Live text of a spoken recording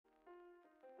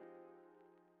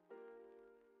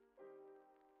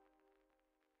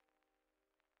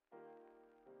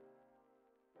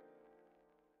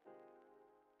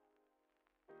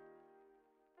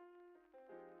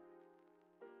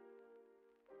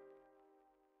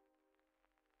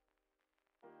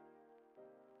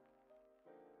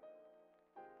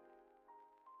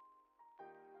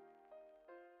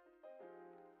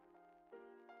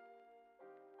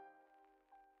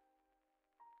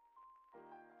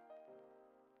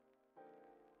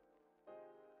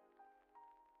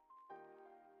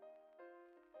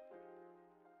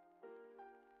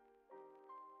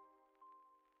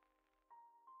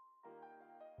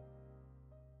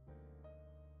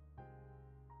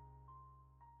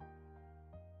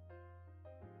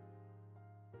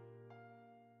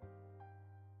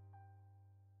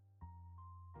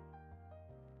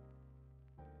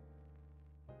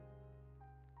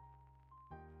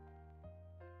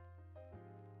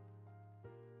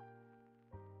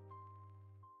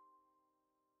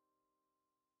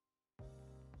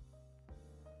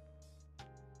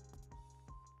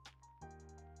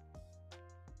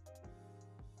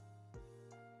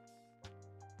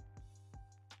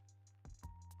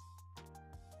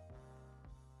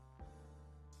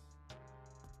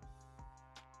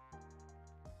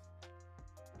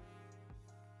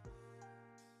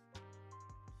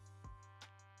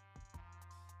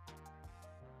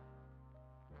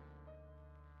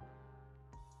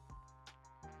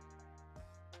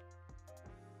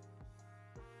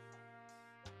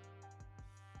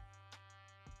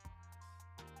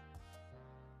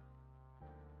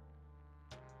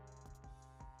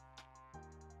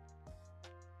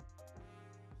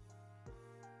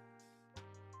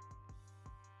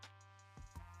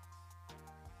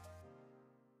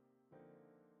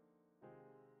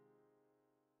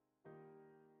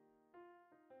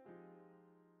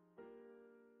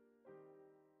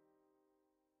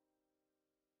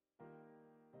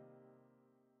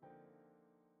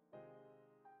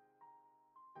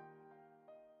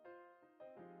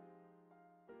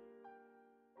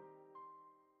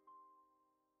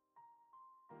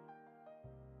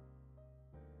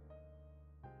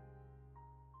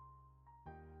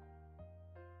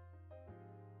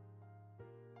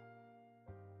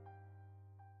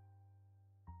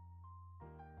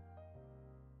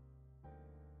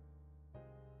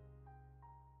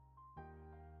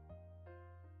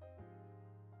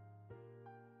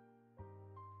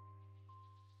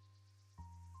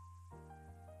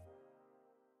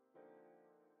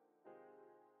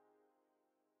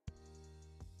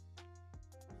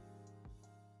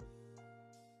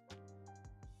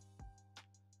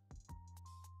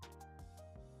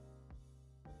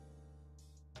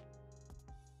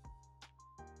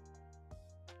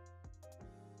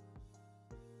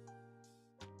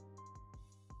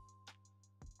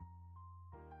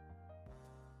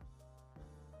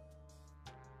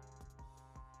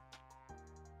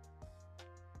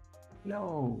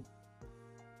Hello.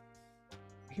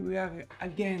 Here we are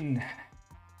again.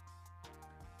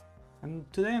 And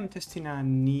today I'm testing a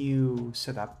new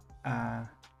setup. It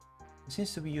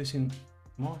seems to be using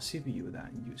more CPU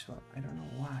than usual. I don't know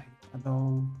why.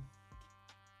 Although,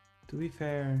 to be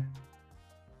fair,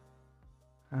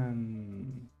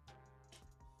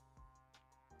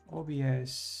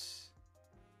 OBS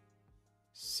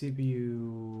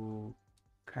CPU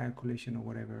calculation or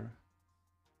whatever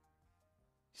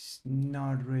is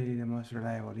not really the most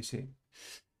reliable, is it?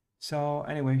 So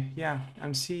anyway, yeah,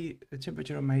 the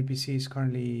temperature of my PC is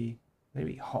currently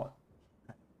very hot,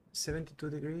 72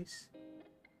 degrees,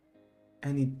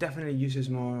 and it definitely uses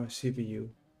more CPU.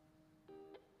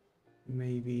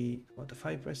 Maybe about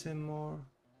 5% more,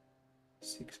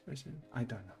 6%, I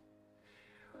don't know.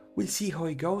 We'll see how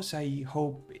it goes. I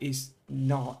hope it's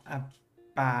not a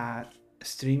bad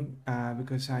stream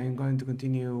because I'm going to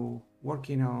continue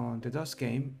working on the DOS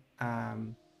game,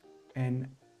 and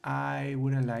I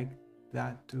wouldn't like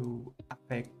that to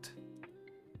affect,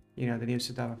 the new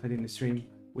setup affecting the stream.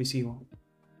 We see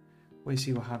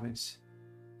what happens.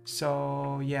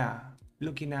 So yeah,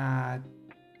 looking at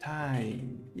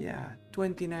time,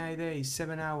 29 days,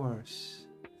 7 hours.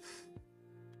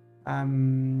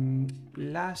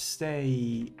 Last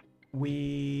day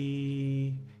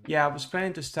I was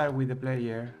planning to start with the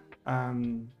player,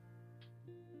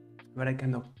 but I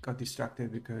kind of got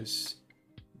distracted because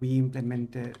we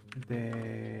implemented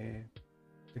the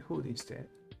HUD instead,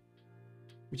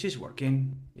 which is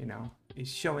working. It's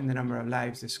showing the number of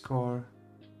lives, the score.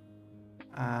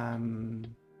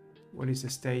 What is the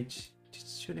stage? It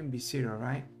shouldn't be 0,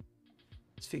 right?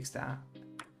 Let's fix that.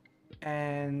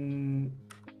 And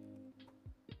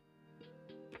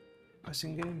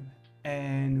passing game,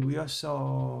 and we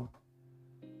also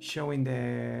showing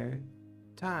the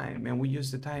time, and we use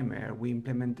the timer we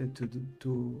implemented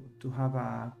to have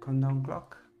a countdown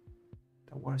clock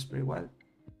that works pretty well.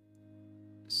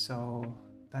 So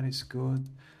that is good.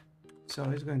 So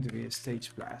it's going to be a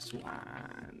stage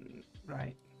 +1,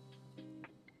 right?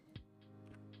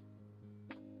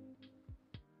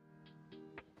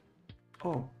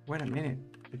 Oh, wait a minute.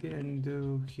 I didn't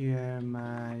do here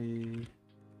my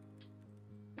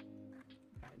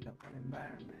local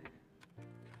environment.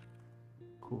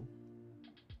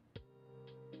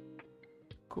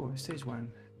 Cool, stage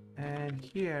 1. And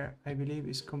here I believe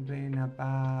it's complaining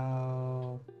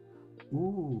about,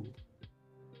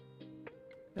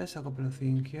 there's a couple of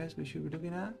things here we should be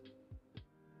looking at.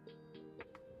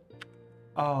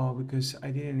 Oh, because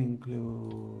I didn't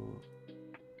include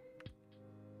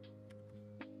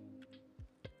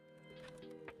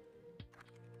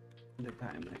the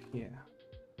timer here.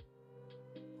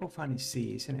 How fun is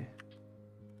C, isn't it?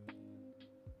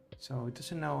 So it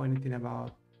doesn't know anything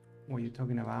about what you're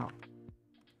talking about,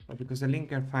 but because the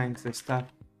linker finds the stuff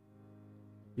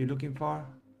you're looking for,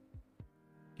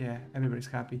 yeah, everybody's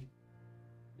happy.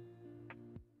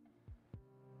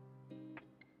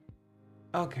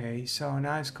 Okay, so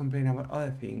now it's complaining about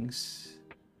other things.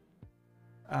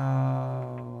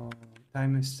 Time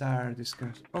start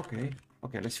discuss. Okay,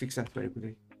 let's fix that very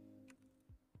quickly.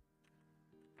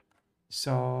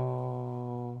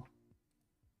 So,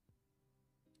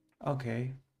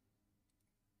 okay.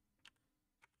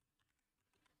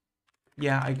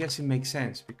 Yeah, I guess it makes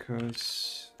sense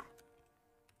because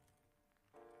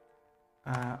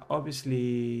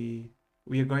obviously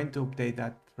we are going to update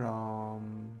that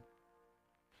from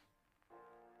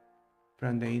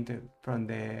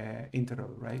the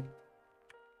interval, right?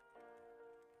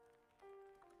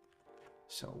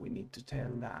 So we need to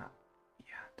tell that.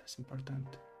 Yeah, that's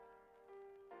important.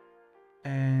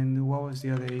 And what was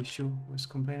the other issue was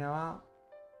complaining about?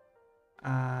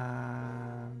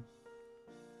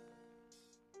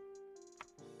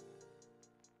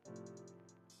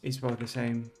 It's both the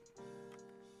same.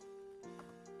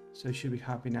 So you should be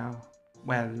happy now.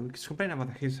 Well, it's complaining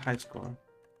about his high score.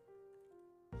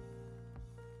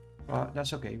 But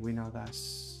that's okay, we know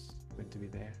that's going to be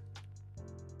there.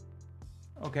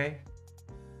 Okay.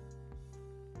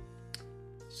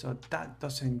 So that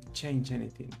doesn't change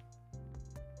anything.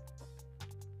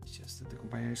 It's just that the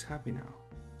compiler is happy now.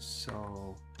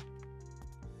 So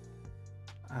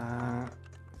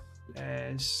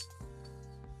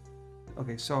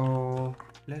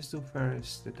let's do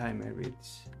first the timer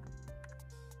reads.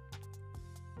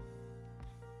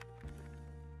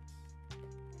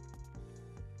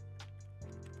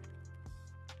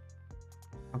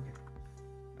 Okay.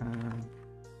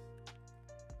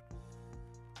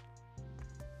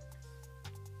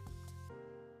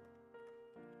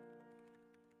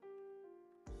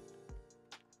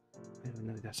 I don't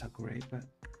know if that's accurate, but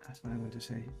That's what I'm going to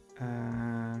say.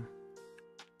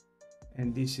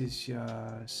 And this is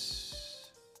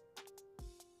just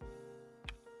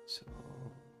so.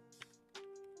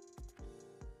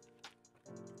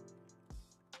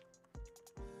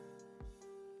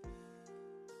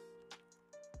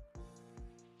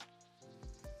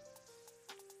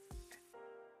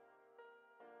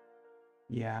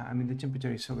 Yeah, I mean the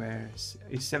temperature is over,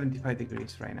 it's 75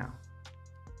 degrees right now.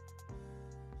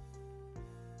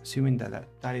 Assuming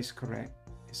that is correct,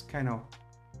 it's kind of,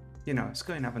 you know, it's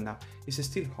going up and down. It's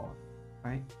still hot,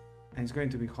 right? And it's going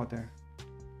to be hotter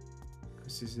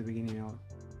because this is the beginning of,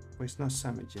 well, it's not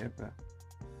summer yet, but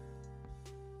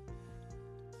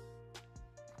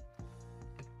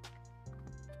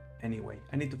anyway,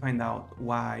 I need to find out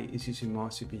why it's using more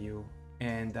CPU,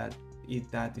 and that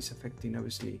if that is affecting,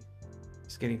 obviously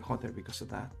it's getting hotter because of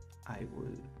that, I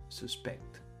will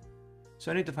suspect.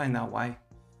 So I need to find out why,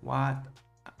 what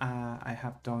I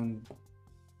have done,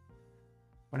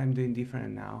 what I'm doing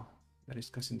different now that is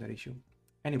causing that issue.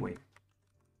 Anyway,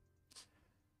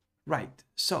 right,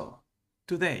 so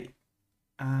today,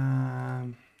 so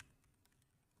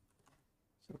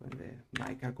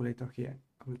my calculator here,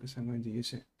 because I'm going to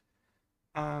use it.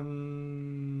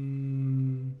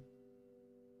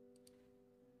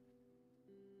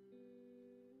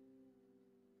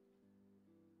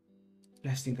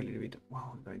 Let's think a little bit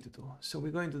what we're going to do. So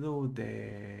we're going to do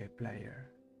the player,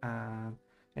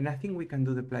 and I think we can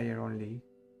do the player only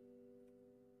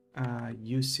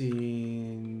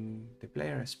using the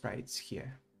player sprites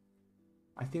here.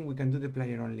 I think we can do the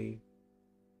player only,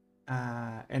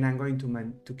 and I'm going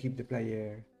to keep the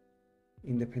player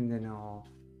independent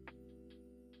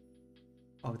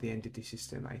of the entity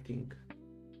system, I think.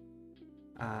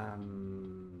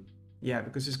 Yeah,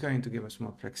 because it's going to give us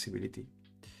more flexibility.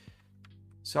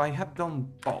 So I have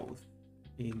done both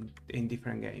in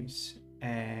different games,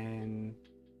 and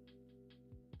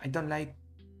I don't like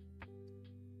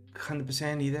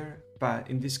 100% either, but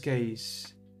in this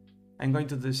case I'm going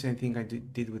to do the same thing I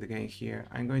did with the game here.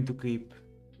 I'm going to keep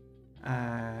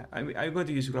I'm going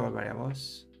to use global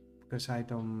variables because I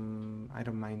don't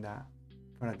mind that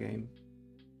for a game,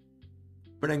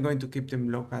 but I'm going to keep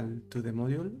them local to the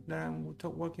module that I'm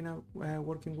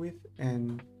working with,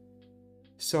 and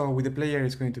so with the player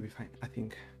it's going to be fine, I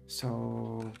think.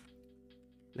 So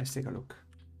let's take a look.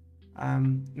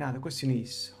 Now the question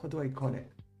is, how do I call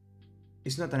it?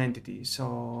 It's not an entity,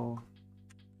 so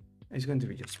it's going to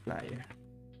be just player.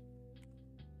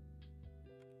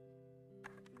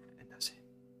 And that's it.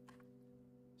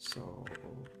 So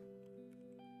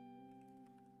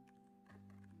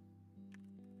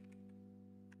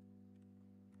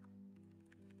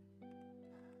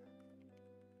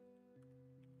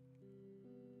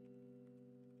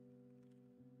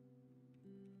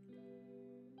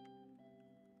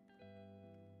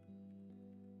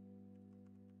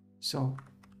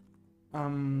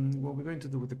what we're going to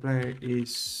do with the player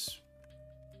is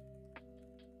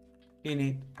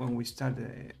init when we start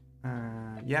the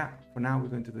yeah, for now we're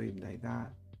going to do it like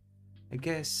that, I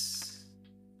guess.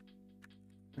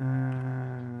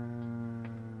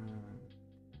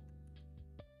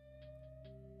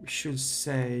 We should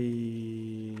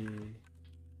say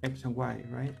X and Y,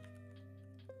 right?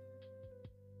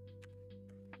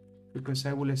 Because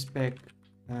I will expect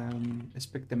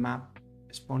the map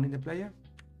spawning the player.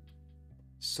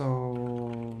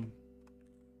 So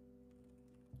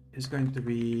it's going to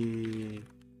be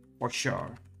for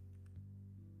sure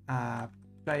a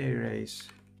player erase,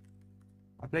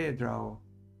 a player draw,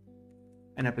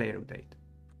 and a player update.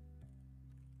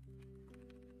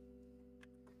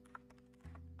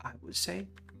 I would say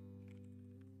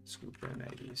let's group them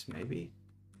like this, maybe.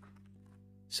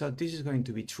 So this is going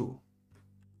to be true,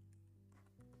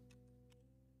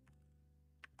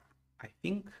 I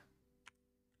think.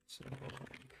 So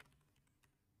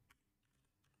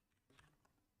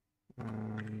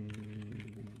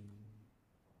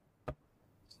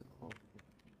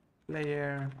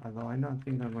player, although I don't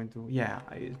think I'm going to, yeah,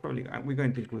 it's probably, we're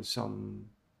going to include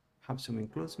have some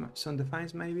includes, some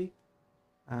defines maybe,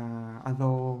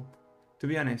 although to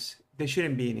be honest, they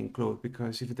shouldn't be an include,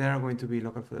 because if they are going to be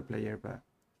local for the player, but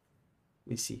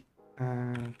we see.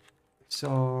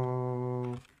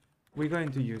 So we're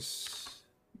going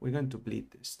to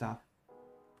bleed stuff,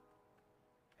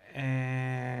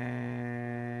 and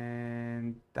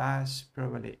that's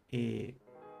probably it.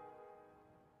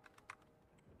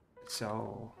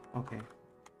 So okay,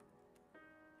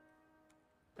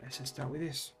 let's start with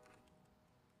this.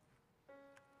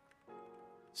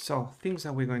 So things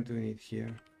that we're going to need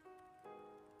here: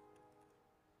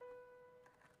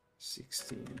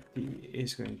 16p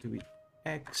is going to be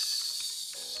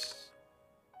X,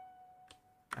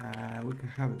 We can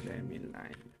have the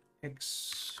midline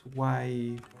X,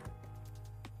 Y.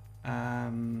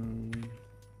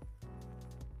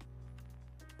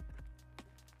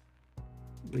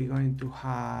 We're going to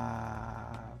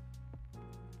have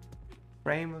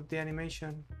frame of the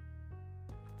animation.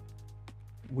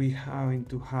 We're going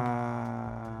to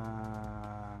have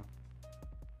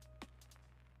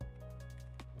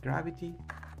gravity.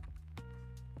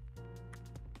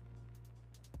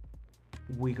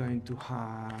 We're going to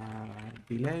have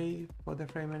delay for the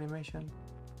frame animation.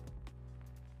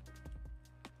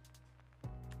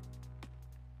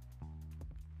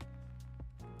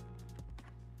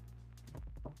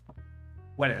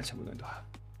 What else are we going to have?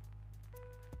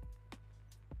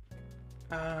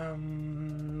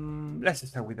 Let's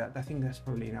start with that. I think that's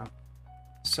probably enough.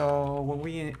 So when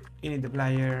we init the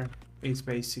player, it's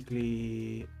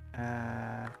basically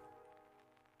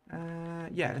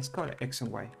yeah, let's call it X and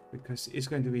Y because it's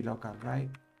going to be local, right?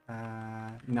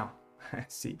 No,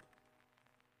 see.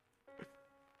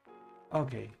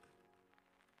 Okay,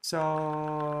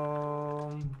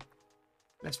 so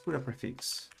let's put a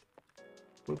prefix.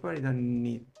 We probably don't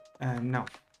need. No,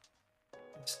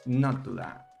 let's not do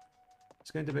that.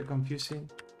 It's going to be confusing.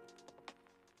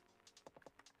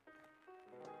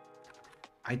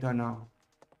 I don't know.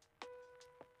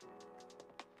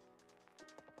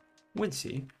 We'll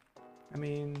see. I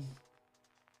mean,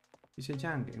 it's a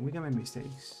junk game. We can make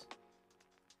mistakes.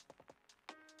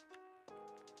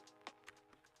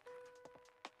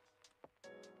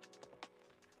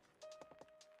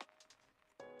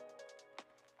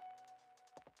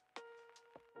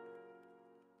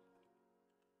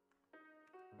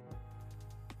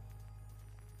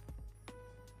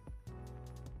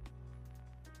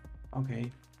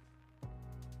 Okay.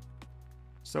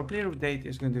 So player update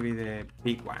is going to be the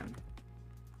big one.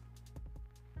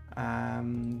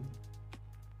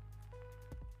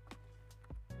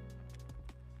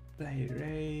 Play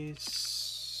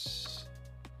race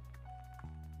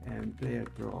and player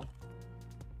pro.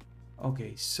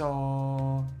 Okay,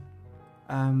 so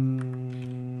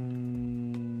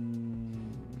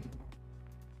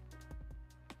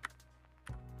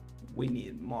we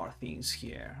need more things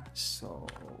here. So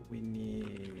we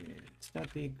need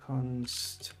static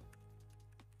const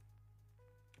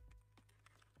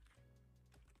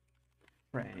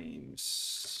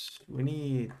frames. We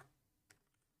need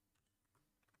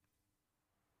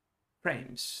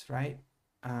frames, right?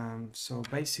 So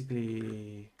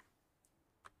basically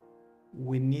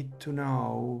we need to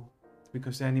know,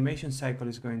 because the animation cycle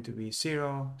is going to be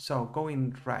 0, so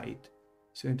going right,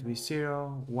 it's going to be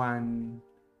 0, 1,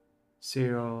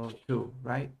 0, 2,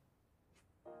 right?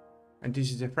 And this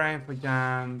is the frame for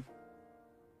jump,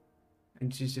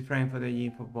 and this is the frame for the G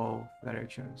for both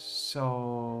directions.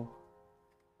 So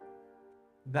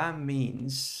that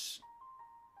means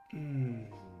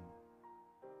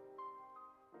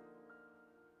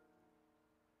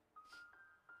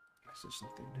let's do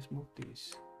something. Let's move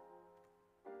this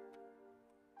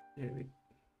a little bit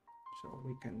so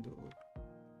we can do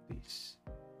this.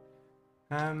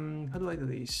 How do I do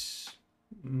this?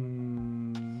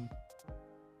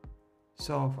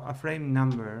 So a frame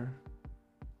number,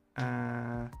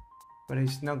 but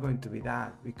it's not going to be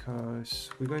that because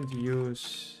we're going to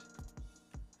use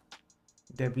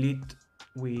the bleed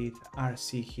with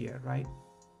RC here, right?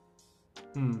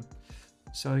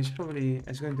 So it's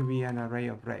going to be an array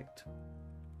of rect,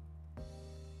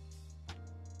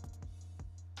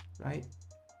 right?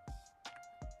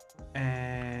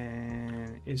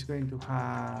 And it's going to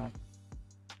have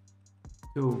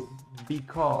 2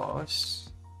 because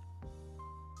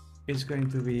it's going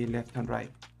to be left and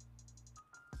right.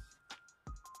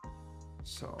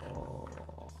 So,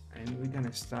 and we're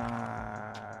gonna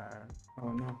start. Oh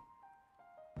no.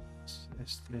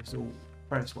 Let's do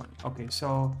first one. Okay,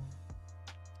 so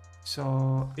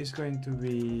it's going to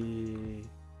be.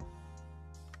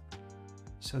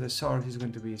 So the source is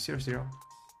going to be 0, 0.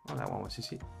 Oh, that one was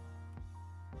easy.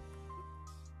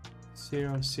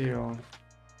 0, 0.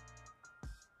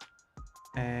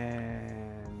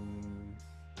 And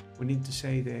we need to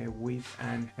say the width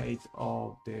and height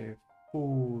of the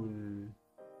full.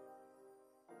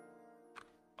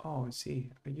 Oh,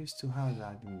 see, I used to have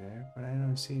that in there, but I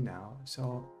don't see now.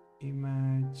 So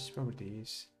image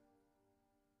properties.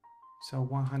 So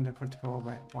 144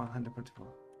 by 144.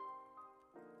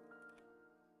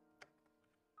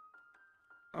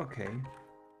 Okay,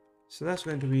 so that's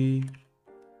going to be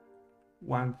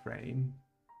 1 frame.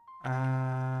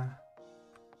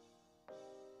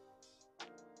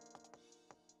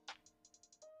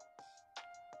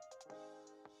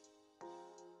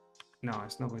 No,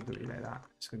 it's not going to be like that.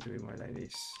 It's going to be more like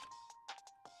this.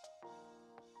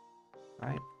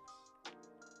 right?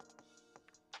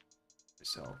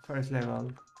 So first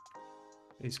level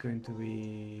is going to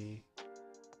be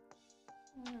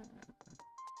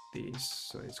this,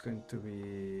 so it's going to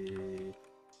be,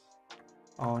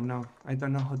 oh no, I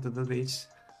don't know how to do this.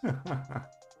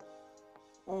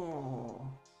 Oh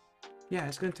yeah,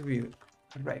 it's going to be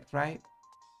correct, right?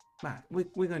 But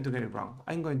we're going to get it wrong.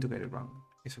 I'm going to get it wrong.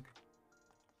 It's okay.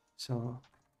 So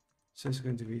it's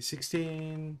going to be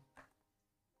 16,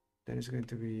 then it's going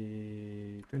to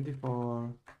be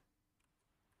 24,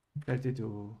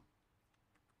 32.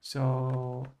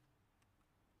 So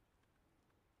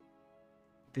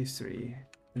these three,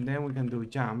 and then we can do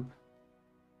jump,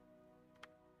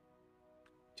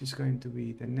 which is going to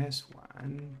be the next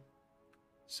one.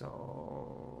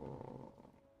 So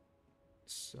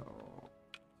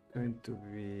going to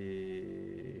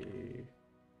be,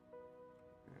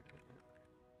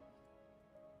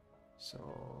 so,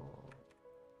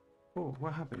 oh,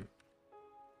 what happened?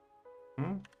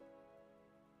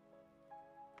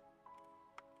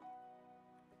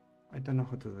 I don't know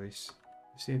how to do this.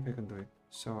 Let's see if I can do it.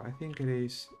 So I think it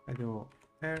is, I do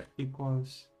air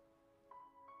equals,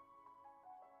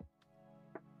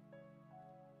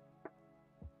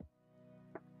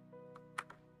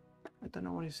 I don't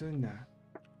know what it's doing there.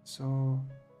 So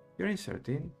you're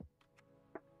inserting,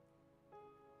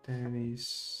 then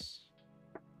is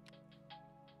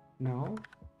no,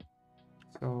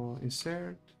 so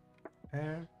insert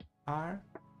air R,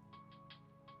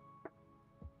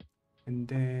 and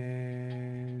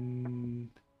then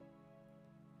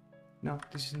no,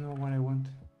 this is not what I want.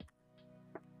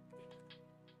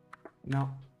 No,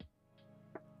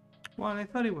 well, I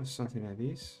thought it was something like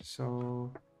this,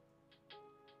 so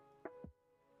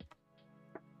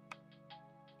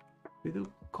we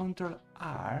do Control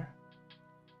R.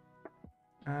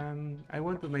 I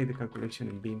want to make the calculation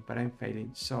in Beam, but I'm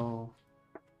failing, so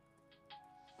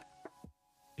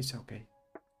it's okay.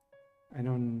 I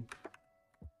don't.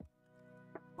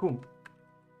 Cool.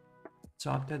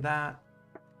 So after that,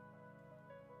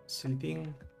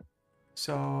 selecting.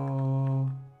 So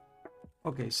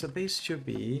okay, so this should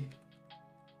be,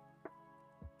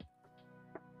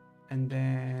 and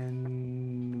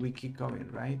then we keep going,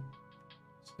 right?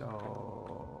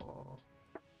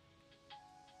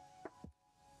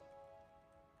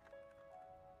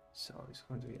 So it's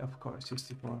going to be, of course,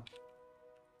 64.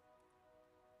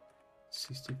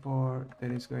 64,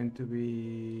 then it's going to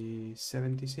be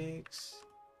 76.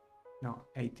 No,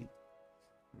 80.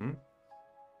 All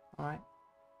right.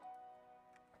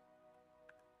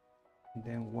 And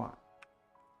then what?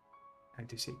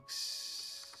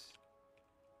 96.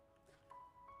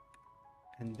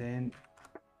 And then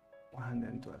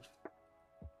 112.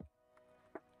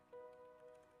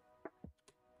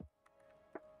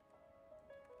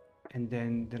 And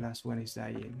then the last one is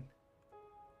dying.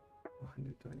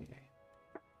 128.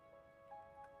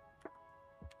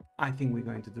 I think we're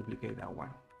going to duplicate that one.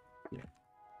 Yeah.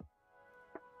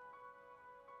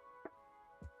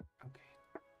 Okay.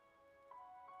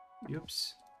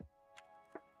 Oops.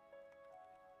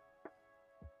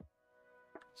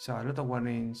 So a lot of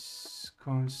warnings.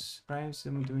 Cons primes the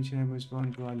multidimensional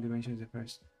respond to all dimensions the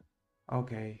first.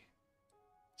 Okay.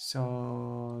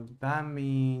 So that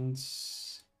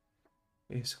means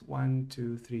it's 1,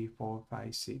 2, 3, 4,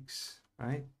 5, 6,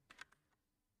 right?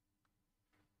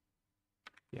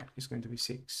 Yeah, it's going to be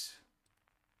 6.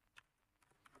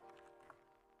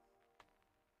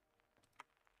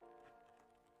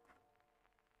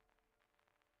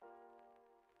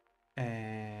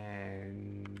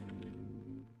 And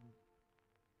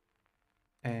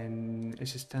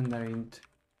it's a standard int.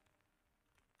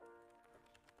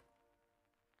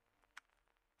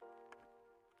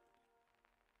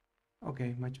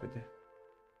 Okay, much better.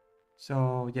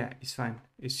 So yeah, it's fine.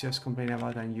 It's just complaining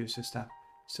about unused stuff.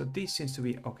 So this seems to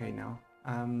be okay now.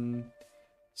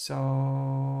 So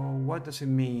what does it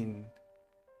mean?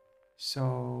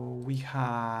 So we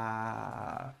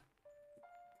have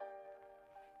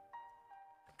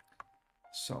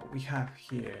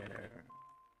here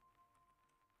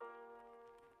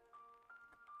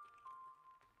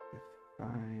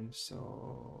define.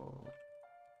 So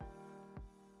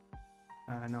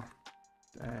no,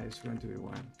 it's going to be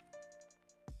 1.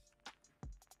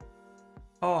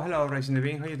 Oh, hello, Rising the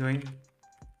Bean. How you doing?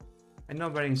 I'm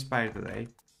not very inspired today.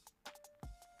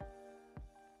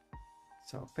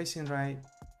 So facing right,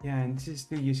 yeah, and this is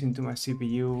still using too much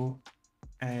CPU,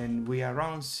 and we are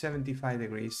around 75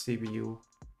 degrees CPU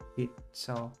heat,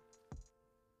 so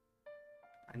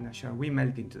I'm not sure. We're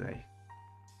melting today.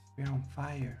 We're on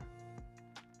fire.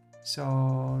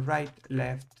 So right,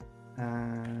 left,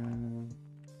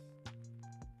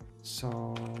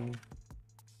 So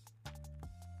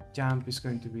jump is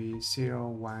going to be 0,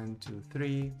 1, 2,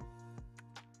 3.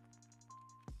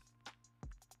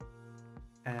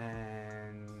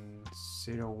 And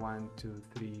 0, 1, 2,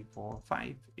 3, 4,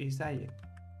 5. Is that it?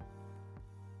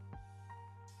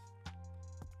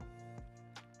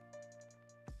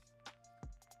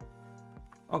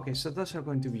 Okay, so those are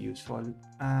going to be useful.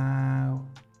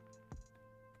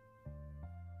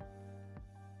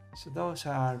 So those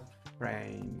are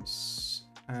frames.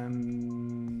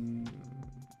 And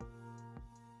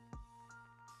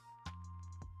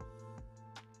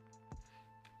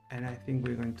I think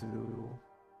we're going to do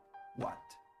what?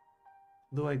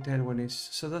 Do I tell when is?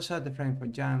 So those are the frames for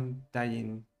jump,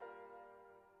 dying.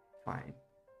 Fine.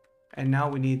 And now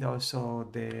we need also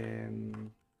the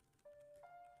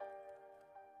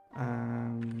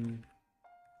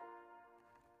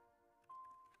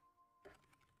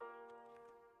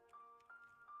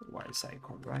Y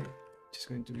cycle, right? Which is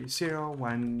going to be 0,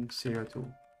 1, 0,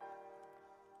 2.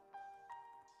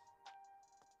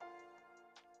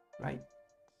 Right?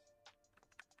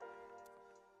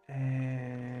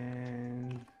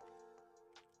 And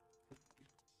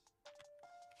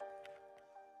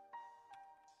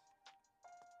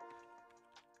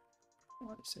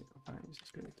Y cycle times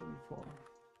is going to be 4.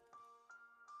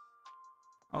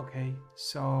 Okay,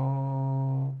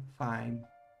 so fine.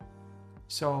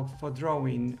 So for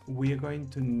drawing, we're going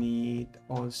to need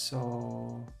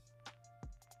also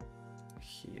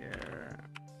here.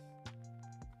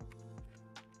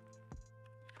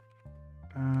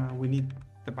 We need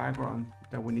the background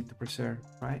that we need to preserve,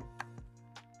 right?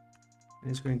 And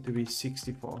it's going to be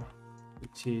 64,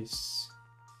 which is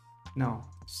no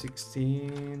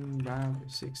 16,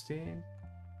 16,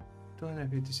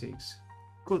 256.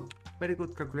 Good, very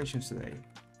good calculations today.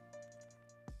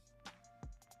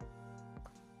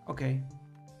 Okay.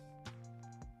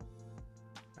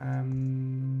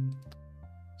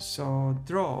 So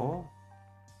draw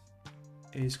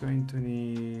is going to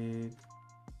need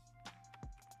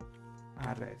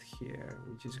a red here,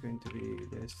 which is going to be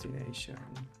destination.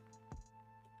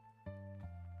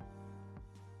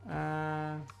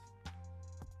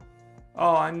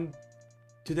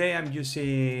 Today I'm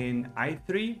using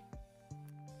i3,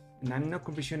 and I'm not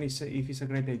completely sure if it's a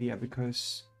great idea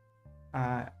because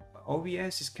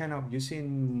OBS is kind of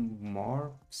using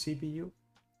more CPU,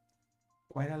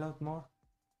 quite a lot more.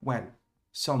 Well,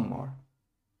 some more.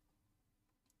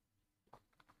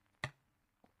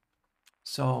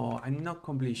 So I'm not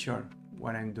completely sure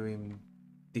what I'm doing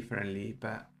differently,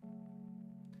 but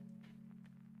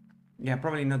yeah,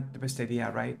 probably not the best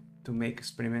idea, right? To make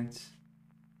experiments.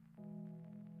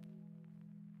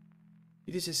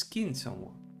 It is a skin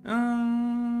somewhat.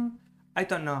 I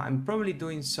don't know. I'm probably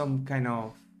doing some kind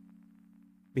of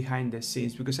behind the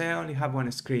scenes because I only have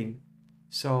one screen.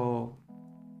 So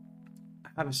I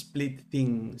have split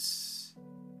things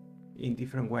in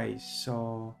different ways.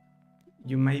 So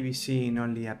you may be seeing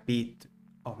only a bit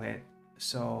of it.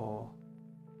 So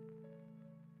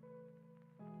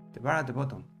the bar at the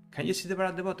bottom. Can you see the bar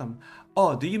at the bottom?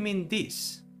 Oh, do you mean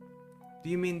this? Do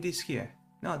you mean this here?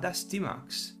 No, that's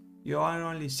Tmax. You are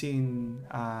only seeing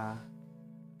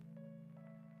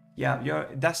yeah,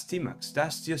 that's Tmax.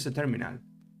 That's just a terminal.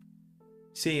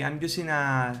 See, I'm using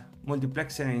a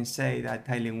multiplexer inside a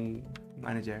tiling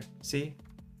manager. See?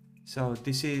 So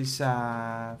this is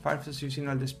Firefox using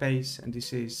all the space, and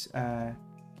this is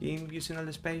Game using all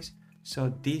the space.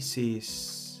 So this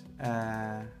is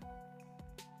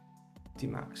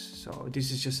Tmax. So this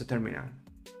is just a terminal.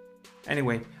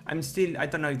 Anyway, I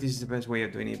don't know if this is the best way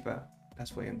of doing it, but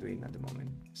that's what I'm doing at the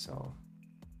moment. So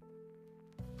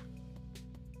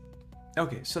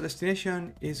okay, so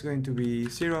destination is going to be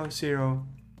 0, 0.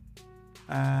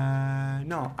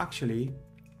 No, actually,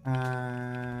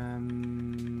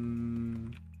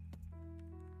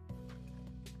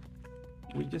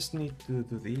 we just need to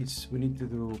do this. We need to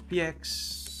do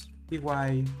px,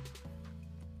 py,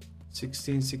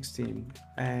 16, 16,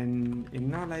 and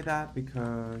not like that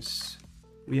because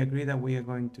we agree that we are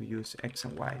going to use x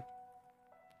and y.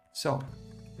 So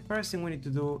the first thing we need to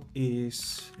do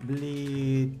is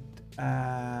bleed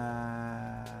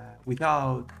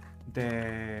without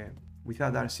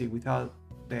RC,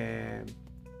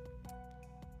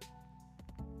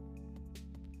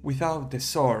 without the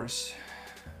source,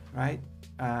 right?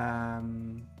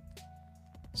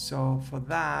 So for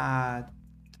that,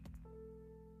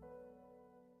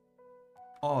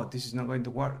 oh, this is not going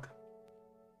to work.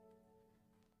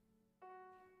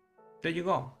 There you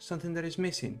go, something that is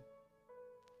missing.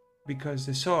 Because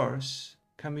the source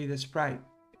can be the sprite.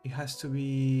 It has to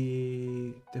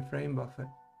be the frame buffer.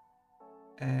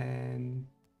 And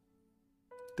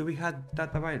Do we have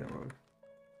that available?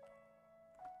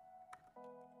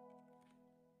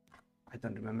 I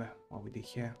don't remember what we did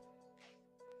here.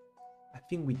 I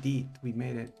think we did. We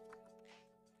made it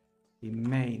in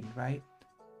main, right?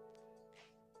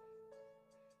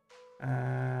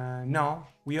 No,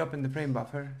 we open the frame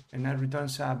buffer and that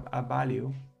returns a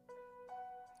value.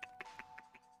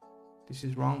 This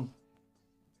is wrong.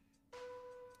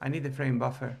 I need the frame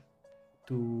buffer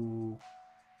to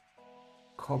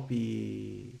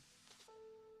copy.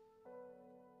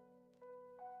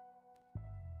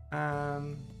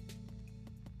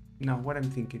 No, what I'm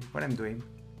thinking, what I'm doing.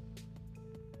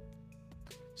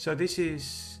 So this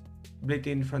is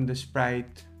bleeding from the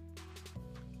sprite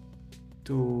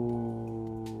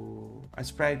to a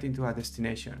sprite into a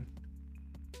destination.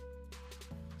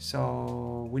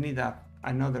 So we need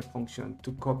another function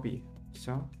to copy.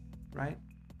 So, right?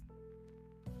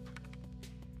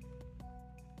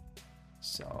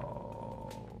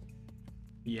 So,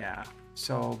 yeah.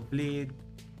 So bleed,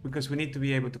 because we need to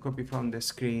be able to copy from the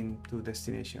screen to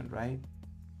destination, right?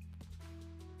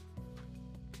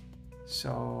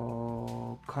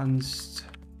 So const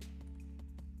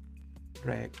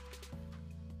rec.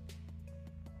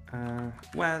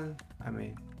 Well, I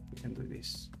mean, we can do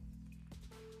this.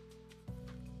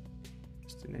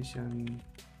 Destination.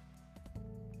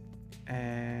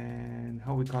 And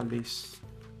how we call this?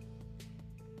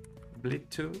 Bleed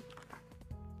to.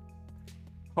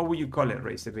 How would you call it,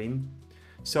 raise the beam?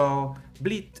 So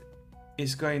bleed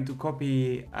is going to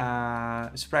copy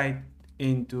a sprite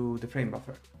into the frame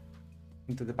buffer,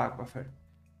 into the back buffer.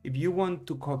 If you want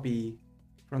to copy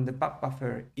from the back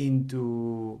buffer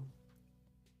into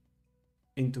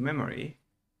memory,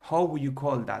 how would you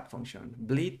call that function?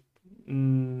 Bleed?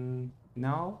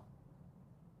 No.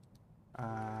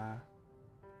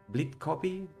 Bleed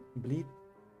copy? Bleed?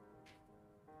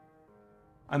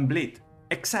 And bleed.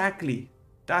 Exactly.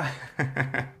 That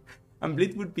and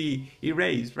bleed would be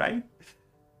erase, right?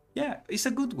 Yeah, it's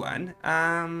a good one.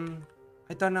 I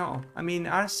don't know. I mean,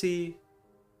 RC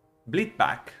bleed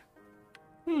back.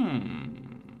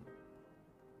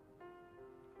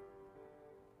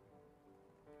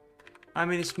 I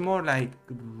mean, it's more like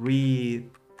read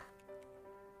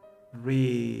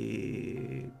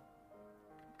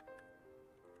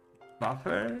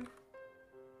buffer,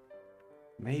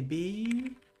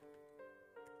 maybe,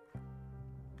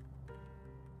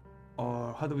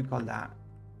 or how do we call that?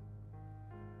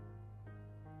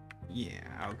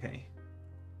 Yeah, okay,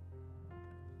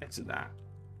 let's do that.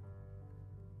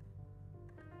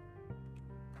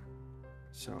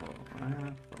 So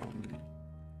from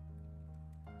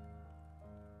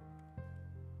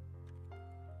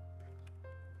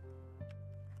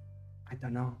I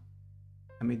don't know.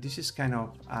 I mean, this is kind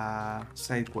of a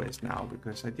side quest now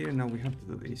because I didn't know we have to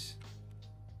do this.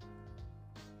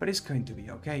 But it's going to be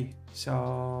okay.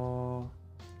 So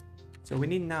we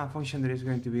need now a function that is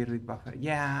going to be read buffer.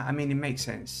 Yeah, I mean, it makes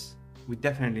sense. We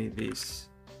definitely need this.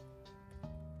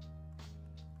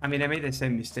 I mean, I made the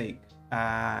same mistake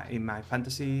in my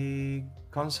fantasy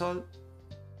console.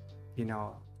 You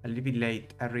know, a little bit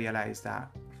late, I realized that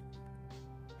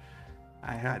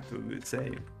I had to do the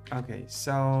same. Okay,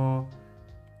 so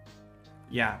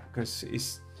yeah, because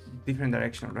it's different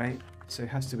direction, right? So it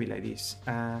has to be like this.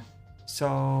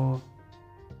 So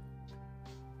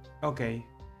okay,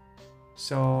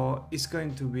 so it's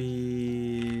going to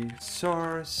be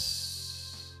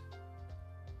source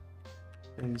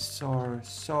and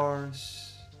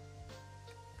source.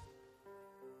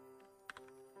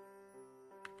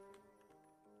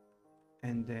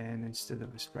 And then instead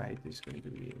of a sprite, it's going to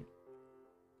be,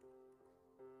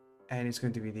 and it's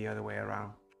going to be the other way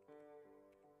around.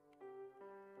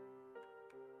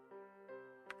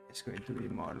 It's going to be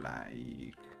more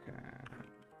like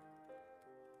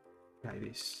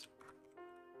this.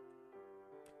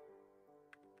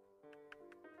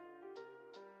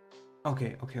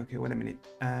 Okay, wait a minute.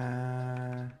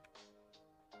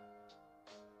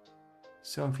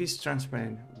 So if it's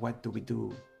transparent, what do we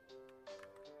do?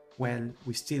 Well,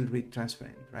 we still read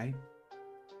transparent, right?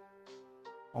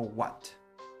 Or what?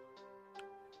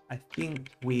 I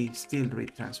think we still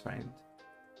read transparent.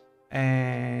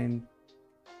 And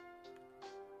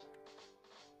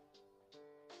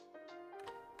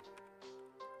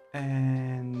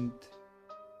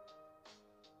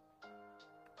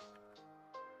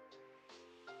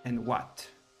what?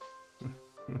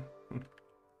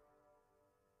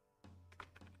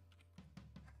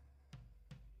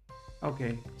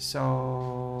 Okay,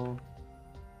 so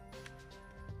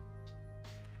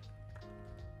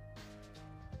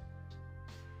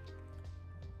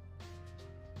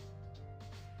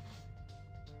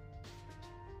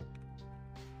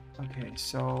Okay,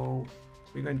 so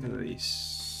we're going to do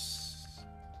this.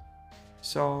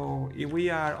 So if we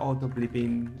are auto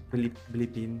bleeping,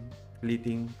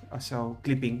 so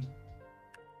clipping,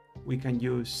 we can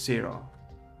use 0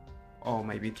 or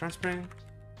maybe transparent.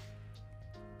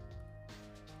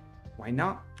 Why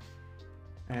not?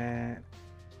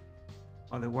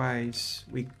 Otherwise,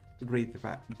 we read the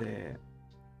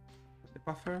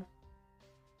buffer,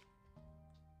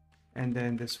 and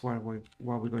then that's what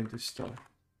we're going to store.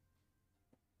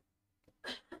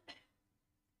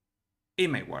 It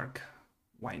may work.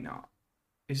 Why not?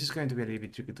 This is going to be a little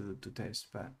bit tricky to test,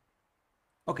 but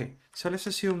okay. So let's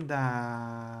assume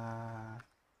that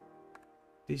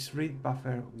this read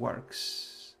buffer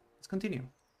works. Let's continue.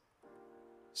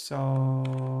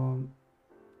 So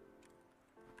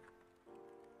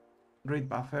read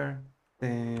buffer,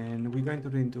 then we're going to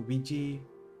read into VG,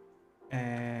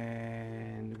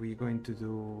 and we're going to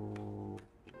do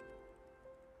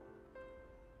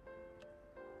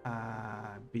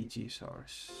VG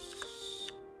source.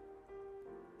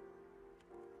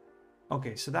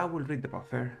 Okay, so that will read the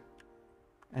buffer,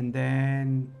 and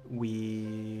then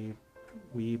we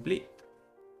bleed,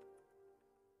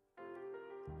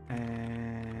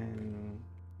 and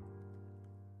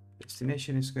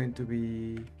destination is going to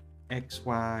be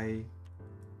XY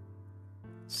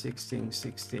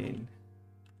 1616,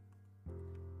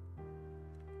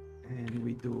 and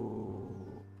we do,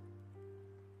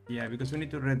 yeah, because we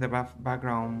need to read the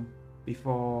background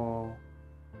before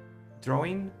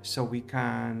drawing, so we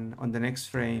can, on the next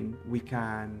frame, we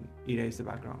can erase the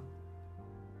background.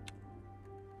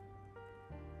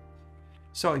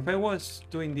 So if I was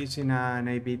doing this in an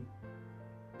 8-bit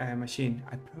machine,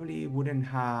 I probably wouldn't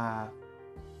have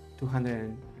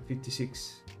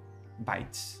 256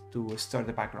 bytes to store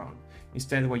the background.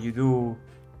 Instead, what you do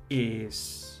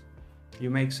is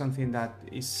you make something that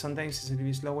is sometimes a little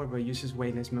bit slower but uses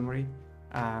way less memory,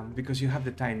 because you have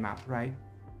the tile map, right?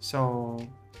 So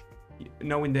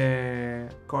knowing the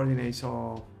coordinates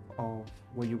of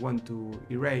what you want to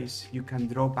erase, you can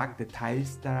draw back the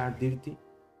tiles that are dirty.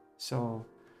 So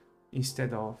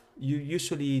instead of,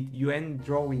 you end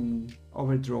drawing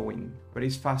overdrawing, but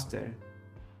it's faster.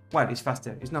 Well, it's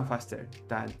faster. It's not faster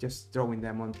than just drawing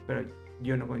them on, but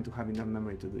you're not going to have enough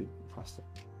memory to do it faster.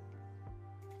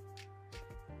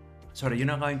 Sorry, you're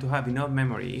not going to have enough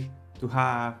memory to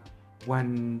have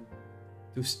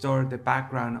to store the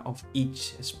background of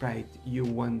each sprite you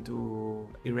want to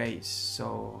erase.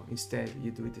 So instead,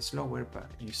 you do it slower, but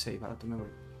you save a lot of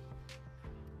memory.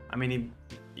 I mean, if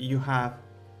you have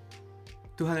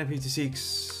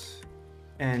 256,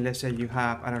 and let's say you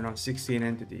have, I don't know, 16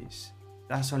 entities,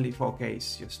 that's only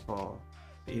 4Ks just for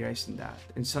erasing that.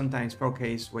 And sometimes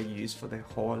 4Ks what you use for the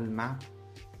whole map,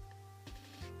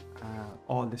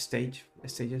 all the stages,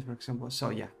 for example.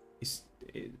 So yeah,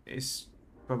 it's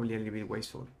probably a little bit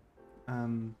wasteful.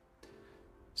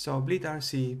 So bleed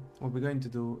RC, what we're going to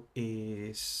do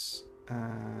is,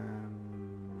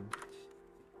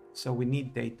 so we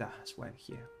need data as well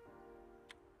here.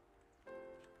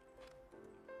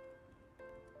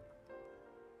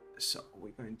 So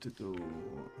we're going to do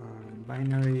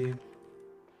binary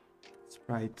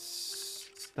sprites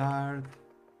start.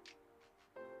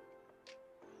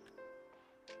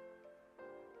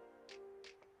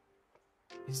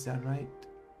 Is that right?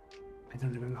 I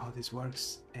don't remember how this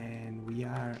works, and we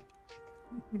are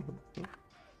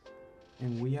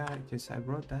just, I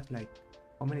wrote that like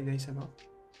how many days ago?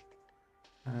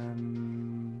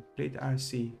 Bleed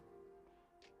RC.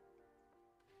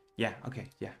 Yeah, okay,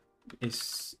 yeah,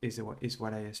 is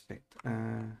what I expect.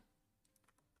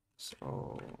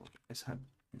 So let's have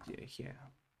here.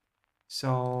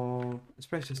 So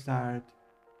special start,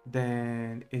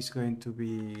 then it's going to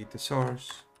be the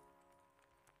source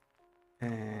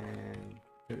and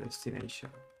the destination,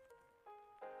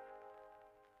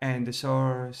 and the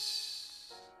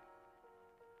source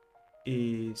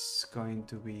is going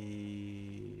to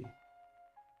be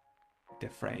the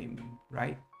frame,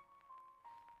 right?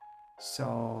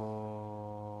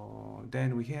 So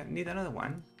then we need another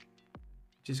one,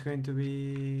 which is going to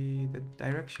be the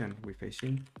direction we're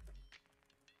facing.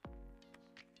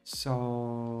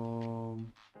 So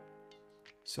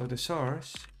the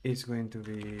source is going to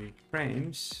be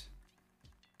frames,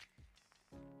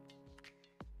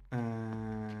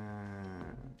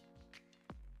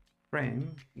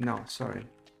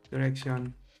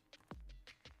 direction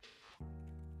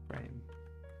frame,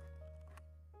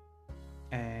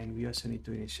 and we also need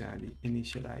to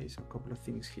initialize a couple of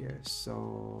things here.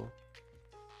 So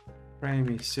frame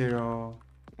is 0,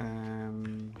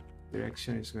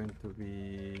 direction is going to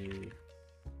be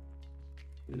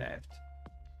left,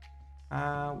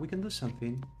 We can do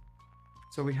something.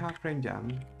 So we have frame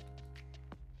jump,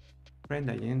 frame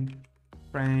digit,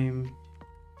 frame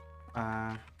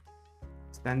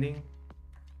standing,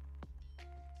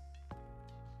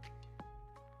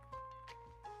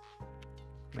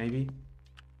 maybe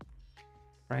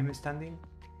frame standing.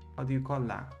 How do you call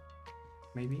that?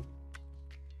 Maybe.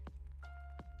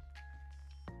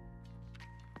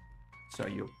 So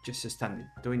you just standing,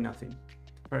 doing nothing.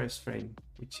 First frame,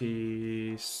 which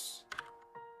is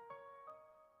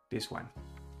this one.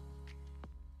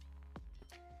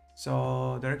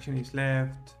 So direction is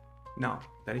left. No,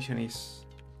 direction is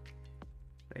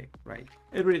right.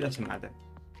 It really doesn't matter.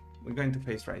 We're going to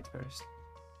face right first.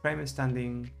 Frame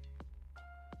standing.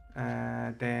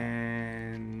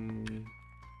 Then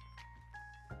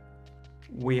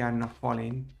we are not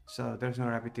falling, so there's no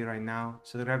gravity right now.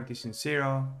 So the gravity is in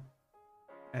 0.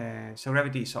 So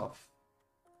gravity is off.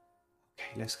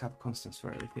 Okay, let's have constants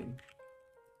for everything.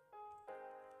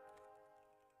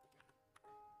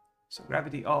 So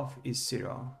gravity off is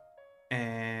 0,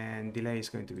 and delay is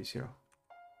going to be 0.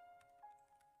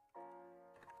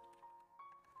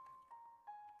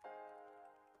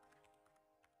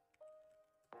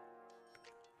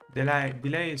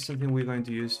 Delay is something we're going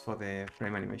to use for the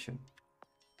frame animation.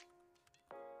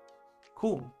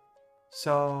 Cool.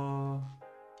 So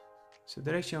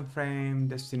direction frame,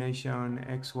 destination,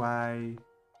 XY,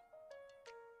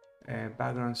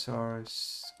 background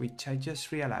source, which I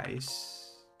just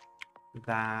realized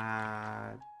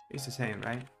that it's the same,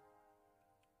 right?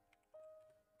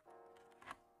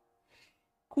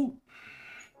 Cool.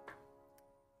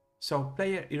 So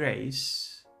player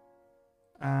erase.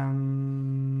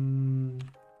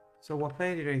 So what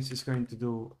player erase is going to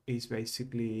do is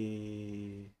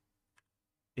basically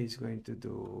going to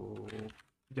do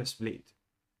just bleed.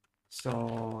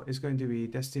 So it's going to be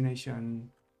destination,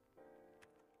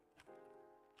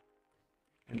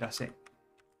 and that's it.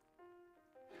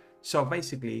 So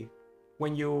basically,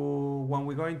 when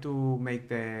we're going to make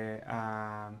the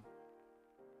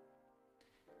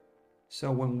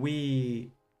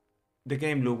the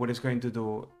game loop, what it's going to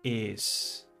do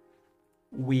is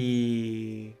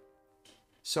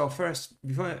first,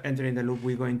 before entering the loop,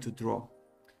 we're going to draw,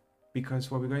 because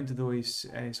what we're going to do is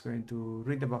going to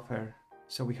read the buffer.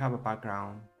 So we have a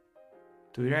background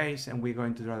to erase, and we're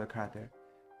going to draw the character.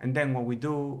 And then what we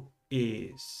do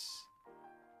is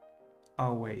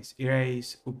always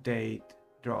erase, update,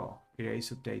 draw,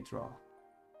 erase, update, draw,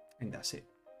 and that's it.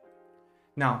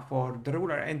 Now for the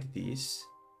regular entities,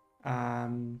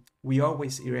 we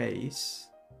always erase,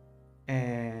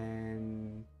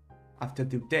 and after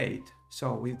the update,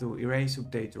 so we do erase,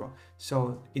 update, draw.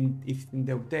 So if in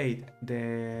the update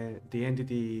the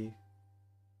entity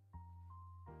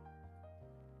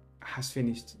has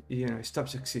finished,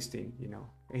 stops existing,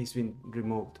 it's been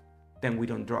removed, then we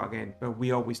don't draw again, but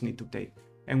we always need to update,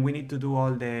 and we need to do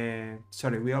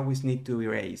we always need to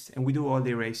erase, and we do all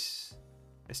the erase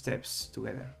steps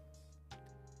together.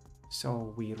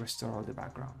 So we restore all the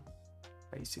background,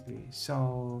 basically.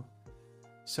 So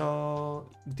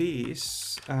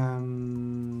this we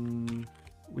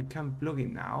can plug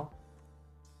in now,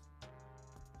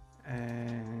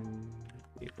 and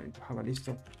we're going to have a list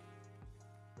of,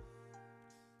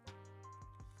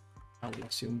 I will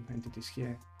assume, entities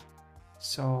here.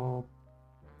 So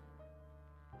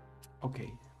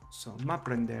okay, so map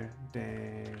render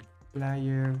the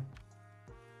player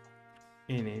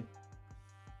in it,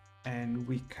 and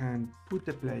we can put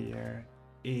the player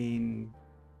in.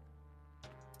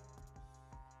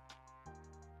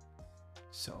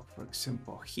 So for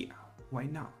example here, why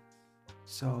not?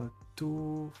 So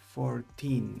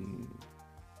 214.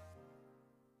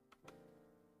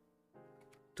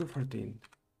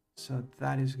 So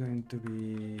that is going to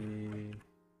be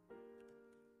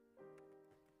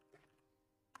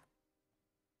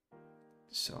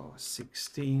so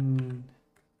 16.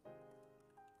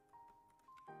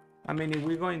 I mean, if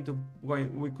we're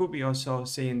we could be also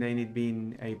saying they need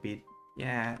being 8-bit.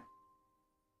 Yeah.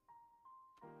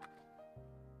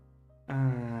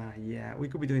 Yeah, we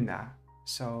could be doing that.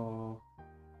 So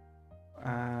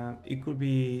it could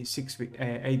be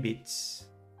 8 bits,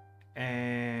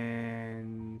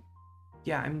 and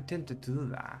yeah, I'm tempted to do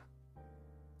that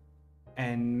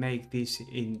and make this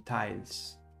in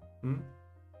tiles,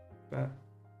 but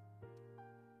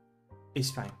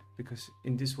it's fine, because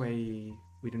in this way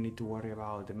we don't need to worry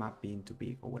about the map being too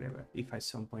big or whatever. If at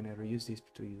some point I reuse this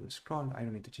to scroll, I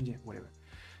don't need to change it, whatever.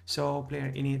 So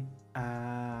player init,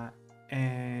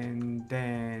 and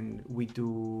then we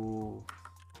do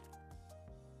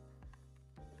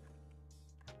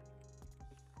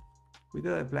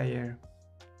the player,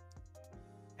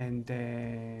 And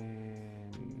then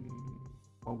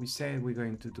what we said we're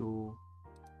going to do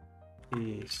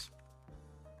is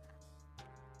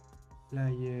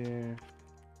player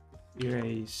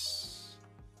erase,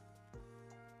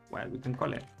 well, we can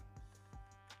call it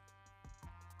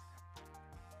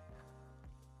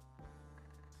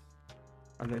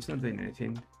although it's not doing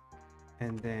anything,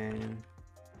 and then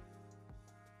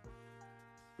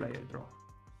player draw.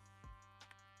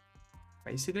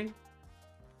 Basically,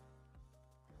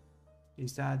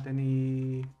 is that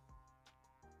any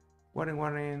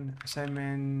warning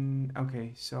assignment?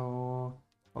 Okay, so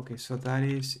that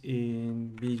is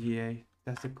in VGA.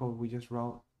 That's the code we just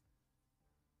wrote.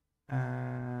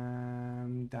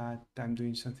 That I'm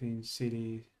doing something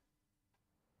silly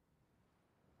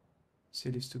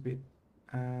stupid.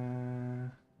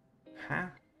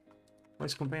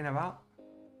 What's complaining about?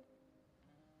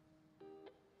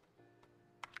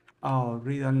 Oh,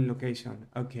 read only location.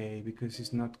 Okay, because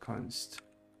it's not const.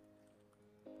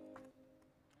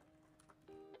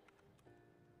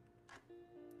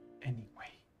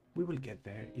 Anyway, we will get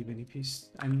there, even if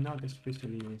I'm not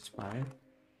especially inspired.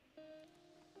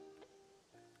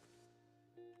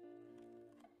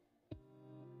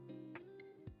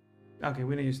 Okay,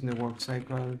 we're not using the work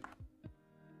cycle.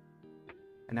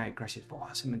 And I crash it for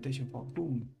cementation for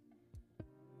boom.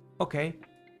 Okay.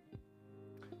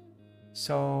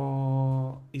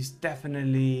 So it's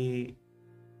definitely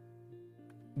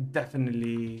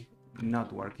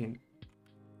not working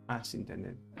as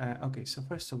intended. Okay, so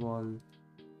first of all,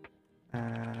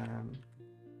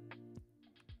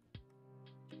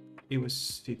 it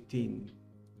was 15.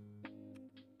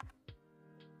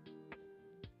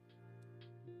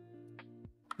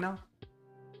 No.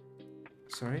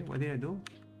 Sorry, what did I do?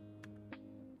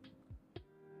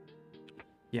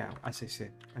 Yeah, as I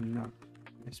said, I'm not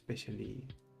especially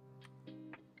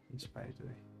inspired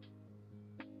today.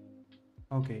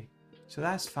 Okay, so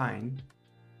that's fine.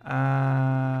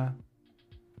 But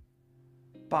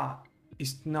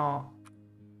it's not,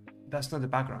 that's not the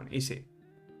background, is it?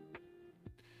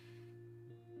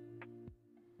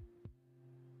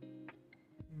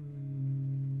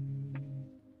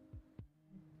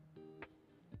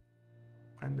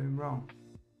 What I'm doing wrong?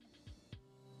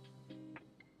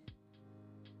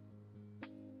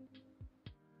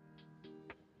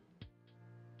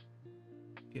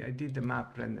 I did the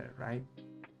map render, right?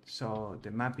 So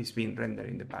the map is being rendered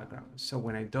in the background. So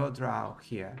when I do draw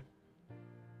here,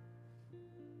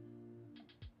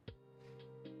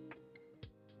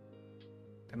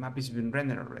 the map is being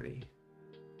rendered already.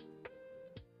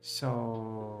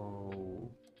 So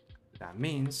that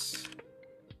means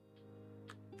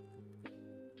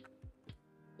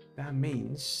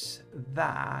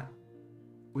that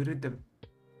we read the,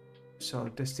 so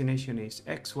destination is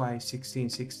XY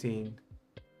 1616.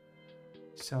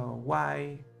 So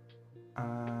Y,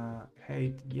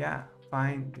 hey, yeah,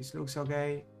 fine, this looks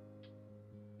okay.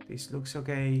 This looks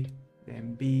okay.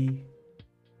 Then B,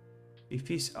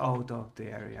 if it's out of the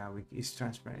area, it's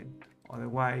transparent.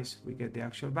 Otherwise, we get the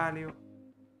actual value.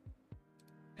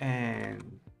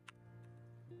 And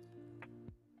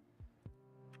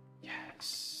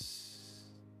yes,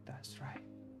 that's right.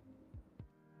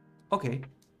 Okay,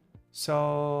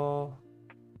 so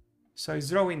it's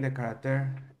drawing the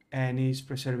character and it's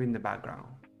preserving the background.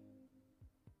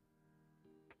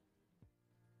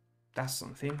 That's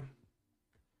something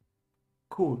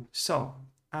cool. So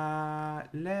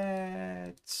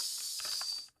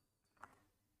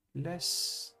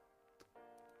let's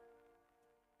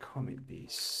commit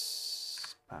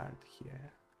this part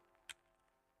here.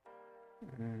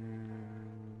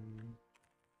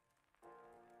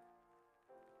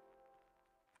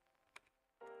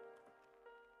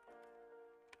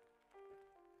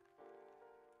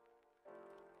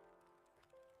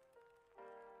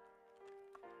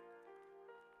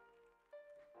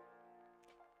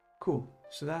 Cool,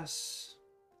 so that's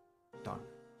done.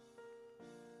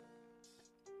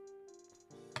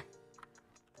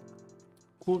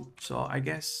 Cool, so I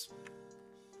guess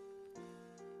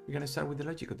we're gonna start with the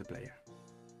logic of the player,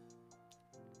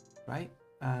 right?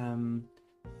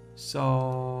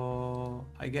 So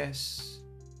I guess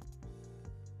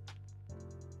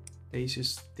the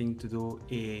easiest thing to do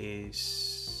is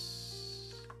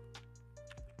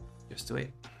just do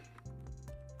it.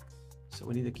 So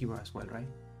we need the keyboard as well, right?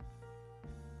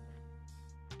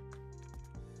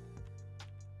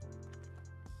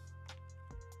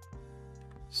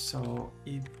 So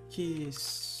if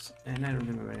keys, and I don't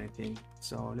remember anything,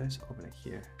 so let's open it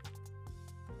here.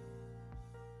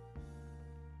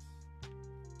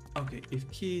 Okay,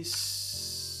 if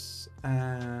keys,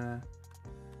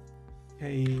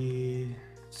 hey,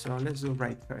 So let's do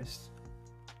right first.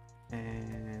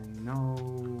 And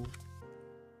no.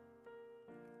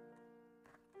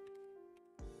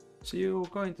 So you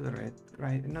go into the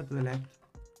right, not to the left.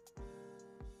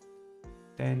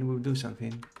 Then we'll do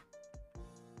something.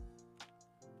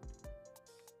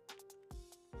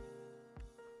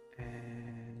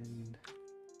 And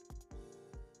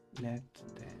left,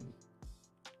 then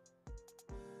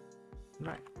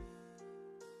right.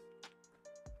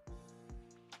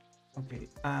 Okay.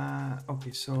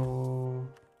 Okay. So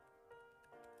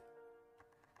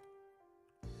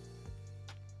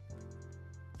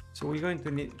we're going to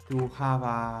need to have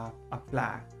a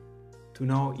flag to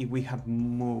know if we have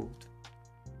moved,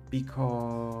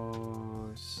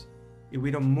 because if we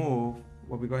don't move,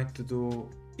 what we're going to do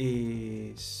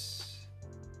is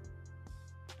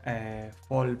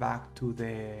fall back to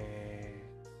the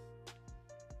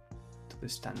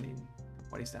standing.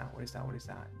 What is that?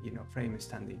 You know, frame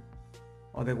standing.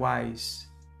 Otherwise,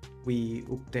 we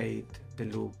update the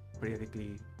loop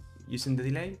periodically using the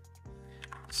delay.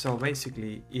 So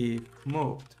basically, if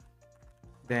moved,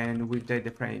 then we update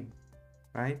the frame,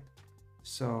 right?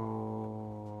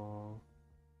 So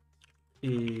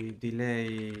if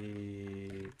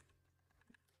delay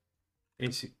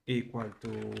is equal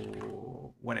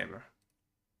to whatever,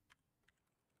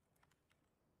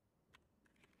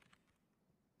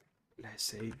 let's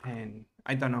say 10.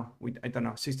 I don't know. I don't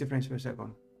know. 60 frames per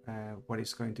second. What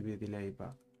is going to be the delay,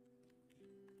 but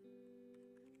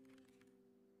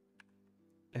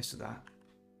let's do that.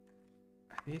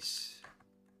 Like this.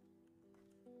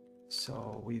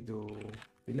 So we do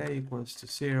delay equals to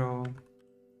 0.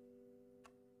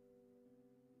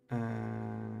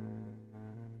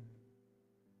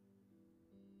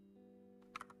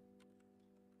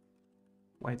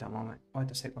 Wait a moment. Wait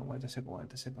a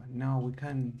second. No, we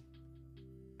can.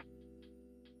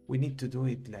 We need to do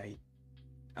it like.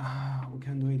 We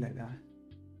can't do it like that.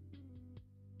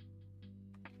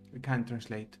 We can't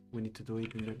translate. We need to do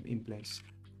it in place.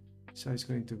 So it's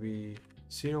going to be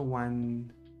 0,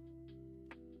 1,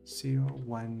 0,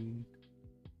 1,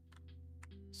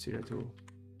 0, 2,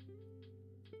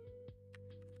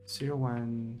 0,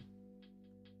 1,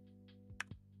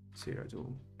 0,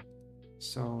 2.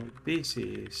 So this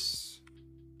is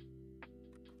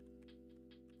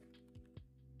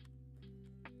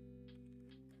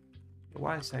the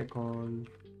while cycle.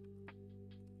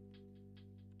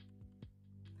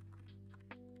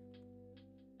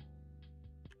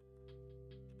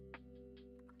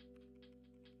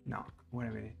 No, wait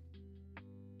a minute.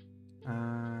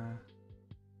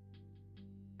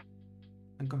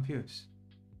 I'm confused.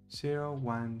 0,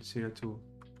 1, 0, 2.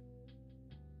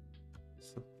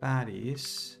 So that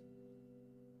is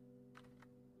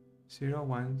 0,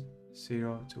 1,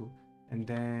 0, 2. And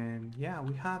then, yeah,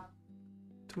 we have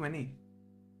too many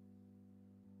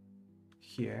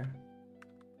here,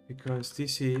 because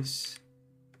this is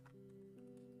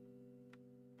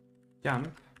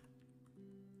jump.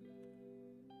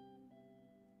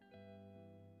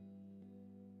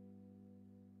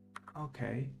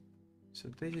 Okay, so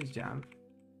this is jump,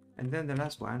 and then the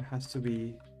last one has to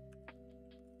be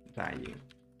dying,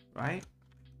 right?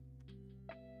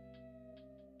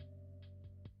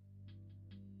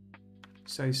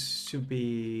 So it should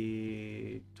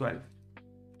be 12.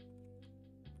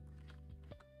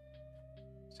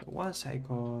 So one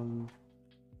cycle,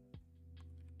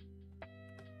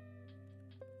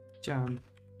 jump,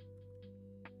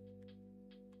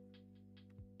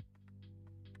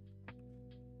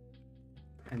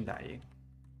 and dying.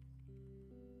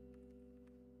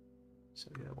 So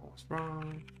the other one was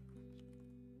wrong.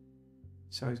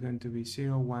 So it's going to be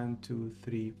 0, 1, 2,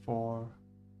 3, 4.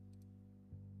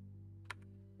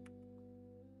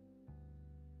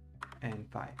 And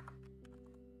 5.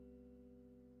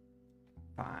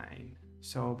 Fine.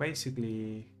 So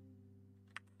basically,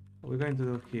 what we're going to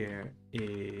do here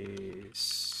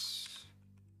is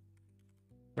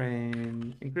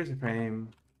frame, increase the frame,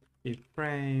 if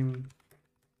frame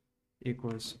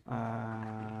equals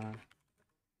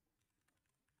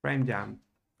frame jump.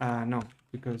 No,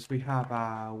 because we have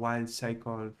a while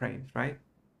cycle frames, right?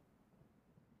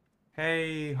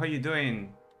 Hey, how you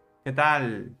doing? ¿Qué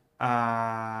tal?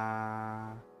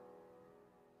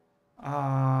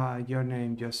 Your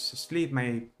name just slipped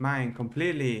my mind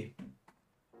completely.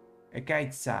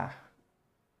 Ekaitsa. I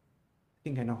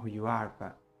think I know who you are,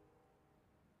 but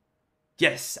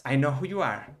yes, I know who you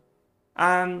are.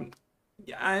 I'm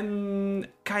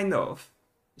kind of.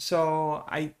 So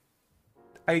I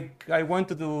want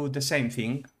to do the same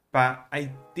thing, but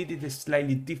I did it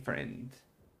slightly different.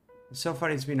 So far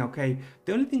it's been okay.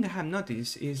 The only thing I have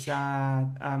noticed is that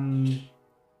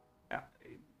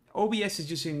OBS is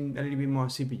using a little bit more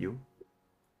CPU,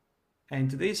 and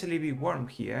today is a little bit warm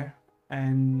here,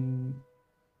 and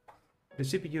the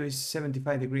CPU is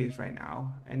 75 degrees right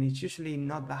now, and it's usually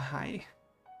not that high.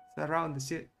 It's around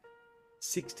the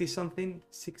 60 something,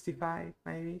 65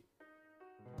 maybe.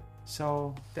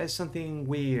 So there's something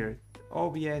weird.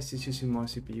 OBS is using more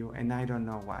CPU, and I don't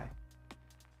know why.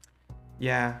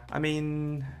 Yeah, I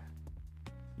mean,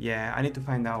 yeah, I need to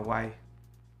find out why.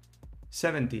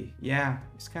 70, yeah,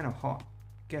 it's kind of hot.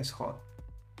 It gets hot.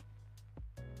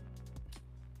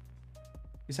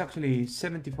 It's actually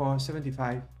 74,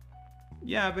 75.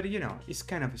 Yeah, but you know, it's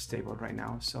kind of stable right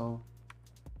now, so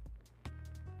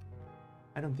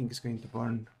I don't think it's going to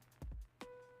burn.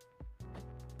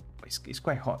 It's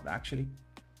quite hot actually.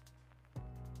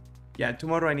 Yeah,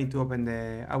 tomorrow I need to open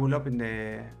the, I will open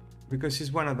the, because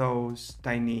it's one of those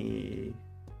tiny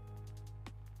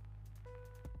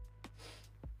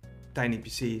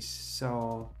PCs,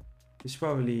 so it's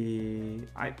probably,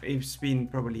 it's been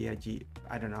probably a year,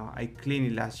 I don't know, I cleaned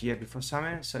it last year before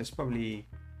summer, so it's probably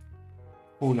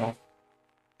full of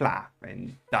flap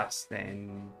and dust,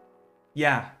 and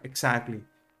yeah, exactly.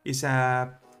 It's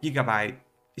a gigabyte.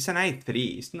 It's an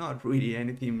i3. It's not really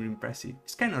anything impressive.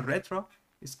 It's kind of retro.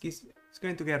 It's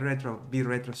going to get be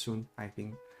retro soon, I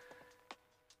think.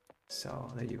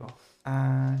 So there you go.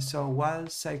 So while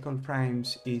cycle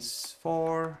frames is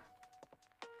 4,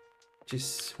 which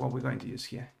is what we're going to use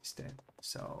here instead.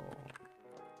 So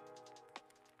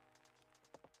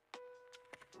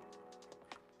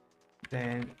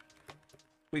then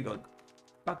we go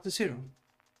back to 0.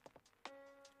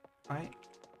 Right?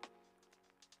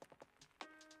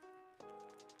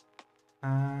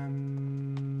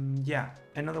 Yeah,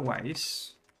 and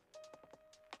otherwise,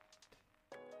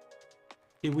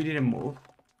 if we didn't move,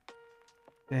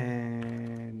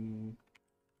 then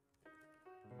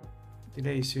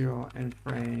delay is 0 and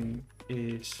frame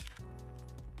is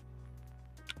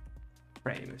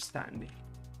frame standing.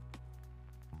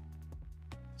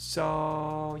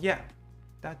 So yeah,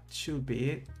 that should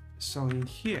be it. So in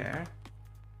here,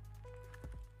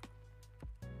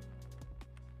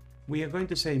 we are going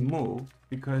to say move,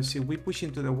 because if we push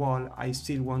into the wall, I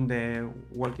still want the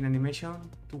walking animation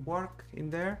to work in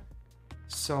there.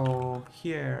 So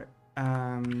here,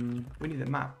 we need a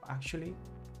map actually.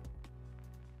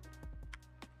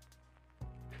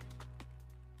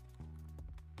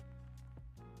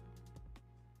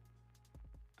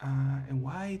 And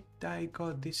why did I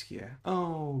got this here?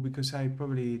 Oh, because I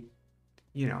probably,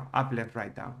 you know, up, left,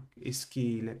 right, down. Is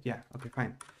key left, yeah, okay,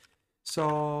 fine.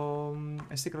 So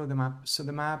let's take a look at the map. So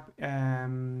the map,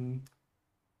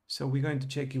 so we're going to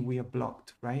check if we are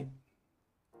blocked, right?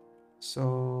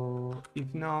 So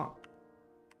if not,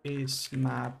 is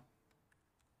map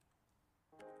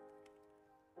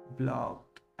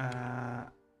blocked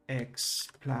x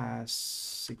plus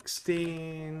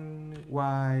 16,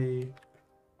 y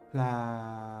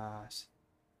plus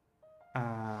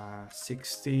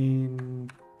 16.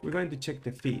 We're going to check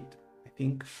the feed, I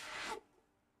think.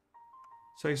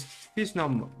 So if it's not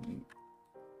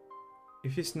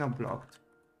blocked,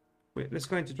 wait, let's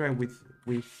going to try with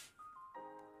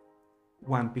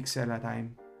 1 pixel at a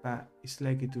time, but it's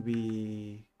likely to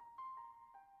be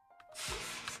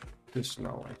too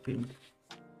slow, I think.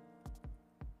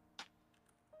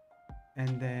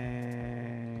 And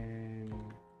then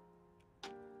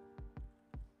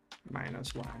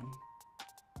 -1,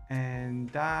 and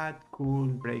that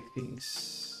could break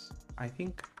things, I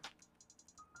think.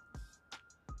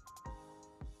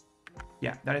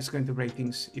 Yeah, that is going to break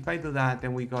things. If I do that,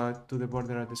 then we got to the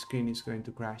border of the screen, it's going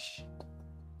to crash.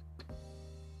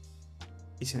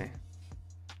 Isn't it?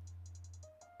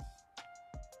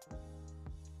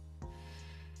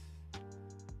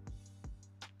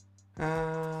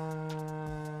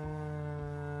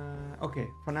 Okay,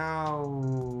 for now,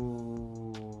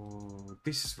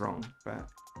 this is wrong, but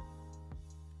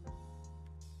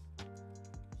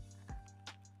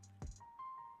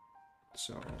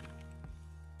so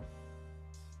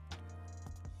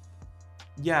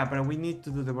yeah, but we need to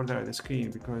do the border of the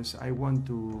screen because I want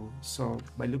to. So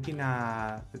by looking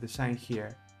at the design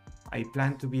here, I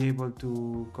plan to be able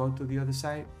to go to the other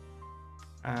side.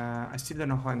 I still don't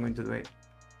know how I'm going to do it,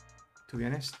 to be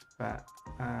honest, but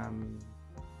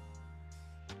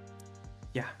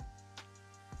yeah,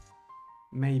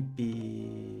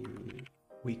 maybe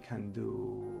we can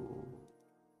do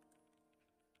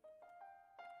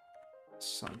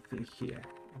something here.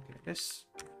 Okay, let's,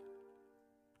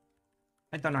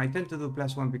 I don't know, I tend to do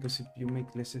 +1 because if you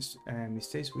make less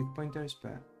mistakes with pointers,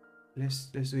 but let's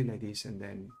do it like this, and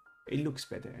then it looks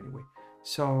better anyway.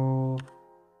 So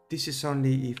this is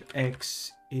only if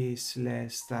x is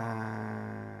less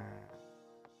than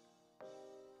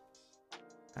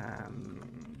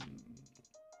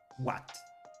what?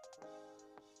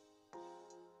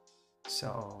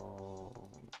 So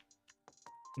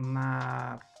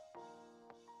map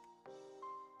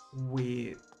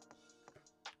with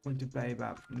multiply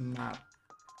by map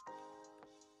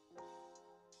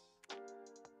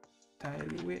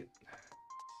tile width,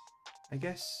 I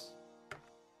guess.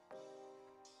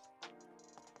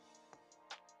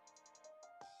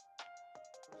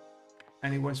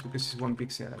 And it works because it's 1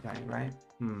 pixel at a time, right?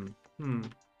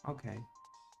 Okay.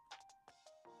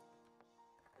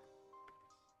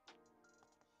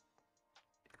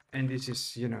 And this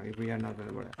is, you know, if we are not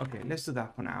available. Okay, let's do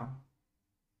that for now.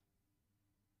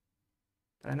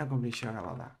 But I'm not completely sure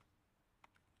about that.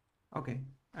 Okay,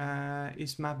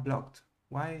 is map blocked?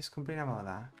 Why is complaining about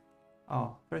that?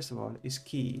 Oh, first of all, it's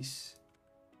keys.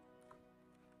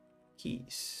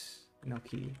 Keys, no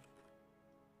key.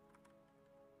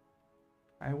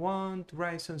 I want to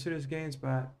write some serious games,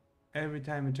 but every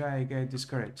time I try, I get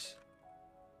discouraged.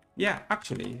 Yeah,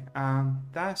 actually,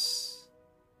 that's...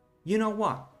 You know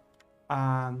what?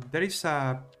 There is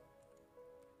a...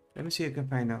 Let me see if I can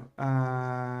find out.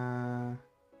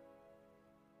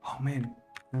 Oh, man.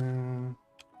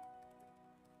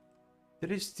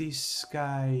 There is this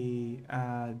guy,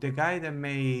 the guy that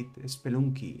made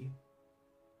Spelunky.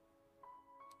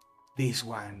 This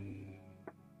one.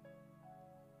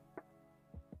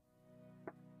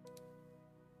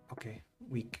 Okay,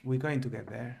 we're going to get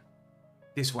there.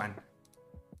 This one.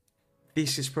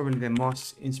 This is probably the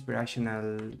most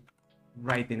inspirational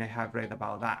writing I have read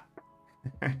about that.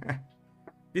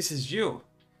 This is you,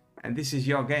 and this is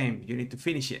your game. You need to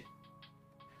finish it.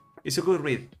 It's a good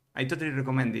read. I totally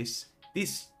recommend this.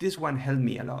 This one helped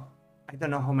me a lot. I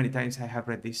don't know how many times I have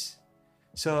read this.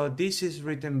 So this is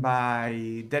written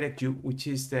by Derek Yu, which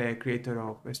is the creator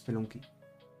of Spelunky.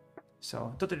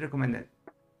 So totally recommend it.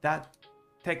 That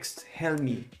text helped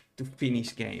me to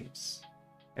finish games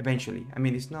eventually. I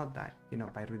mean, it's not that, you know,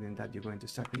 by reading that you're going to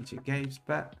start finishing games,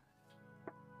 but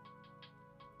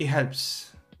it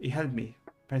helps. It helped me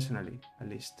personally, at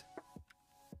least.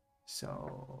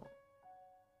 So,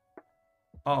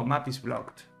 oh, map is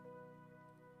blocked.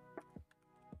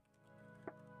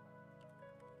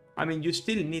 I mean, you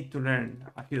still need to learn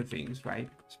a few things, right?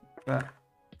 But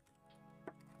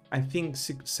I think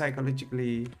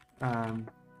psychologically,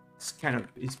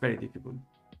 it's very difficult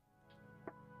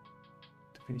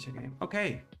to finish a game.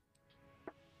 Okay,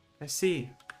 let's see.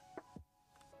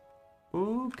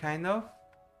 Ooh, kind of.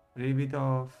 A little bit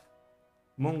of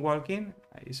moonwalking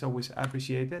is always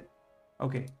appreciated.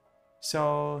 Okay,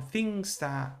 so things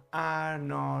that are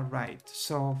not right.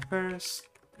 So first,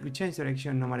 we change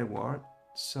direction no matter what.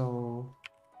 So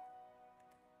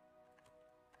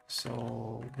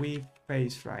we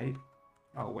face right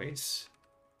always,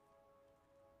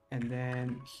 and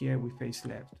then here we face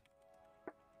left.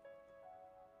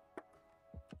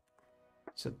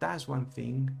 So that's one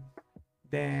thing.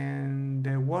 Then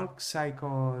the walk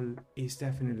cycle is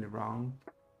definitely wrong.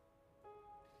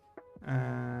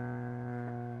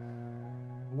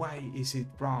 Why is it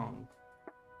wrong?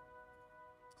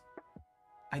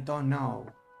 I don't know.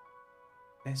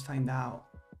 Let's find out.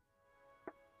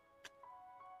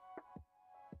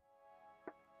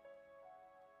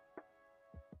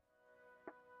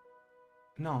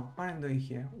 No, what I'm doing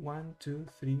here? 1, 2,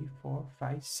 3, 4,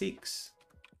 5, 6.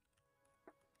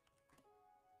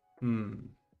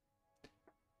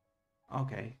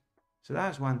 Okay, so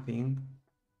that's one thing.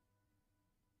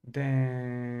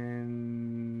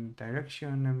 Then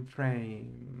direction and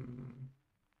frame.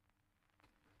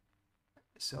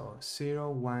 So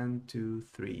 0, 1, 2,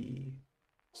 3.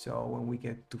 So when we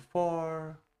get to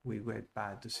 4, we get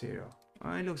back to 0.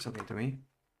 Oh, it looks okay to me.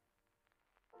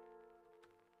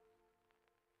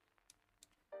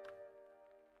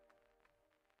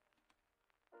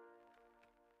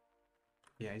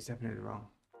 Yeah, it's definitely wrong.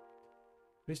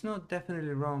 But it's not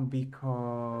definitely wrong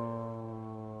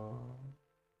because...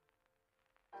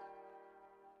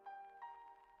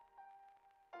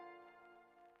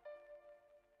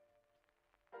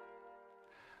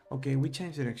 Okay, we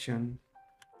change direction.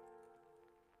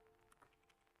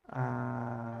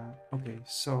 Okay,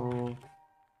 so...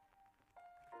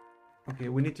 Okay,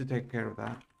 we need to take care of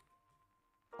that.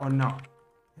 Or no,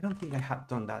 I don't think I have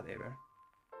done that ever.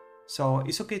 So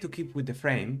it's okay to keep with the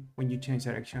frame when you change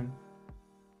direction.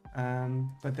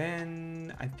 But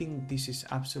then I think this is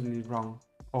absolutely wrong,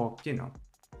 or you know,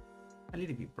 a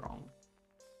little bit wrong.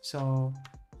 So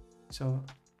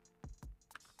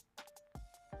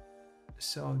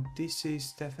this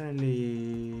is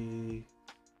definitely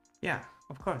Yeah,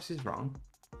 of course, it's wrong.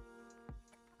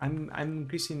 I'm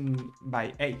increasing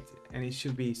by 8 and it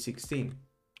should be 16.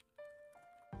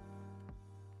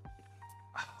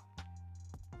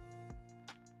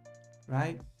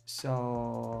 Right?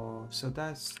 So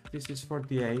this is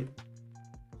 48.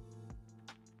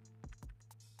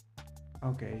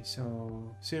 Okay,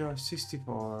 so 0,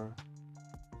 64.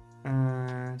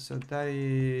 So that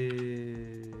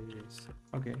is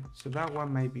okay. So that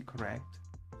one might be correct.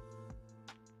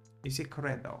 Is it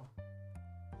correct though?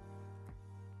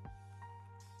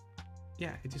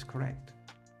 Yeah, it is correct.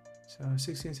 So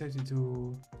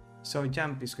 1632. So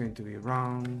jump is going to be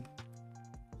wrong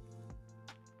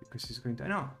because it's going to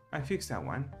no. I fixed that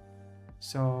one.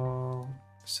 So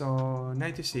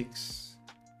 96.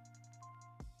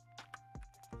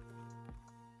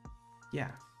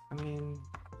 Yeah, I mean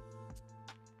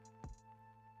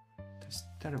that's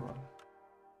terrible.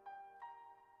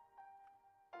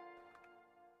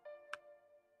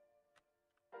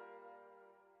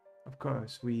 Of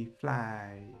course, we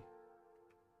fly.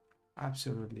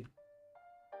 Absolutely.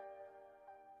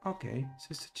 Okay, so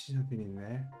there's something in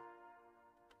there.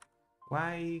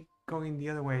 Why going the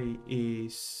other way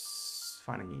is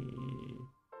funny.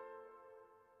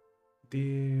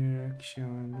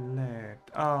 Direction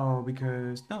left. Oh,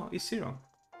 because no, it's 0.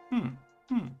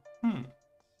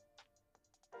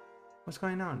 What's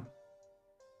going on?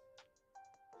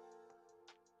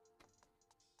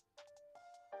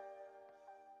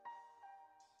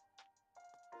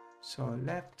 So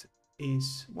left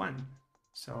is 1.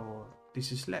 So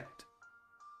this is left.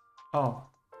 Oh.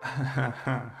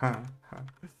 I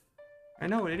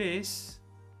know what it is.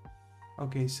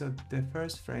 Okay, so the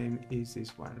first frame is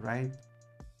this one, right?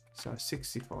 So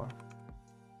 64.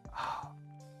 Oh.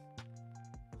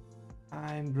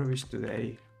 I'm rubbish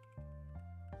today.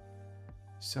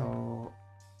 So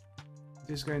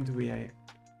this is going to be like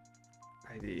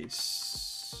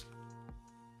this.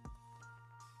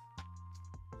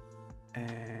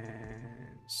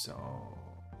 And so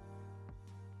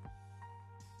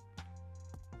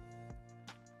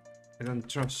I don't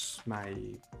trust my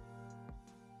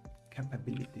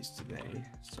capabilities today,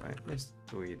 so let's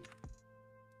do it.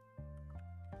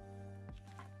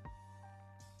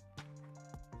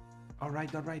 All right.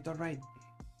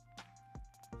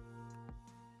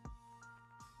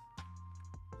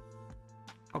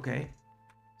 Okay,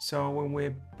 so when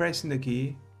we're pressing the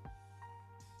key,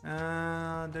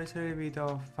 there's a little bit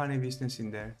of funny business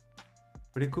in there,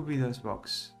 but it could be those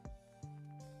box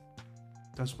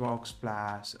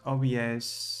plus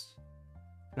OBS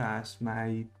plus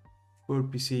my poor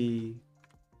PC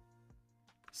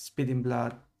spitting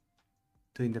blood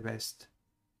doing the best.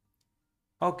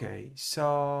 Okay,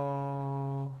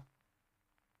 so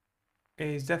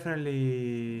it's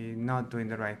definitely not doing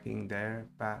the right thing there,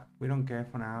 but we don't care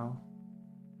for now.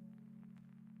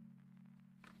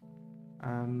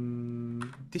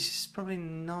 This is probably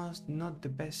not the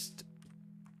best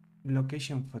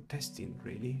location for testing,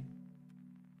 really.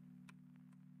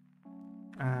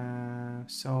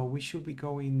 So we should be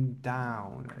going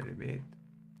down a little bit,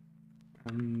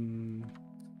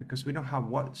 because we don't have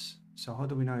walls. So how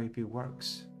do we know if it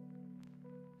works?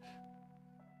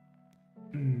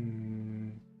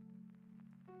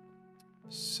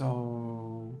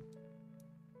 So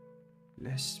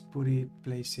let's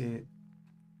place it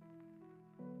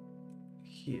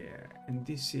here, and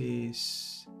this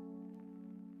is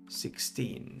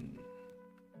 16.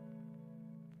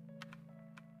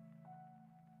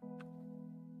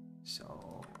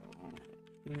 So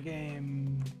in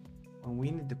game, when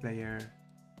we need the player,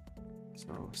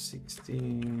 so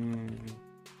 16.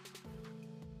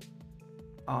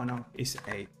 Oh no, it's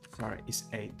 8. Sorry, it's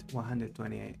 8.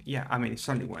 128. Yeah, I mean, it's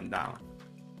only one down.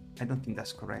 I don't think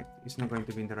that's correct. It's not going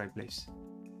to be in the right place.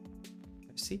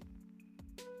 Let's see.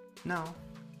 No.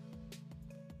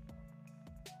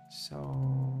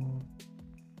 So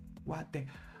what the?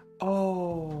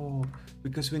 Oh,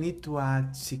 because we need to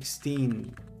add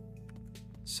 16.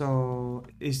 So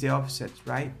it's the offset,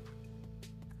 right?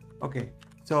 Okay.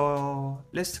 So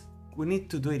we need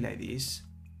to do it like this,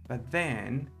 but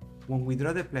then when we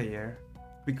draw the player,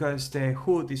 because the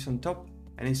hood is on top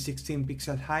and it's 16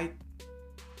 pixel height,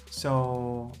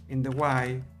 so in the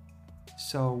Y,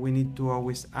 so we need to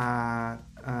always add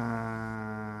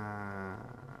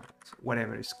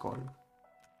whatever it's called.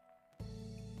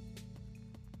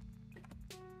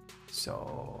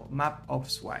 So map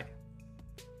offs Y.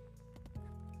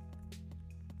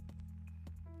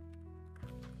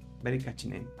 Very catchy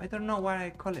name. I don't know why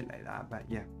I call it like that, but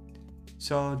yeah.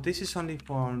 So this is only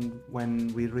for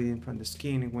when we're reading from the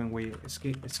screen, when we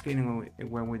screening,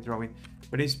 when we're drawing,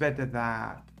 but it's better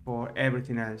that for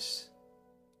everything else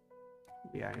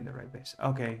we are in the right place.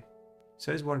 Okay,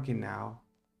 so it's working now.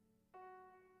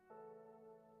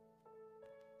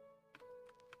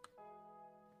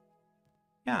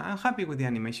 Yeah, I'm happy with the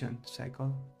animation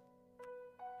cycle.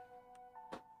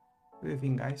 What do you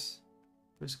think, guys?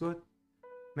 Looks good.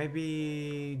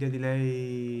 Maybe the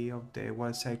delay of the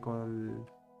world cycle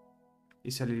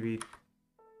is a little bit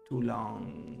too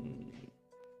long.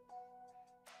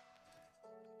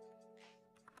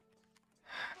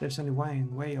 There's only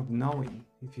one way of knowing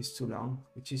if it's too long,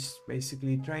 which is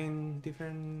basically trying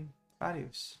different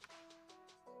values.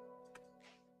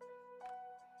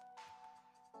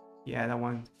 Yeah, that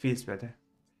one feels better.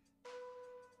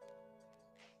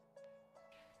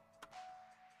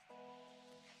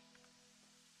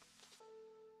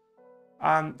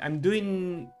 I'm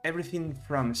doing everything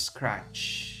from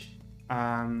scratch.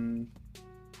 There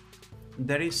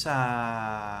is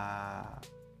a...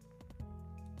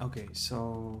 Okay,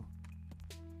 so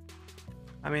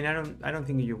I mean, I don't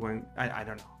think you want. I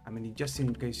don't know. I mean, just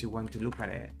in case you want to look at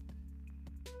it,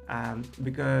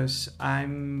 because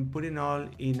I'm putting all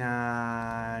in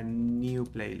a new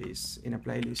playlist, in a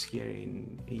playlist here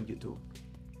in YouTube,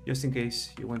 just in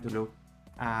case you want to look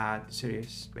at the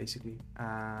series, basically.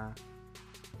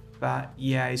 But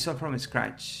yeah, it's all from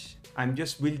scratch. I'm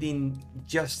just building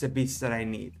just the bits that I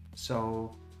need.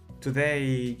 So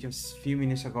today, just a few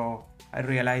minutes ago, I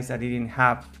realized I didn't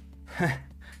have.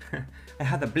 I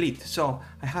had a bleed, so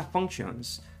I have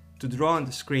functions to draw on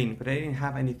the screen, but I didn't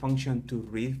have any function to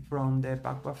read from the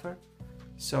back buffer.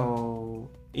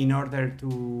 So in order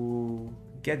to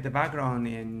get the background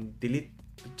and delete,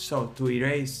 so to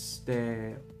erase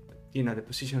the, the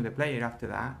position of the player after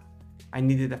that, I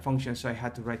needed a function, so I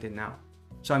had to write it now.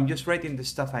 So I'm just writing the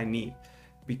stuff I need,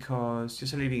 because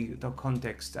just a little bit of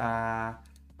context. I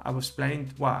was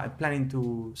planning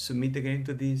to submit the game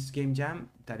to this game jam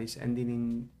that is ending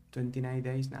in 29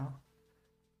 days now.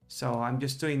 So I'm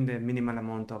just doing the minimal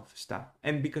amount of stuff,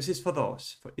 and because it's for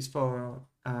those, for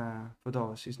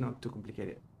those, it's not too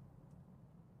complicated.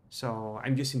 So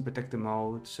I'm using protected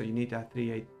mode. So you need a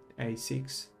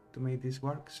 386 to make this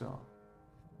work. So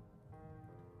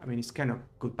I mean, it's kind of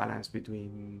good balance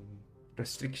between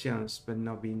restrictions but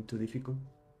not being too difficult.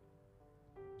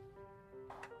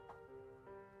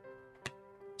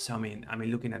 So I mean,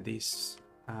 looking at this,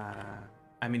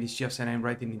 I mean, it's just that I'm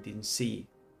writing it in C,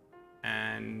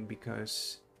 and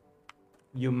because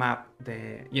you map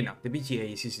the, the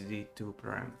BGA is easy to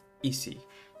program, easy,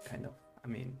 kind of. I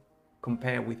mean,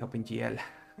 compare with OpenGL,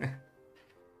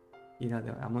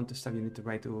 the amount of stuff you need to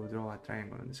write to draw a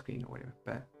triangle on the screen or whatever.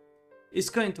 But it's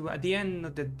going to, at the end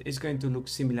of that, it's going to look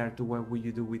similar to what would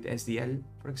you do with SDL,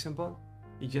 for example.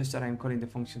 It's just that I'm calling the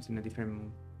functions in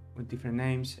with different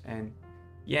names, and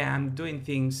yeah, I'm doing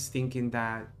things thinking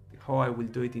that how I will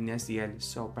do it in SDL.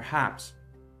 So perhaps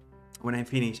when I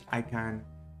finish, I can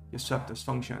just swap those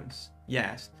functions,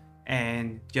 yes,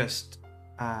 and just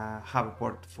have a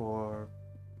port for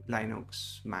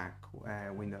Linux, Mac,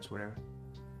 Windows, whatever.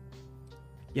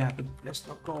 Yeah, but let's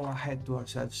not go ahead to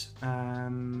ourselves.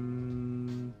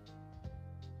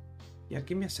 Yeah,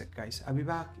 give me a sec, guys. I'll be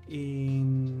back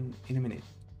in a minute.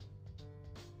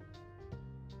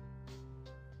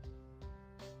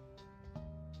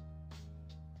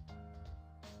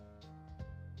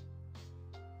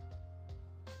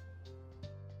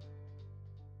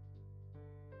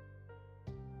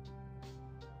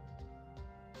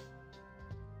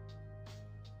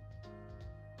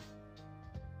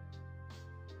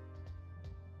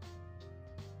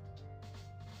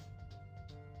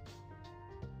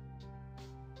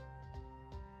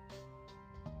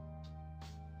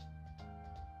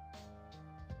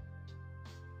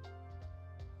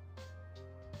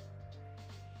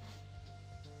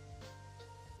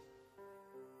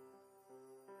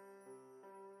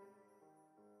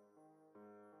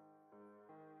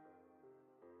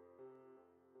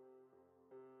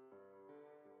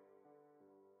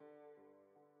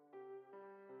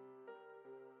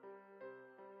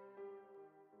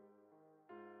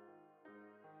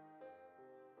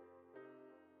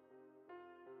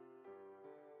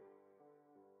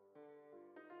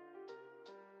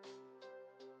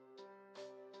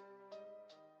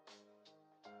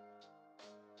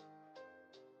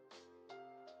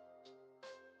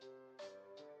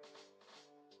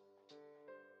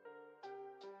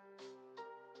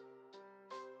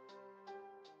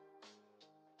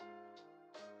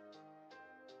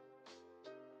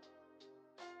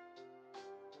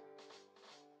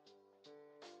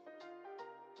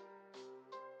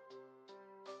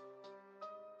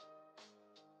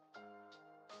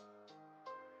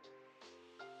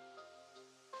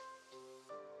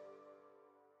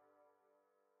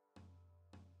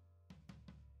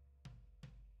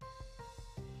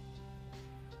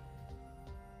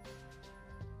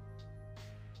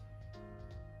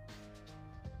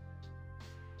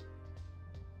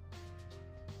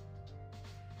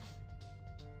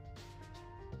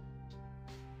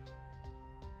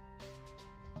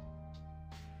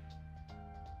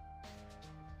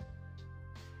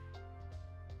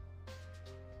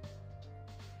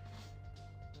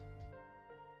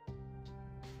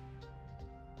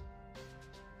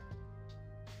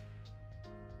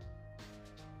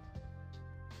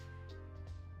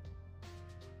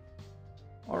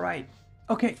 All right.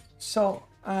 Okay. So,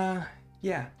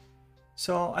 yeah.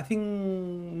 So I think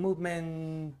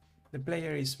movement, the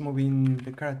player is moving,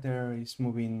 the character is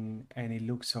moving, and it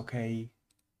looks okay.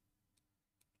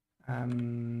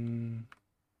 The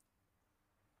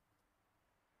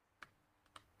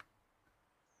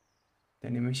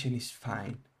animation is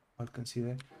fine, all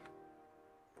considered.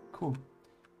 Cool.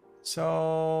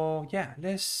 So yeah,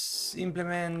 let's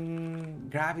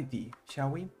implement gravity,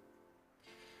 shall we?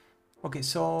 Okay,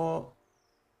 so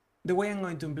the way I'm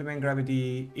going to implement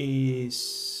gravity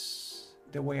is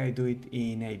the way I do it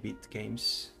in 8-bit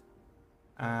games,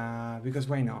 because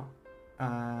why not?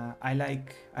 I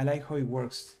like how it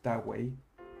works that way.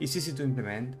 It's easy to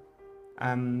implement.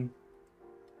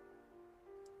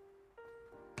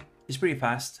 It's pretty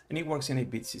fast, and it works in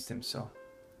 8-bit systems.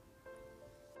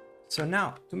 So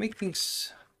now to make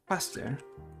things faster,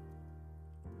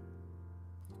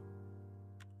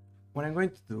 what I'm going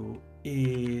to do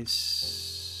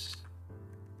is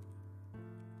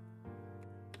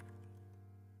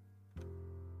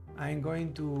I'm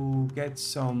going to get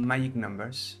some magic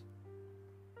numbers.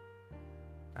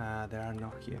 There are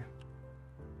not here.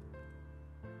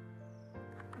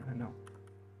 No.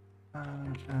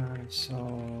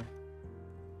 So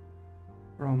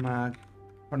from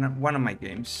one of my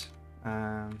games,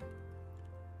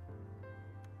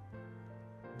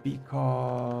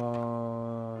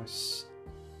 because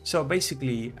so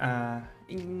basically,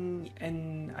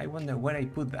 and I wonder where I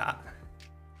put that.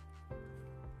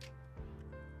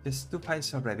 There's 2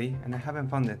 files already, and I haven't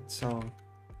found it. So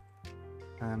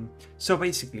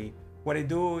basically, what I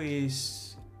do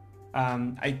is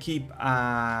I keep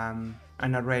an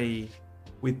array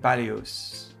with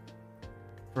values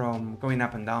from going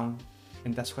up and down,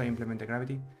 and that's how I implement the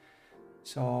gravity.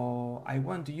 So I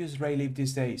want to use Rayleaf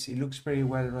these days. It looks pretty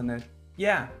well rendered.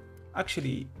 Yeah,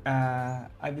 actually, I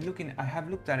have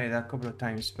looked at it a couple of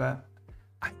times, but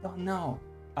I don't know.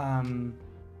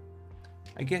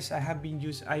 I guess I have been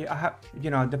I have,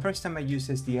 the first time I used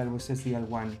SDL was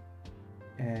SDL1,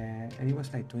 and it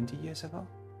was like 20 years ago,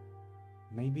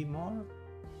 maybe more.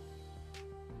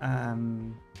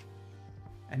 And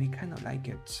I kind of like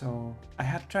it. So I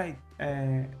have tried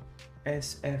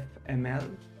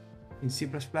SFML in C++,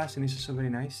 and it's also very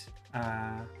nice.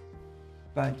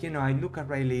 But I look at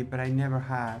Rayleigh, but I never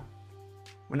had.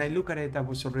 When I look at it, I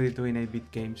was already doing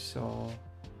 8-bit games, so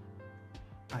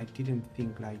I didn't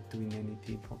think like doing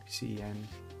anything for PC.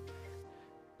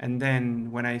 And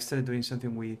then when I started doing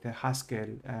something with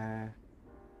Haskell,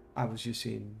 I was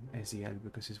using SDL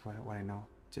because it's what I know.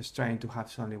 Just trying to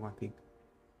have only one thing.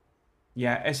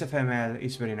 Yeah, SFML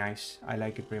is very nice. I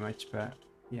like it pretty much, but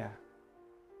yeah.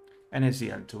 And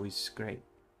SDL too is great.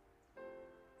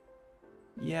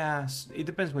 Yes, it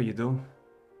depends what you do.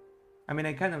 I mean,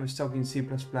 I kind of stopped in C++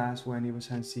 when it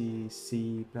was on C++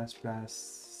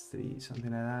 3,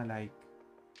 something like that. Like,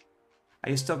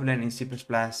 I stopped learning C++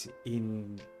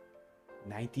 in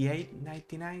 98,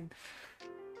 99.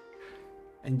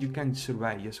 And you can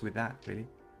survive just with that, really.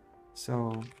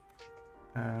 So,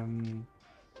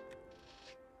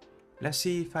 let's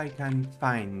see if I can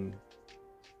find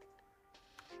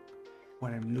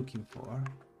what I'm looking for.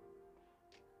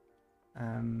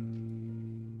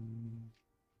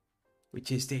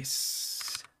 Which is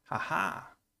this. Haha.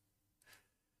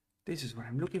 This is what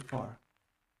I'm looking for.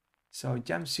 So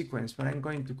jump sequence, but I'm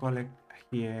going to call it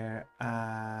here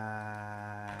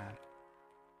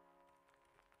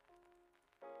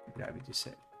gravity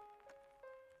set.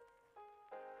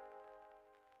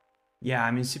 Yeah,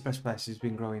 I mean C++ has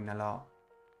been growing a lot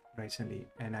recently,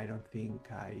 and I don't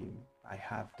think I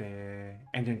have the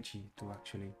energy to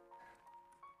actually.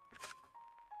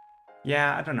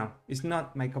 Yeah, I don't know. It's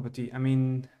not my cup of tea. I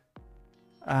mean,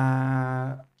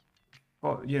 in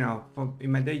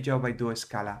my day job I do a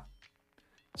Scala,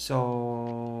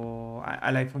 so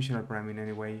I like functional programming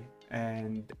anyway,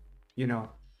 and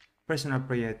personal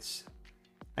projects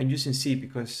I'm using C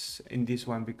because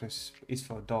it's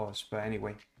for DOS, but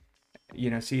anyway,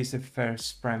 C is the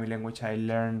first programming language I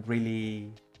learned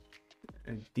really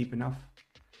deep enough,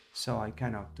 so I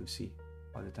kind of do C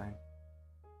all the time.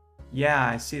 Yeah,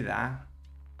 I see that.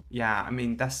 Yeah, I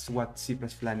mean, that's what C++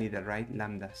 needed, right?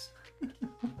 Lambdas.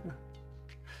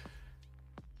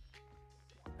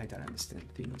 I don't understand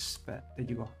things, but there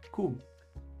you go. Cool.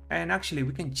 And actually,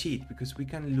 we can cheat because we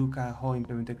can look at how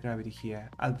implemented gravity here.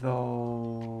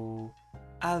 Although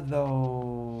I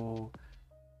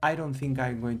don't think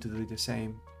I'm going to do the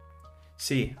same.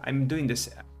 See, I'm doing this.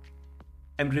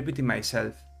 I'm repeating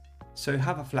myself. So you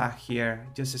have a flag here,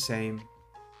 just the same.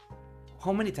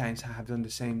 How many times I have done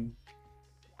the same?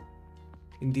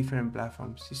 in different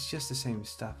platforms. It's just the same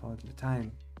stuff all the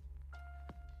time.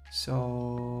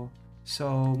 So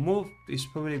move is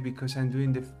probably because I'm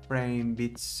doing the frame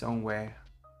bits somewhere.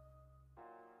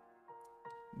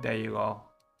 There you go.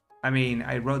 I mean,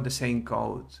 I wrote the same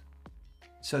code.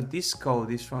 So this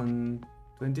code is from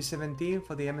 2017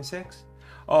 for the MSX.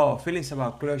 Oh, feelings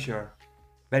about closure.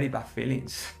 Very bad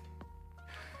feelings.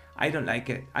 I don't like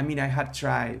it. I mean, I have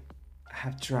tried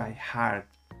hard,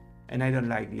 and I don't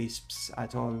like Lisps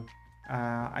at all.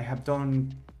 I have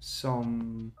done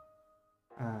some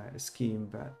scheme,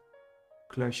 but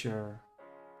closure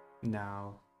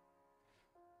now.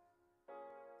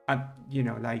 You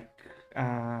know, like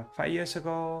 5 years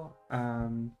ago,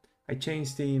 I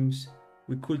changed teams.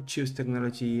 We could choose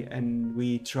technology, and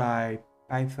we tried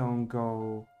Python,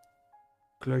 Go,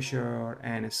 Closure,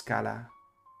 and Scala,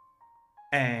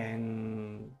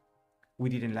 and we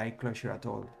didn't like Closure at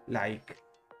all. Like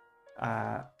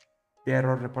the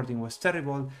error reporting was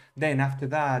terrible. Then after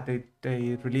that,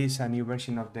 they released a new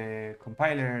version of the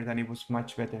compiler, and it was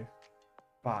much better.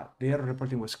 But the error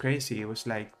reporting was crazy. It was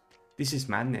like, this is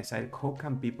madness. How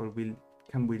can people build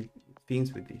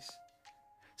things with this?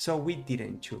 So we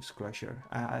didn't choose Closure.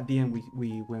 At the end,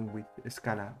 we went with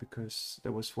Scala because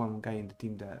there was one guy in the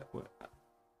team that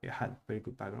had very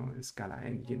good background with Scala,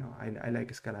 and you know, I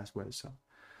like Scala as well. So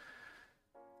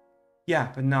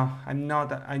yeah, but no, I'm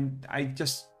not. I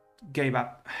just gave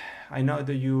up. I know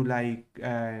that you like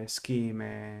Scheme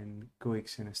and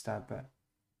GUIX and stuff, but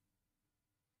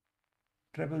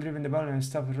Rebel-driven development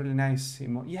stuff is really nice.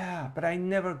 Yeah, but I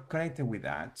never connected with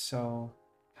that. So,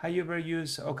 have you ever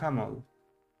used OCaml?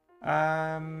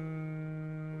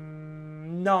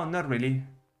 No, not really.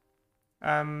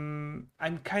 I'm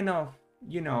kind of,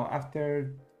 you know,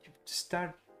 after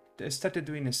started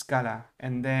doing Scala,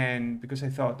 and then because I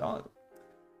thought, oh,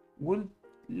 will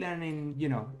learning, you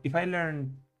know, if I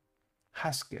learn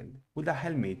Haskell, would that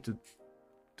help me to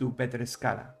do better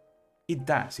Scala? It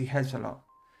does. It helps a lot.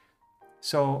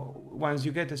 So once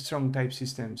you get a strong type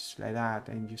systems like that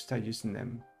and you start using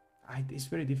them, it's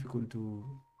very difficult to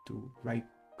write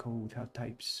code without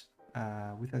types,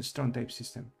 with a strong type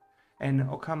system. And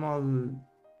OCaml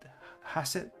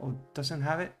has it or doesn't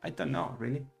have it, I don't know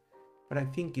really, but I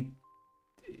think it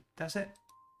does it.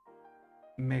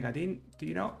 Megadin, do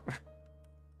you know?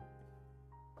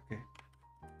 Okay.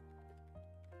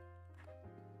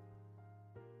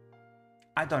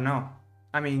 I don't know.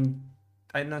 I mean,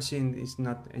 I'm not saying it's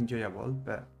not enjoyable,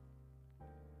 but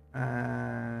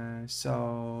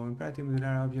so imperative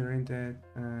modular object oriented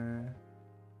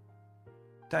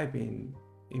typing,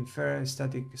 infer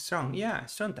static strong. Yeah,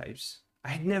 strong types.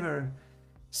 I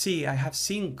have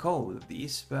seen code of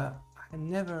this, but I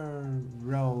never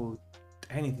wrote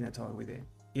anything at all with it.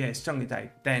 Yeah, strongly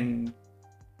typed. Then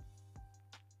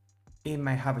it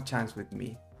might have a chance with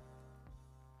me.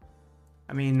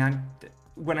 I mean,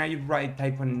 when I write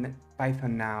Python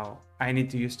now, I need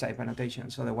to use type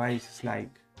annotations. Otherwise, it's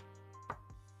like,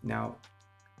 no,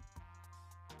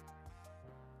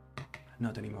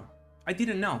 not anymore. I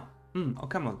didn't know.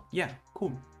 OCaml. Yeah,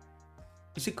 cool.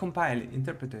 Is it compiled,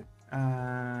 interpreted?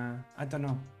 I don't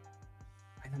know.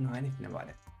 I don't know anything about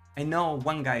it. I know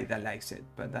one guy that likes it,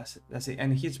 but that's it.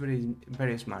 And he's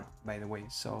very smart, by the way.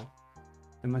 So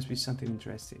there must be something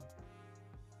interesting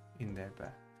in there.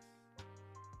 But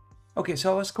okay,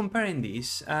 so I was comparing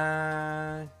these.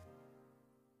 Yeah,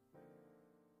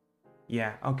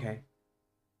 okay.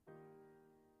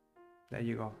 There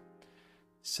you go.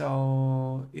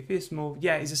 So if it's moved,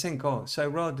 yeah, it's the same code. So I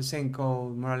wrote the same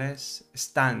code more or less.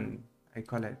 Stand, I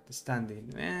call it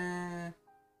standing.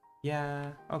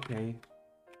 Yeah, okay.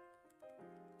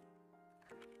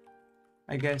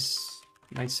 I guess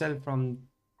myself from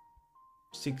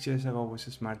 6 years ago was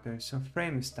smarter. So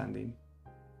frame standing.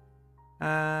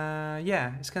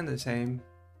 Yeah, it's kind of the same.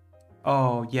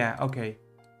 Oh yeah, okay.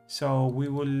 So we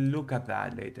will look at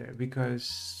that later,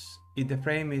 because if the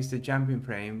frame is the jumping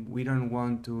frame, we don't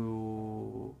want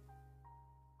to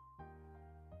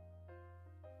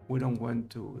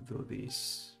do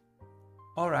this.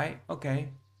 All right, okay.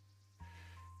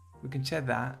 We can check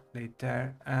that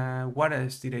later. What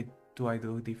else do I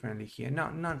do differently here? No,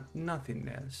 nothing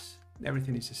else.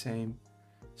 Everything is the same.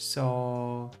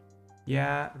 So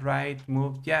yeah, right,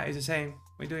 move. Yeah, it's the same.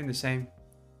 We're doing the same.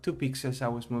 2 pixels I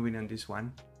was moving on this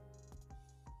one.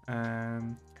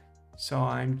 So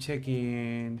I'm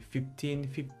checking 15,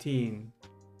 15.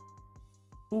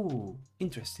 Ooh,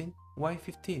 interesting. Why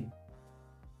 15?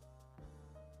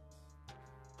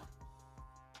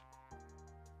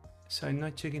 So I'm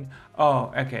not checking.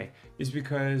 Oh, okay. It's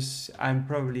because I'm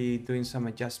probably doing some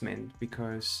adjustment,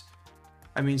 because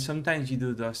I mean, sometimes you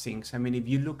do those things. I mean, if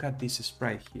you look at this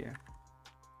sprite here,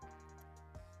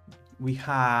 we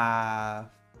have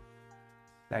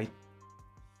like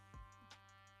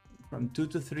from 2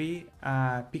 to 3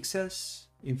 pixels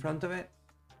in front of it.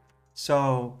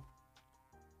 So,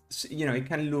 you know, it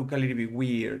can look a little bit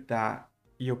weird that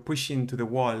you're pushing to the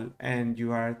wall and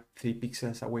you are 3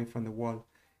 pixels away from the wall.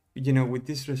 You know, with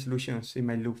these resolutions, it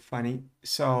might look funny.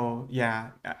 So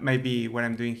yeah, maybe what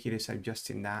I'm doing here is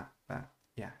adjusting that, but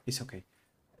yeah, it's okay.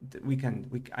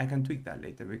 I can tweak that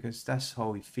later because that's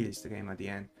how it feels the game at the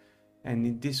end. And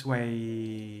in this way,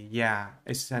 yeah,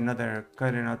 it's another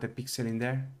cutting out a pixel in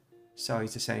there. So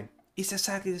it's the same. It's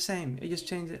exactly the same. I just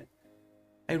changed it.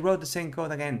 I wrote the same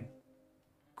code again.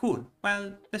 Cool.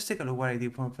 Well, let's take a look what I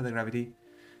did for the gravity.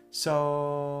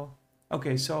 So,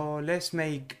 okay, so let's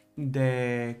make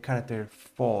the character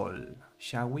fall,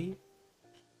 shall we?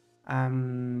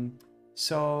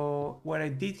 So what I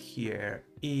did here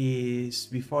is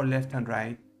before left and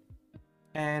right,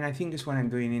 and I think it's what I'm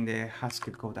doing in the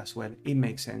Haskell code as well. It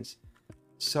makes sense.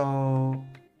 So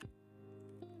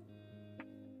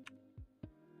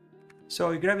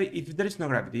gravity, if there is no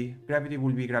gravity, gravity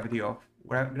will be gravity off.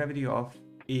 Gravity off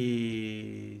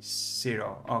is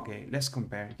 0. Okay, let's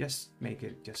compare. Just make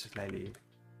it just slightly.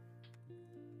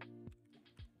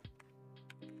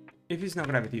 If it's not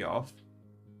gravity off,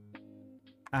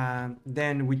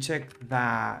 then we check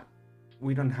that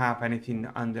we don't have anything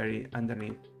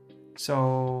underneath.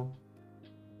 So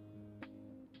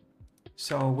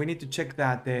we need to check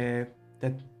that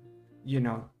you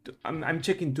know, I'm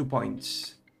checking 2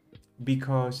 points,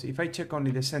 because if I check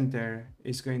only the center,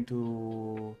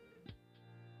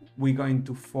 we're going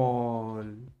to fall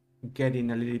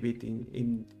getting a little bit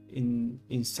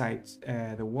inside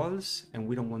the walls, and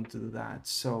we don't want to do that.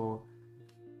 So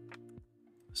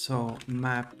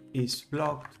map is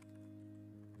blocked.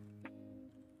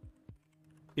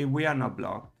 If we are not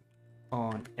blocked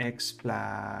on x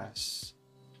plus,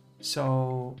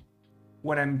 so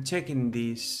when I'm checking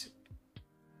this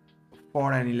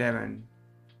 4 and 11,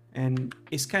 and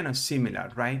it's kind of similar,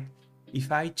 right? If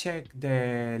I check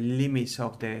the limits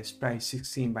of the sprite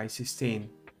 16 by 16,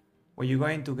 what you're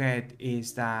going to get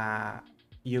is that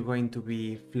you're going to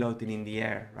be floating in the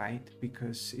air, right?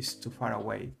 Because it's too far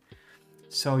away.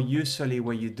 So usually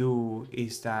what you do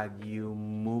is that you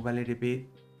move a little bit,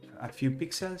 a few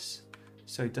pixels,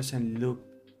 so it doesn't look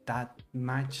that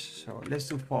much. So let's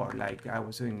do 4 like I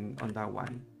was doing on that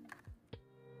one.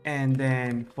 And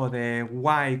then for the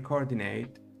y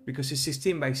coordinate, because it's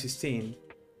 16 by 16,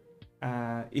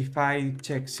 if I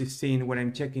check 16, what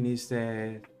I'm checking is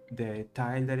the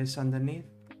tile that is underneath,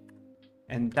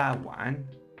 and that one,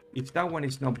 if that one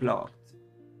is not blocked,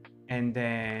 and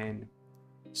then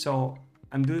so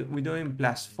we're doing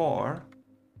 +4,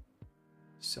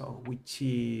 so which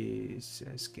is,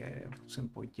 let's get for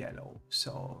example yellow,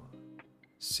 so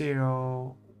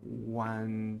 0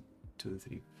 1 2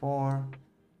 3 4,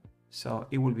 so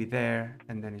it will be there,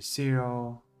 and then it's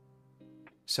 0.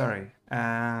 Sorry,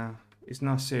 it's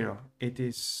not 0, it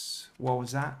is, what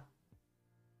was that?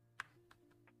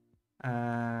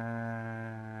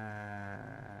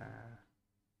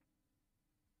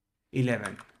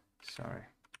 11, sorry.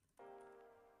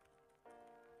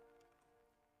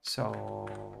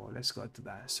 So let's go to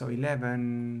that. So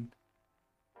 11,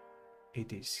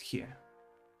 it is here.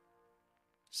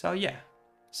 So yeah,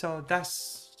 so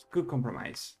that's good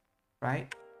compromise,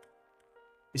 right?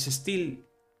 It's still,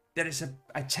 there is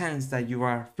a chance that you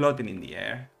are floating in the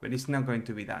air, but it's not going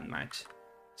to be that much.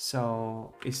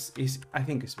 So I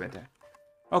think it's better.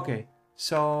 Okay,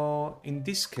 so in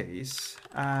this case,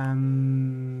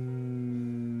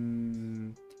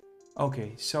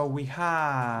 okay, so we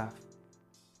have,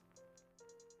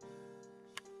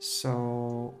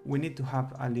 so we need to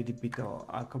have a little bit of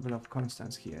a couple of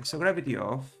constants here. So gravity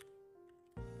off,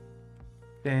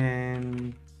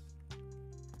 then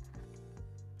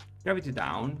gravity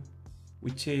down,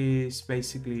 which is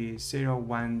basically 0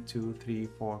 1 2 3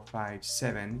 4 5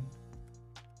 7,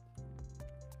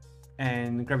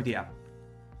 and gravity up,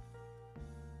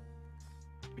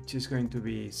 which is going to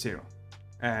be 0.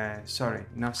 Sorry,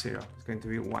 not 0, it's going to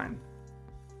be 1.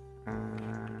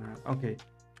 Okay,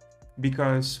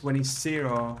 because when it's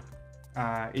 0,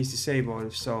 it's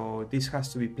disabled, so this has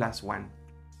to be +1.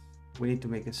 We need to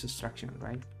make a subtraction,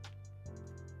 right?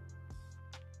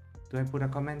 Do I put a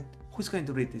comment? Who's going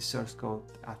to read this source code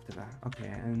after that? Okay,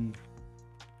 and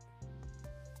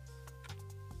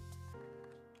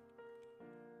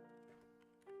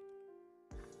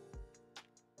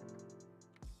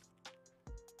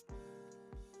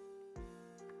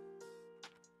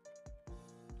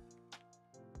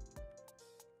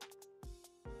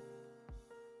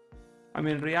I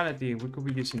mean, in reality, we could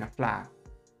be using a flag.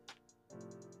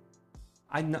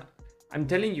 I'm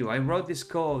telling you, I wrote this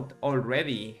code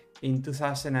already in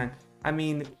 2000 and, I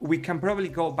mean, we can probably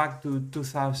go back to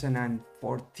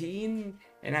 2014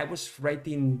 and I was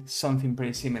writing something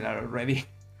pretty similar already.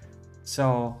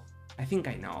 So I think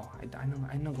I know.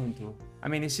 I'm not going to. I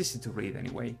mean, it's easy to read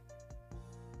anyway.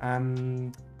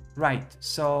 Right.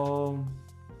 So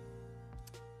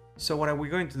what are we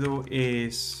going to do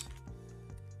is,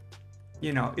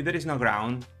 you know, if there is no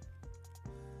ground,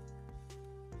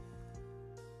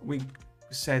 we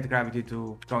set gravity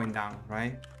to going down,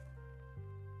 right?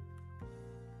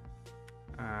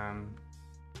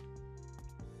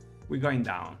 We're going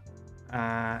down,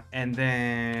 and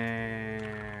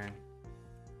then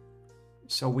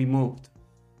so we moved.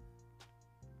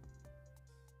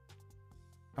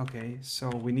 Okay, so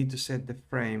we need to set the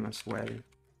frame as well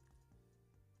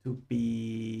to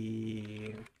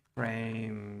be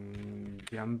frame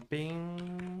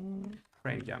jumping,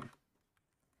 frame jump.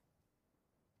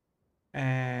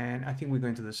 And I think we're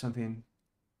going to do something,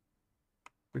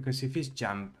 because if it's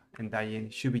jump and dying,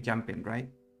 it should be jumping, right?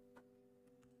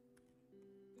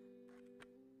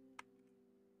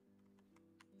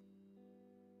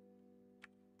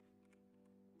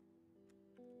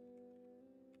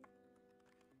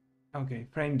 Okay,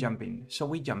 frame jumping. So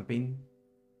we jumping.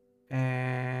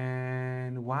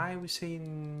 And why are we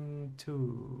saying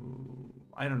 2?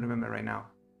 I don't remember right now.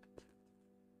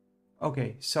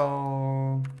 Okay,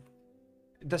 so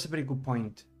that's a very good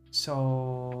point.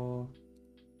 So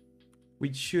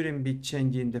we shouldn't be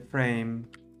changing the frame.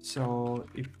 So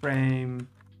if frame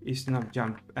is not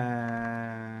jump,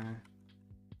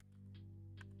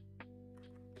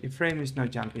 if frame is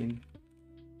not jumping,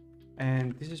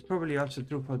 and this is probably also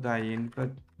true for dying,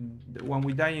 but when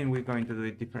we dying, we're going to do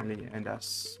it differently, and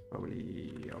that's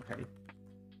probably okay.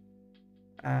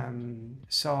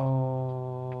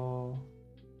 So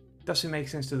doesn't make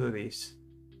sense to do this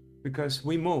because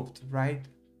we moved, right?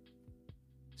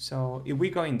 So if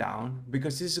we're going down,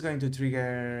 because this is going to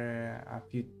trigger a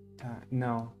few times.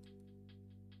 No.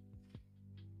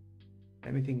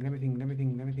 Let me think.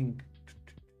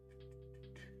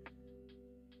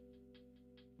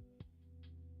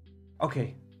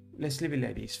 Okay, let's leave it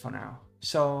like this for now.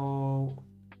 So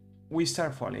we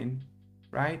start falling,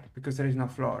 right? Because there is no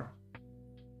floor.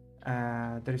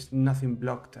 There is nothing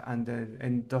blocked under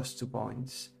in those 2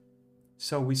 points.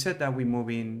 So we said that we're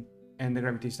moving and the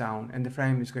gravity is down and the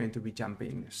frame is going to be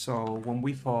jumping. So when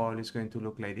we fall, it's going to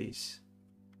look like this.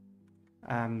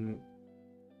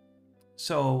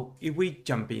 So if we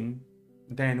jumping,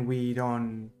 then we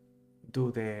don't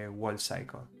do the wall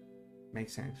cycle.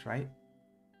 Makes sense, right?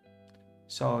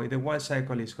 So if the wall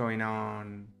cycle is going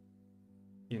on,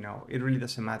 you know, it really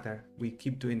doesn't matter. We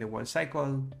keep doing the wall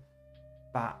cycle,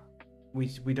 but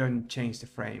we don't change the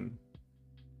frame.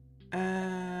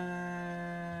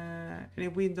 And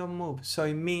if we don't move, so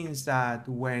it means that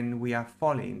when we are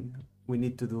falling, we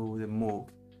need to do the move.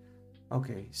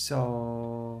 Okay,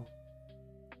 so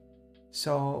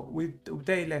we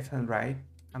update left and right,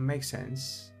 and makes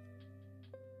sense.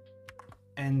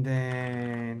 And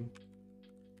then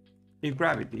if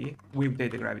gravity, we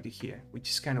update the gravity here, which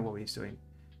is kind of what he's doing.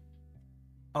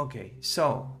 Okay,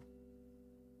 so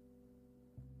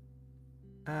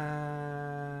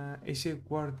is it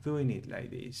worth doing it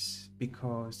like this?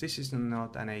 Because this is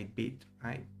not an 8-bit,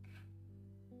 right?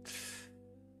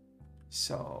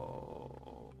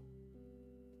 So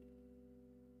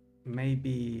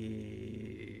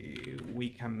maybe we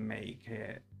can make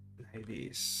it like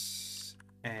this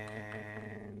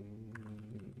and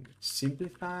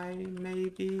simplify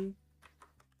maybe.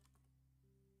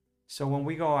 So when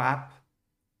we go up,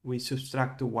 we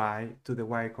subtract to the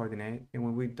y coordinate, and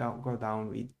when we go down,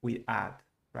 we add,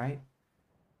 right?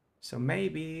 So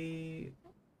maybe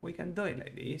we can do it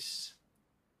like this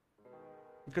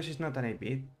because it's not an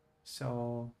 8-bit,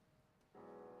 so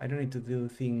I don't need to do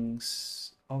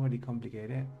things overly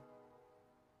complicated.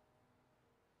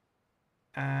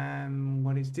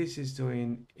 What this is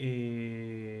doing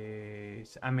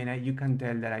is, I mean, you can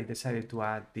tell that I decided to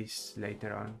add this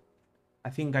later on. I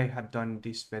think I have done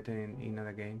this better in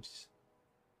other games.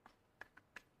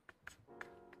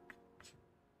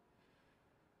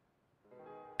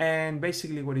 And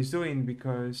basically what it's doing,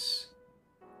 because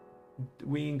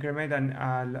we increment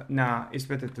and nah, it's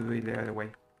better to do it the other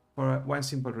way for one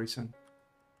simple reason.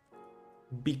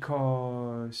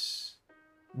 Because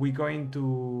we're going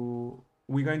to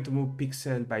move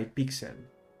pixel by pixel.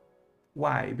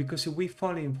 Why? Because if we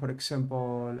fall in, for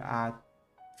example, at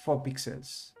 4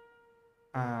 pixels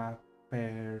per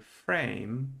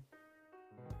frame,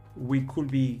 we could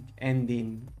be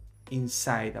ending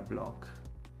inside a block,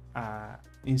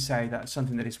 inside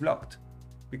something that is blocked,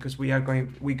 because we're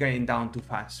going down too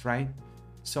fast, right?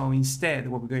 So instead,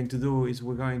 what we're going to do is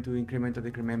we're going to increment or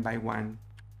decrement by 1.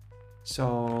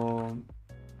 So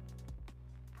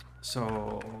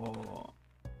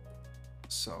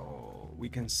we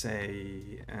can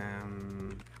say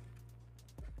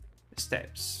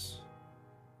steps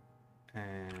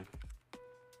and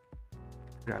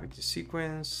gravity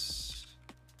sequence,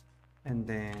 and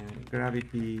then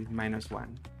gravity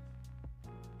 -1.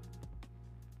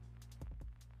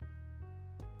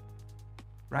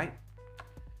 Right?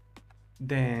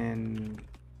 Then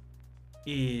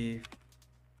if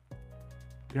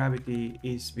gravity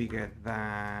is bigger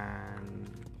than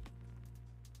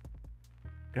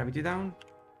gravity down,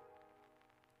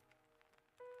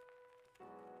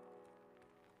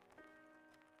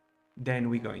 then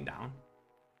we're going down.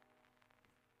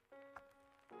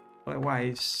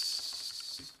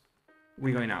 Otherwise,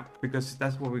 we're going up, because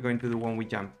that's what we're going to do when we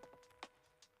jump.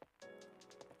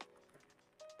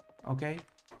 Okay,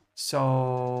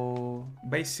 so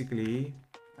basically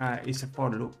it's a for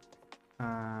loop.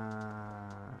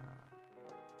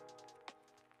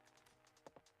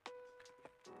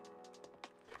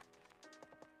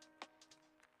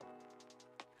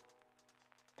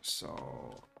 So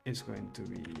it's going to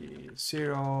be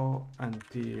 0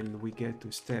 until we get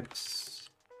to steps,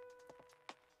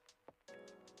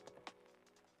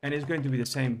 and it's going to be the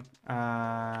same.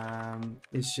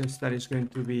 It's just that it's going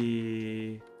to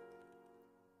be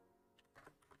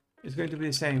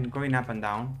the same going up and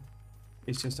down.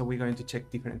 It's just that we're going to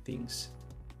check different things.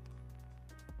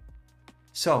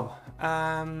 So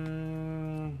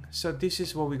so this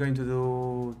is what we're going to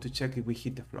do to check if we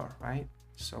hit the floor, right?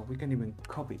 So we can even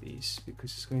copy this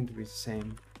because it's going to be the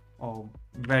same or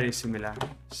very similar.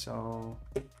 So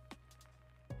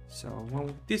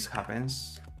when this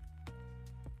happens,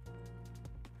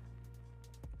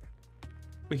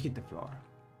 we hit the floor.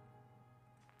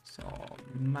 So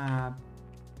map,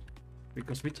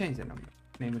 because we changed the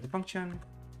name of the function.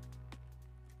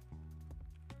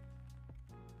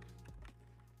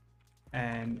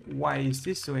 And why is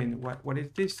this doing? What is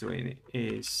this doing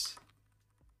is,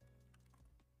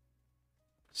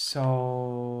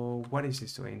 so what is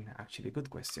this doing? Actually, good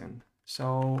question.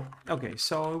 So, okay,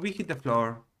 so we hit the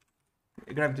floor,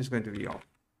 gravity is going to be off.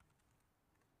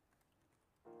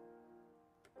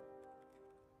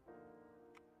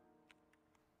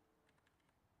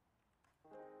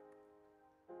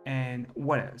 And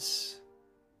what else?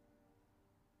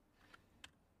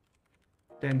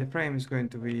 Then the frame is going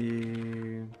to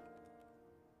be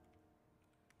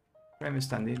frame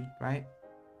standing, right?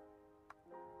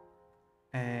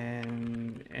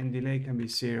 And delay can be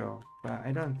 0, but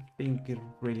I don't think it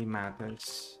really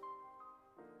matters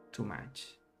too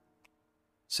much.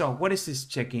 So what is this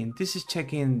checking? This is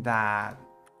checking that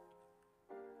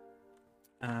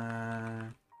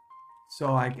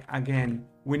so again,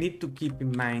 we need to keep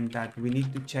in mind that we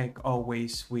need to check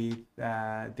always with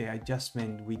the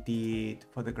adjustment we did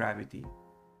for the gravity.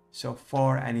 So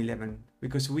 4 and 11,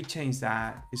 because we change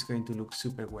that, it's going to look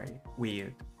super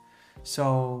weird.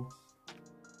 So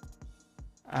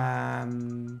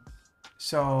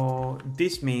so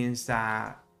this means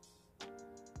that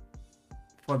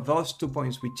for those 2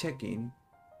 points we check in,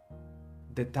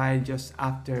 the tile just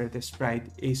after the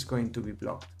sprite is going to be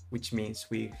blocked, which means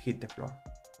we hit the floor.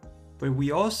 But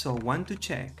we also want to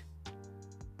check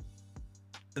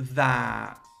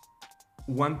that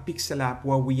 1 pixel up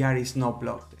where we are is not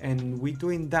blocked. And we're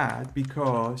doing that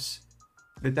because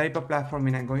the type of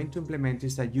platforming I'm going to implement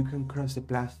is that you can cross the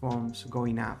platforms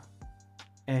going up.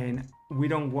 And we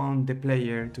don't want the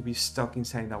player to be stuck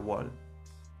inside the wall.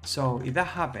 So if that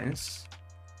happens,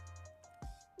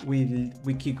 we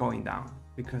keep going down,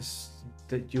 because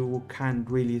that you can't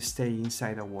really stay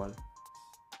inside a wall.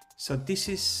 So this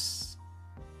is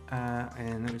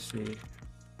and obviously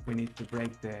we need to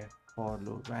break the for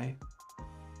loop, right?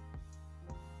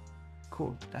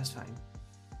 Cool, that's fine.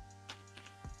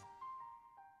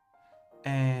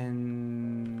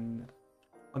 And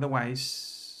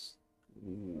otherwise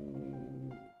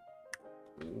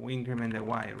we increment the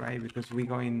y, right? Because we're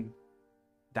going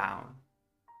down.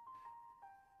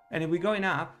 And if we're going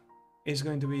up, it's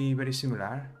going to be very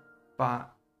similar,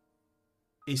 but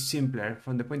it's simpler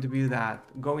from the point of view that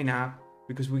going up,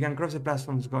 because we can cross the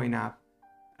platforms going up,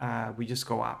 we just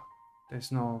go up.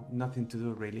 There's nothing to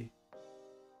do really.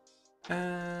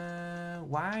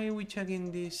 Why are we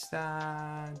checking this?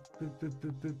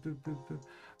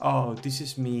 Oh, this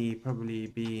is me probably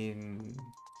being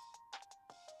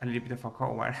a little bit of a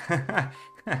coward.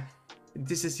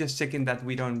 This is just checking that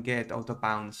we don't get auto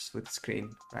bounce with screen,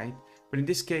 right? But in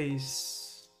this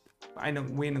case,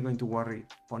 we're not going to worry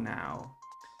for now.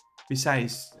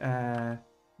 Besides, the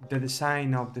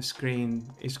design of the screen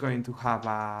is going to have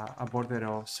a border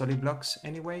of solid blocks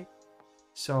anyway.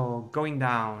 So going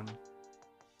down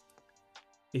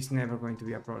is never going to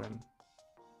be a problem,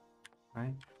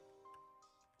 right?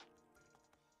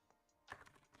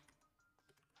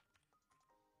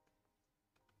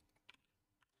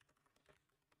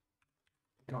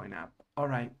 Going up. All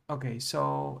right. Okay.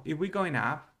 So if we're going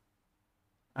up,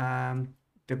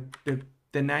 the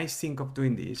nice thing of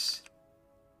doing this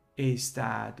is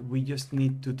that we just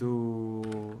need to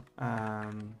do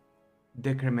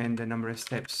decrement the number of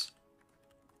steps,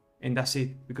 and that's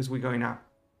it, because we're going up.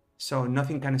 So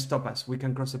nothing can stop us. We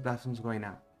can cross the platforms going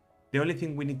up. The only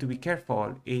thing we need to be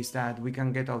careful is that we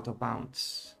can get out of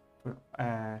bounds.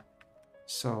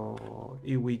 So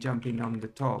if we jump in on the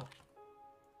top,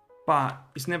 but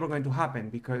it's never going to happen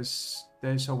because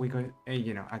there's so we go.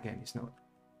 You know, again, it's not.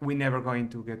 We're never going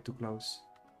to get too close.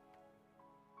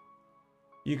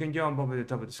 You can jump over the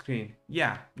top of the screen.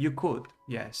 Yeah, you could.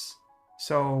 Yes.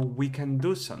 So we can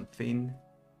do something.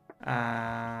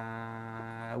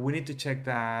 We need to check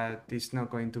that it's not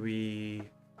going to be.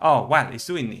 Oh, well, it's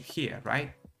doing it here,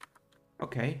 right?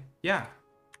 Okay. Yeah.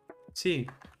 See,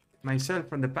 myself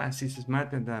from the past is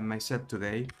smarter than myself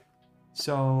today.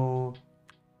 So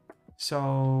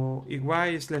if y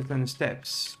is less than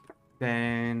steps,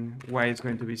 then y is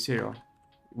going to be 0.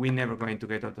 We're never going to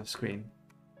get out of screen.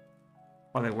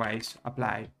 Otherwise,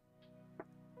 apply.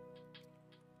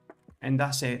 And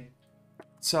that's it.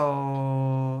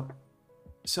 So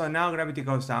now gravity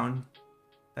goes down.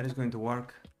 That is going to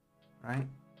work, right?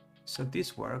 So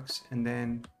this works, and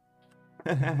then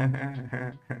it's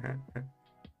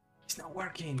not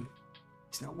working.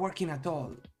 It's not working at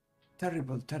all.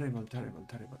 Terrible, terrible, terrible,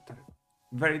 terrible, terrible.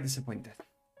 Very disappointed,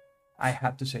 I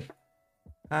have to say.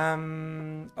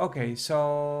 Okay,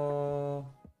 so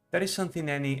there is something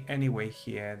anyway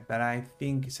here that I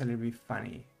think is a little bit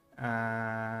funny.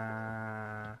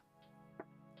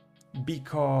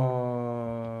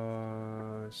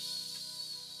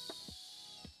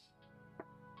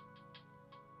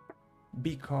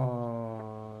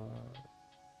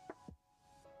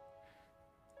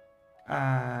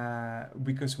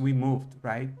 Because we moved,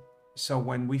 right? So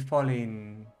when we fall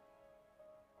in,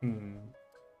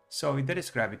 so if there is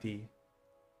gravity,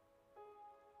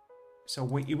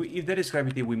 so if there is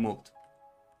gravity, we moved.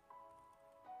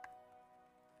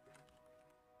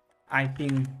 I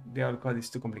think the old code is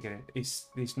too complicated. It's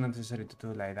not necessary to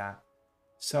do it like that.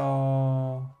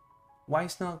 So why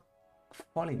is not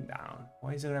falling down?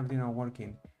 Why is the gravity not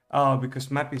working? Oh,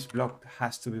 because map is blocked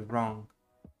has to be wrong.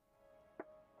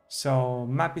 So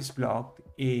map is blocked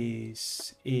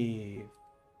is if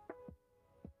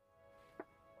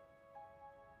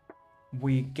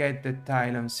we get the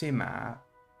tile on CMap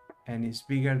and it's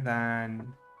bigger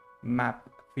than map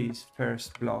is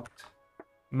first blocked.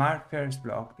 Map first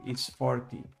blocked is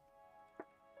 40.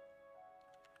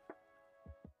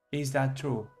 Is that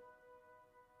true?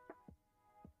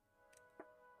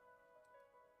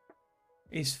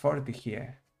 It's 40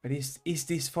 here, but is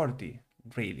this 40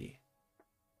 really?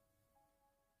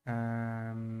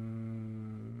 I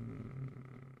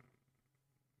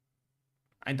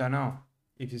don't know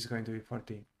if it's going to be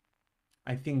 40.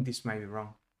 I think this might be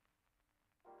wrong.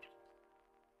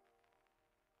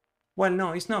 Well,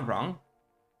 no, it's not wrong.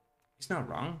 It's not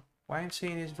wrong. Why I'm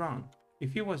saying it's wrong?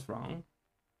 If it was wrong,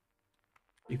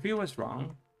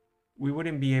 we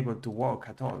wouldn't be able to walk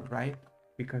at all, right?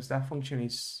 Because that function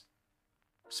is...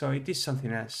 So it is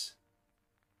something else.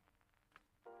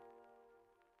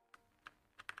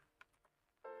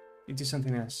 It is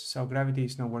something else. So gravity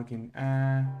is not working.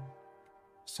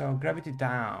 So gravity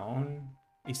down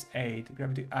is 8.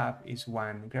 Gravity up is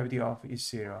 1. Gravity off is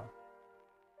 0.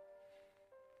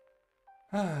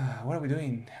 What are we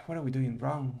doing? What are we doing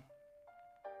wrong?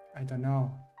 I don't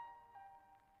know.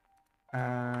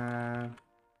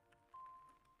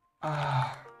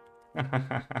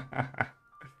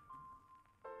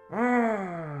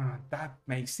 That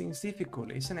makes things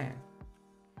difficult, isn't it?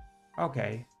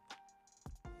 Okay.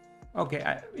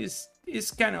 Okay, it's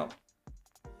kind of,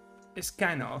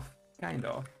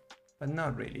 but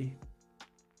not really.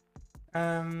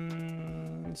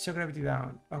 So gravity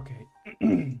down. Okay.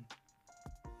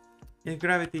 If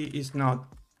gravity is not,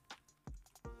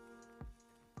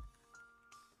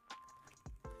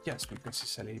 just because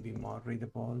it's a little bit more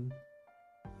readable.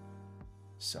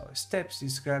 So steps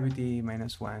is gravity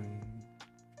 -1.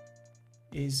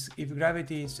 Is if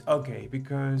gravity is okay,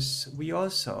 because we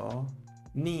also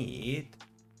need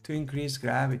to to increase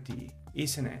gravity,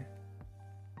 isn't it?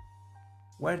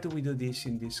 Where do we do this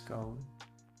in this code?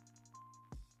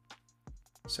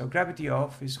 So gravity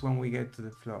off is when we get to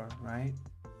the floor, right?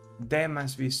 There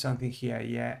must be something here,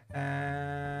 yeah.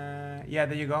 Yeah,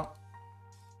 there you go.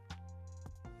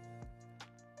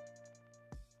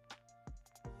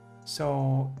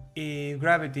 So if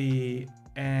gravity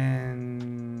and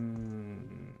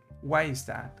why is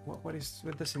that? What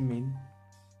does it mean?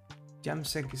 Jump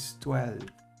sec is 12.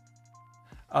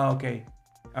 Oh, okay.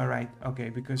 All right. Okay,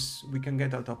 because we can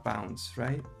get out of bounds,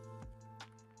 right?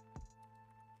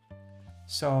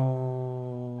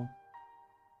 So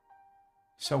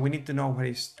we need to know what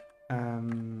is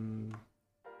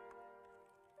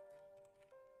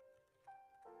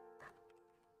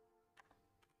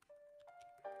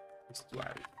it's 12.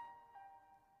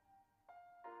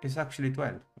 It's actually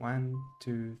 12. 1,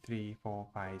 2, 3, 4,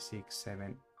 5, 6,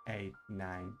 7, 8,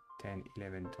 9, 10,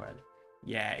 11, 12.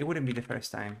 Yeah, it wouldn't be the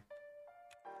first time.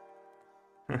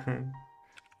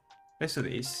 Let's do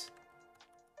this.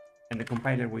 And the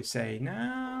compiler will say,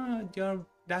 no,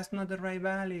 that's not the right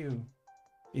value,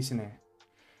 isn't it?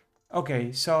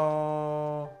 Okay,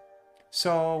 so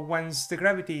once the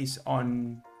gravity is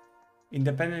on,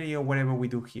 independently of whatever we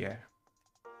do here,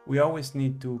 we always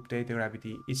need to update the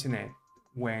gravity, isn't it,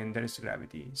 when there is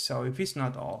gravity. So if it's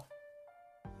not off,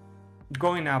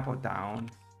 going up or down,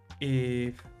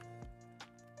 if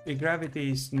the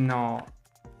gravity is not,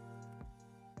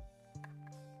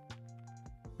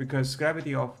 because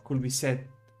gravity off could be set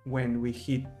when we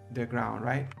hit the ground,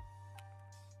 right?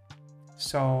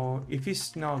 So if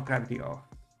it's not gravity off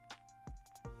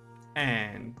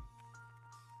and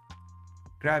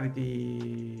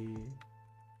gravity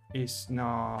is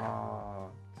not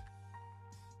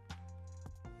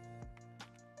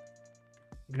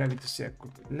gravity set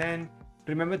length,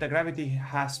 remember the gravity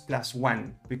has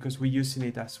 +1 because we're using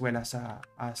it as well as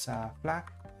a flag.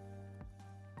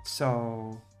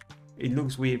 So it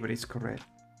looks weird, but it's correct.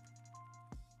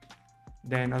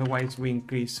 Then otherwise we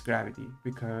increase gravity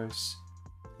because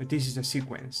this is a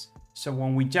sequence. So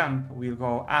when we jump, we'll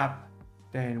go up,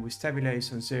 then we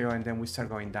stabilize on 0, and then we start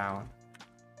going down.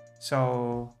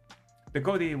 So the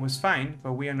code was fine,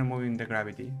 but we are not moving the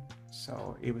gravity.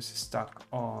 So it was stuck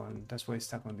on, that's why it's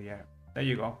stuck on the air. There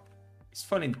you go. It's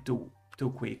falling too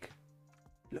quick.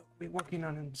 Look, we're working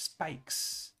on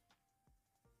spikes.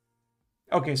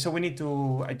 Okay, so we need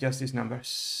to adjust these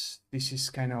numbers. This is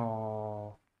kind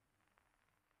of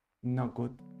not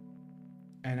good.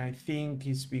 And I think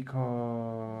it's because,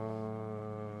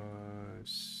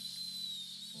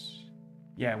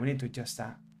 yeah, we need to adjust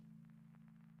that.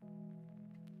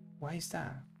 Why is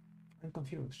that? I'm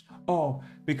confused. Oh,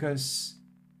 because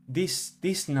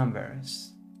these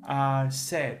numbers are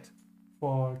set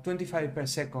for 25 per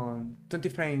second, 20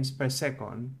 frames per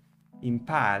second in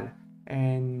PAL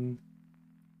and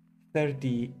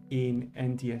 30 in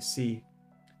NTSC.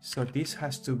 So this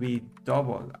has to be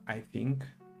double, I think.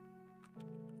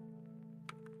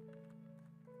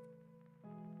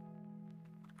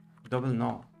 Double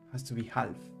no, has to be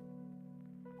half.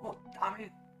 Oh, damn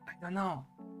it, I don't know.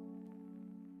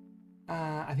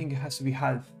 I think it has to be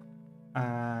half.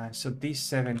 So this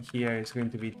 7 here is going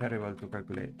to be terrible to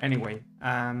calculate. Anyway,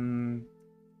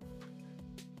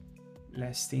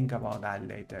 let's think about that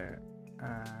later.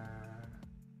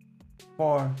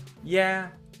 4, yeah.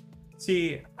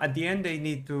 See, at the end they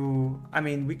need to, I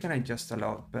mean, we can adjust a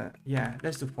lot, but yeah,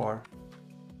 let's do 4.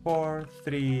 4,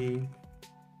 3.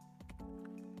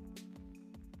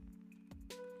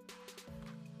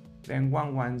 Then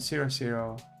 1, 1, 0,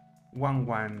 0, 1,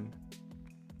 1,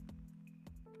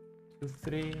 2,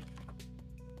 3.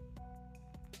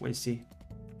 We'll see.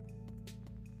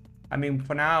 I mean,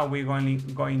 for now, we're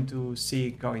going to see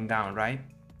it going down, right?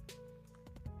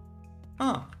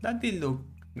 Oh, that did look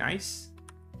nice.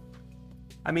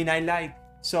 I mean, I like,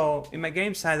 so in my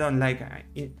games, I don't like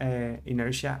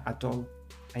inertia at all.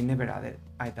 I never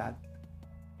add that.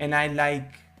 And I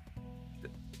like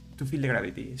to feel the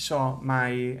gravity. So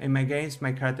in my games,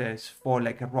 my characters fall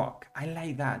like a rock. I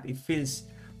like that. It feels,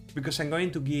 because I'm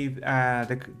going to give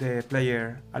the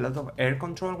player a lot of air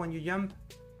control when you jump,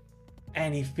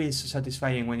 and it feels so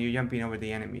satisfying when you're jumping over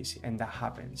the enemies, and that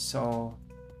happens. So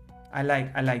I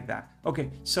like that. Okay,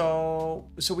 so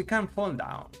we can fall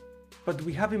down, but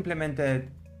we have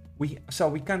implemented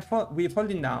we're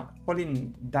falling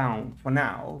down for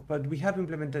now, but we have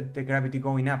implemented the gravity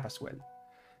going up as well.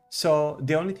 So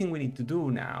the only thing we need to do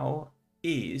now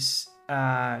is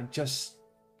just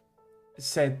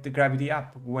set the gravity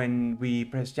up when we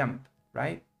press jump,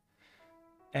 right?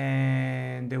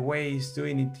 And the way it's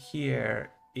doing it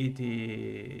here, it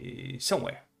is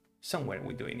somewhere. Somewhere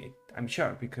we're doing it, I'm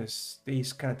sure, because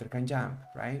this character can jump,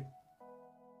 right?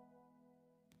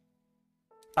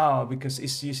 Oh, because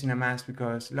it's using a mask,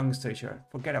 because long story short,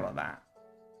 forget about that.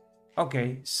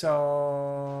 Okay,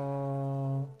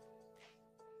 so...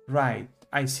 Right,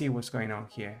 I see what's going on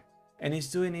here. And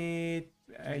it's doing it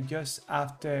just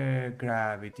after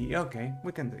gravity. Okay,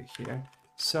 we can do it here.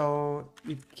 So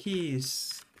it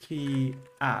keys key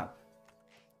up.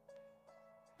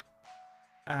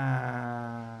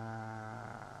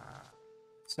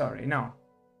 Sorry, no.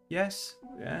 Yes?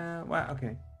 Well,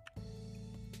 okay.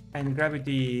 And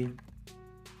gravity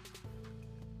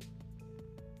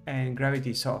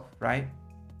is off, right?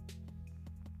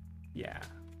 Yeah.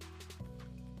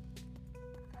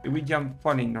 If we jump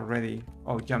falling already,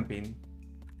 or jumping,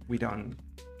 we don't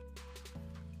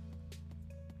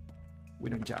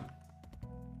jump.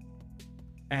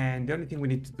 And the only thing we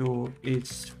need to do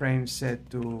is frame set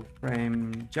to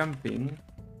frame jumping,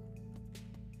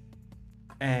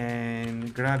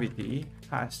 and gravity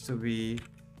has to be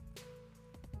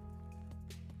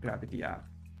gravity up.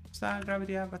 Is that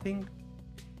gravity up? I think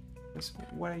that's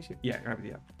what I should. Yeah,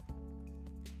 gravity up.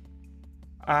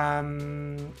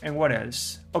 And what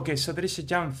else? Okay, so there is a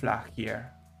jump flag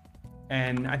here,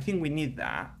 and I think we need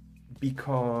that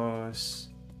because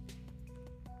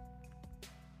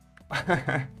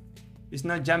it's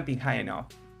not jumping high enough,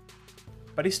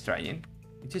 but it's trying,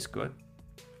 which is good.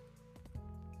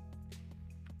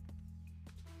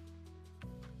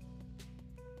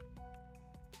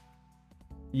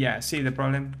 Yeah, see the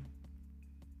problem?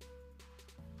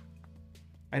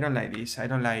 I don't like this. I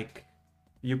don't like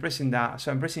you pressing that.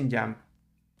 So I'm pressing jump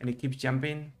and it keeps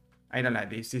jumping. I don't like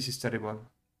this. This is terrible.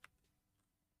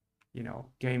 You know,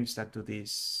 games that do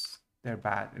this, they're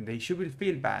bad and they should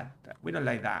feel bad. We don't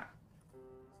like that.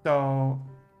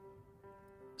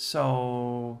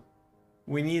 So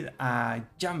we need a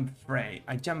jump frame,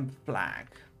 a jump flag.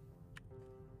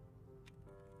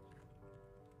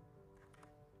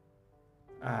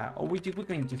 Or we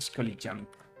can just call it jump.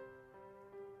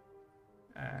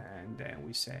 And then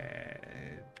we say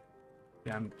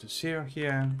jump to 0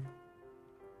 here,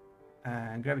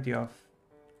 and gravity off,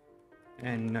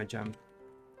 and no jump.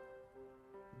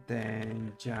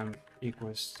 Then jump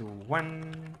equals to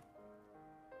 1.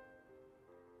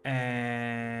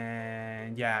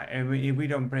 And yeah, if we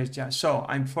don't press jump, so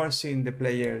I'm forcing the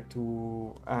player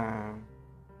to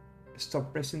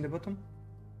stop pressing the button.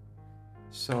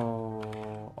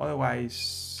 So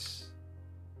otherwise,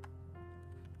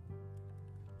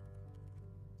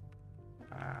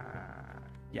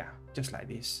 yeah, just like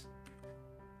this,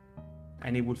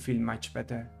 and it would feel much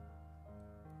better.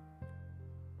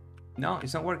 No,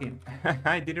 it's not working.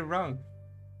 I did it wrong.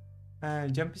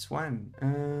 Jump is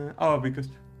 1. Oh, because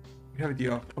gravity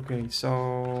off. Okay,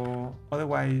 so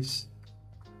otherwise,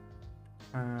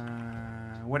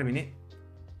 wait a minute.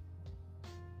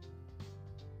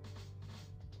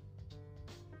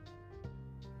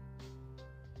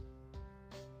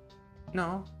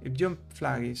 No, if jump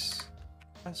flag is...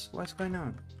 What's going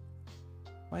on?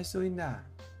 Why is doing that?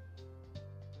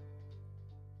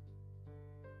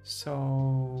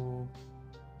 So...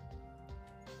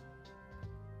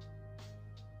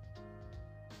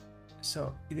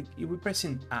 if we're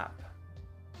pressing up...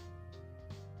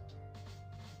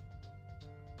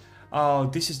 Oh,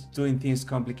 this is doing things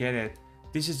complicated.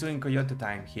 This is doing coyote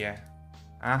time here.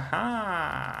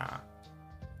 Aha!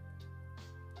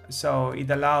 So it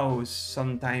allows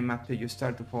some time after you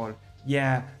start to fall.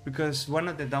 Yeah, because one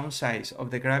of the downsides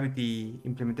of the gravity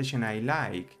implementation I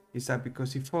like is that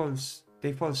because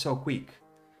they fall so quick.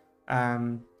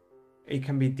 It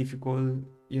can be difficult,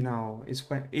 you know.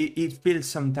 It feels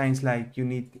sometimes like you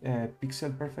need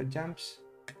pixel perfect jumps,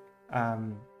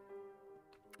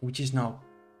 which is not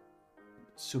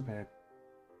super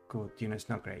good, you know, it's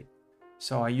not great.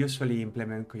 So I usually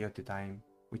implement coyote time,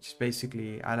 which is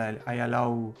basically I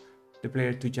allow the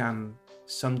player to jump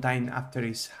sometime after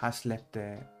it has left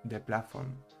the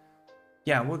platform.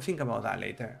 Yeah, we'll think about that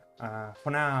later. For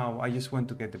now, I just want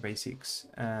to get the basics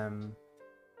and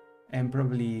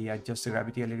probably adjust the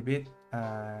gravity a little bit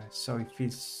so it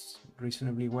feels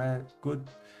reasonably good.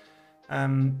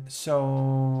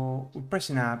 So we're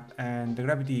pressing up and the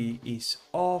gravity is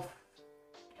off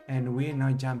and we're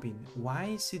not jumping.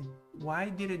 Why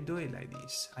did it do it like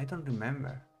this? I don't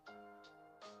remember.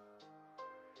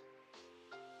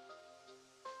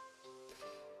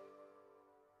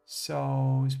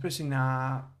 So it's pressing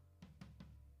up.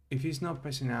 If it's not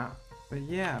pressing up, but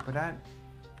yeah, but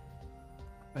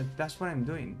that's what I'm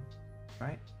doing,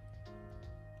 right?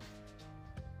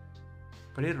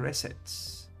 But it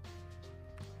resets.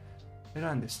 I don't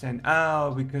understand.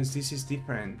 Oh, because this is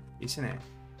different, isn't it?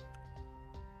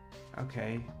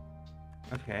 Okay.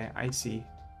 Okay, I see.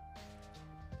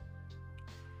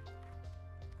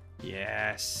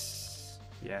 Yes.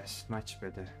 Yes, much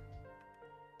better.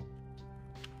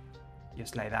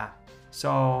 Just like that.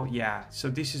 So, yeah. So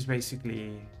this is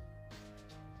basically...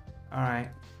 Alright.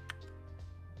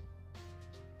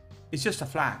 It's just a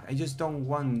flag. I just don't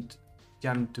want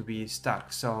jump to be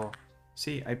stuck. So,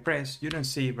 see, I press. You don't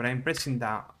see, but I'm pressing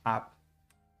down up.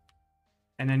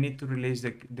 And I need to release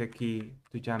the key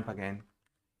to jump again.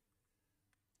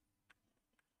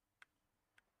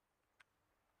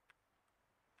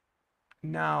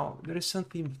 Now, there is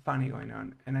something funny going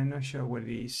on, and I'm not sure what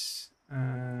it is.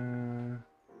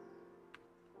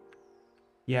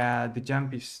 Yeah, the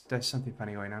jump is... There's something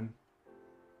funny going on.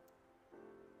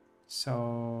 So...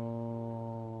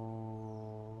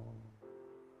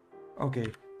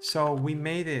 Okay, so we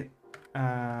made it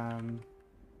half,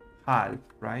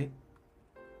 right?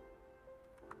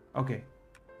 Okay,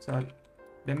 so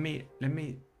let me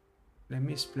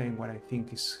explain what I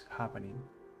think is happening.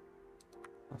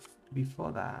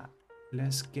 Before that,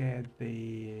 let's get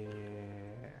the...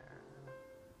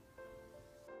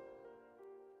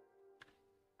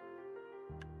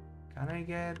 Can I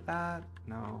get that?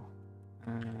 No.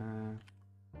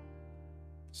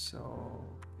 So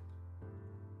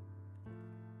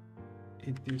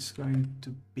it is going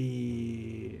to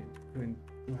be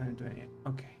 220.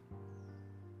 Okay.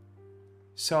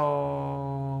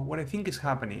 So what I think is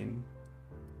happening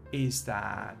is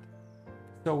that,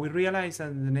 so we realize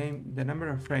that the number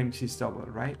of frames is double,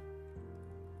 right?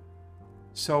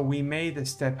 So we made the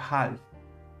step half,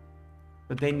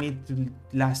 but they need to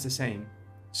last the same.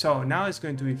 So now it's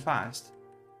going to be fast,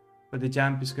 but the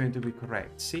jump is going to be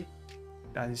correct. See,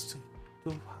 that is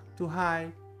too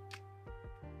high.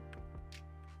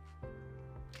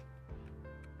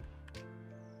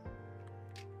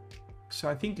 So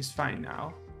I think it's fine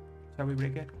now. Shall we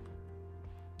break it?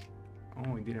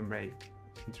 Oh, it didn't break.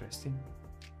 Interesting.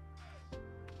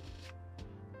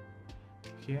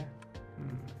 Here?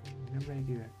 Didn't break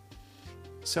either.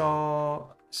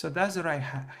 So that's the right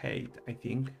height, I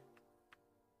think.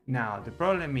 Now, the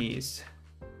problem is...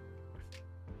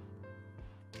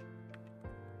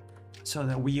 So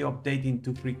that we updating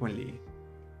too frequently.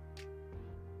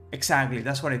 Exactly,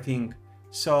 that's what I think.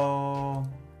 So,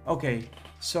 okay.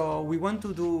 So we want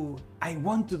to do... I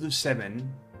want to do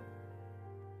 7.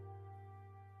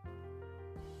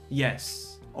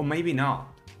 Yes, or maybe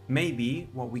not. Maybe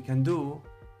what we can do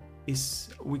is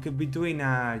we could be doing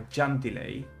a jump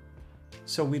delay,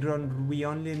 so we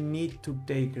only need to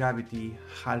take gravity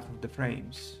half of the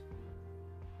frames,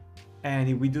 and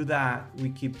if we do that, we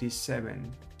keep this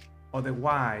 7.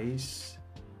 Otherwise,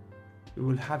 we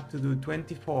will have to do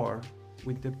 24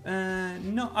 with the...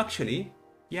 no, actually,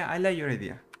 yeah, I like your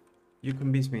idea. You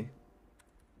convinced me.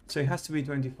 So it has to be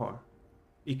 24.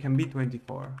 It can be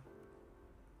 24.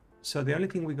 So the only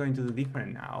thing we're going to do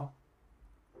different now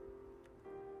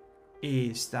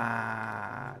is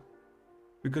that,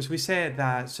 because we said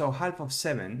that, so half of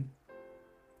 7,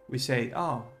 we say,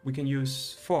 oh, we can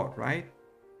use 4, right?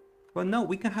 Well, no,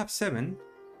 we can have 7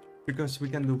 because we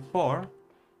can do 4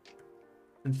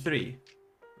 and 3,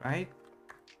 right?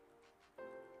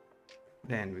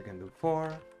 Then we can do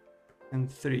 4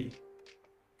 and 3.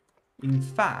 In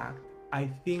fact, I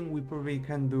think we probably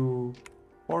can do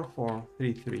 4, 4,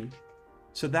 3, 3.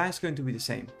 So that's going to be the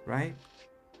same, right?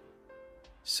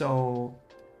 So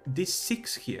this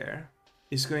 6 here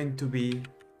is going to be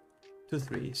 2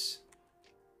 3s.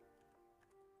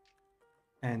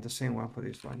 And the same one for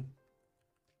this one.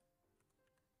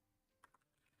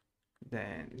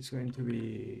 Then it's going to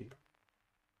be,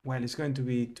 well, it's going to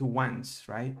be 2 1s,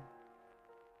 right?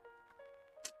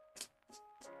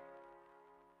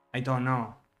 I don't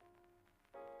know,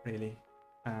 really.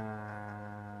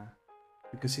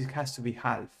 Because it has to be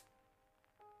half.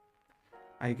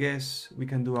 I guess we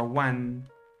can do a 1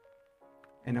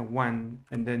 and a 1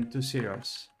 and then 2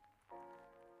 zeros.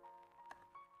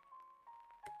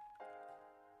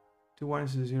 2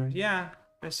 1s, 2 zeros. Yeah,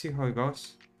 let's see how it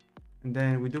goes. And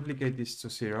then we duplicate these 2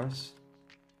 zeros.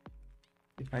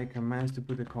 If I can manage to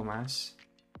put the commas.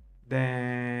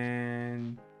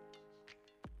 Then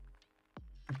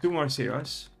 2 more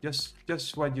zeros.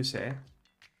 Just what you said.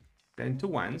 Then 2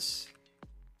 1s.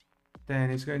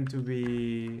 Then it's going to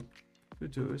be 2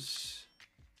 2s.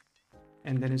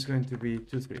 And then it's going to be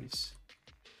 2 3s.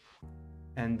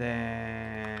 And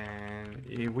then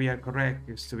if we are correct,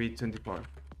 it's to be 24.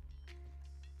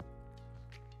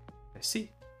 Let's see.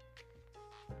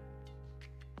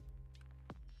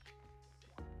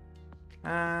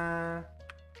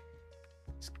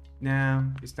 No,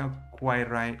 it's not quite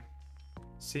right.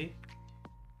 See?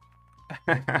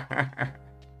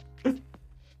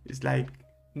 It's like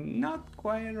not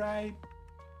quite right.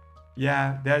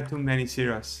 Yeah, there are too many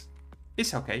zeros.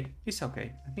 It's okay. It's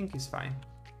okay. I think it's fine.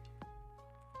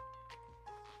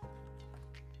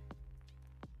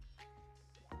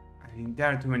 I think there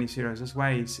are too many zeros. That's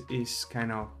why it's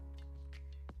kind of...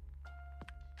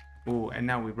 Oh, and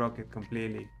now we broke it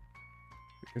completely.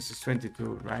 Because it's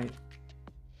 22, right?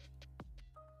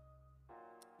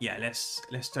 Yeah,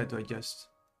 let's try to adjust.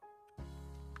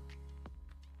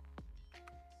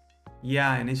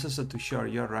 Yeah, and it's also too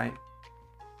short. You're right.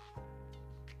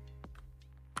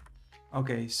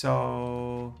 Okay,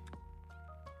 so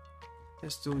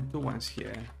let's do two ones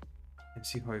here and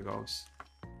see how it goes.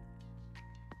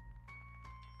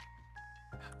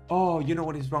 Oh, you know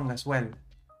what is wrong as well?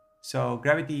 So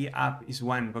gravity up is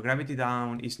 1, but gravity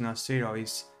down is not 0.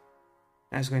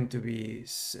 That's going to be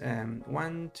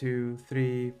 1, 2,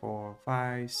 3, 4,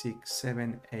 5, 6,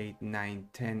 7, 8, 9,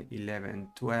 10, 11,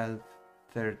 12,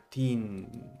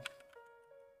 13.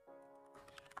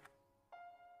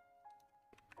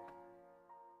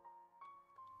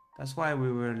 That's why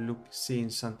we were seeing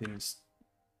something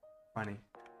funny.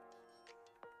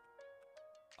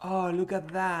 Oh, look at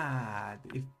that.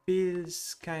 It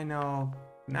feels kind of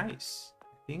nice, I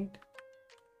think.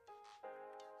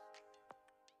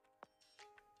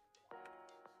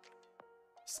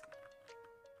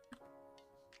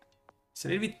 It's a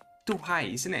little bit too high,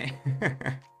 isn't it?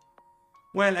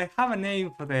 Well, I have a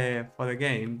name for the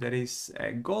game that is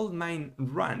Gold Mine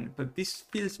Run, but this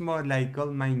feels more like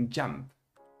Gold Mine Jump.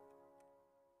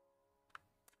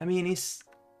 I mean, it's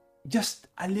just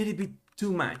a little bit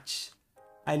too much.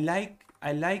 I like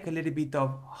a little bit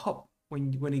of hop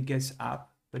when it gets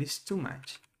up, but it's too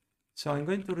much. So I'm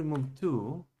going to remove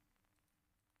 2.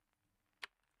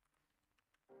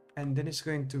 And then it's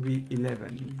going to be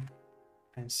 11.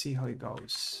 And see how it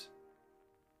goes.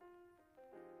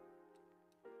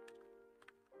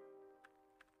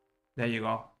 There you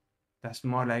go. That's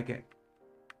more like it.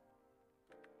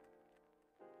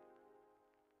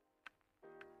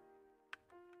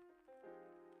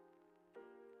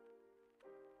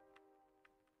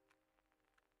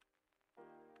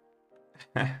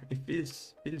 It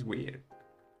feels weird.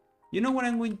 You know what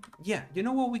I'm going? Yeah, you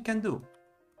know what we can do.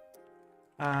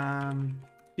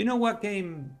 You know what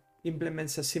game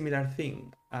implements a similar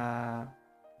thing?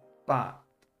 But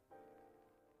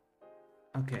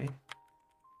okay,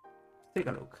 take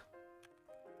a look.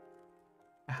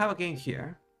 I have a game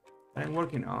here that I'm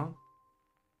working on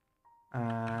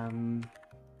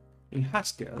in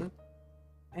Haskell,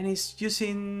 and it's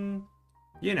using,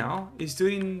 you know, it's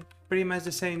doing pretty much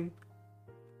the same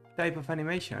type of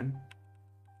animation.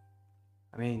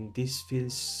 I mean, this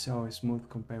feels so smooth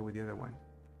compared with the other one.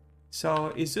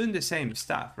 So it's doing the same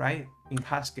stuff, right, in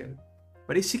Haskell,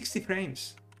 but it's 60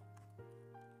 frames.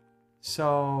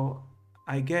 So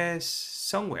I guess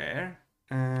somewhere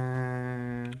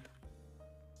I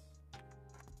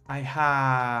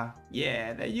have,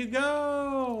 yeah, there you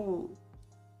go.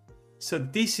 So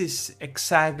this is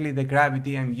exactly the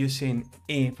gravity I'm using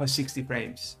for 60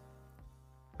 frames.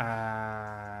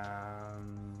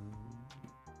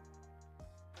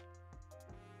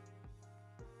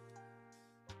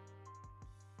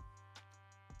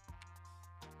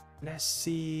 Let's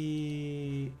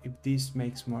see if this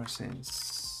makes more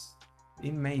sense.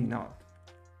 It may not.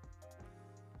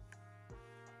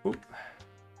 Oop.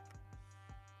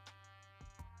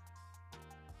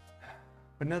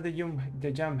 But not the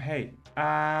jump height.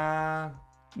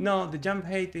 No, the jump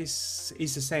height is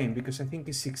the same, because I think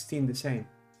it's 16 the same.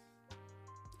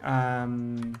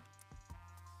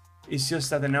 It's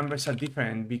just that the numbers are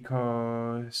different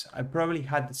because I probably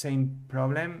had the same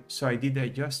problem, so I did the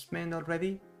adjustment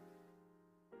already.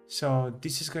 So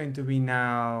this is going to be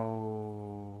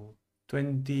now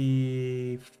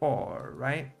 24,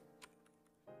 right?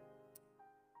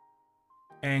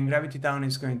 And gravity down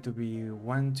is going to be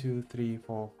 1, 2, 3,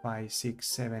 4, 5, 6,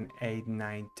 7, 8,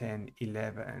 9, 10,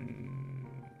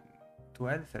 11,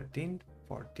 12, 13,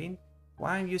 14.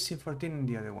 Why I'm using 14 in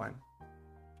the other one?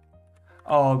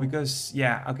 Oh, because,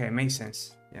 yeah, okay, makes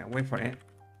sense. Yeah, wait for it.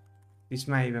 This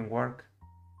might even work.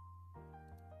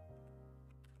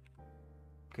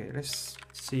 Okay, let's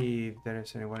see if there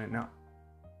is anyone. No.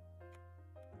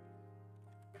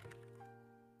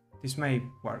 This might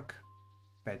work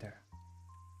better.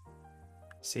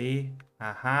 See?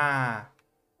 Aha!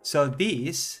 So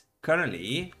this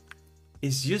currently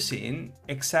is using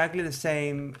exactly the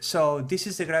same. So this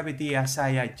is the gravity as I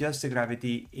adjust the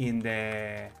gravity in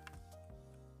the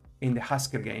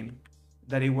Haskell game,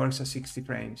 that it works at 60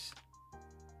 frames.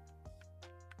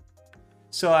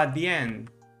 So at the end,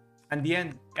 I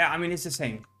mean, it's the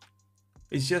same.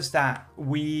 It's just that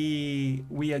we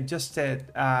adjusted,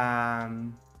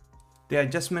 the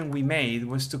adjustment we made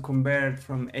was to convert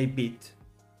from 8-bit,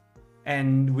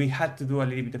 and we had to do a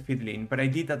little bit of fiddling, but I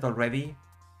did that already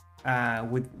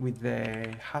with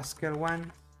the Haskell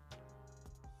one.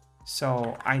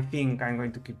 So I think I'm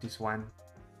going to keep this one,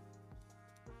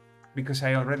 because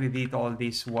I already did all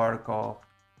this work of,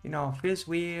 you know, feels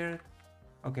weird.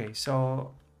 Okay,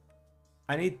 so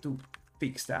I need to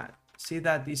fix that. See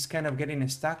that it's kind of getting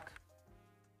stuck.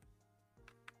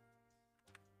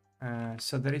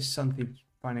 So there is something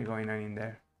funny going on in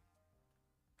there.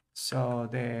 So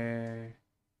the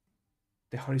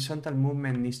horizontal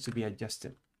movement needs to be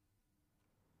adjusted.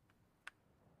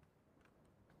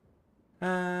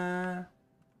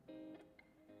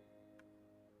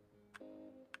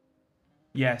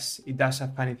 Yes, it does a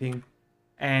funny thing.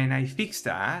 And I fixed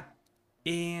that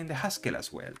in the Haskell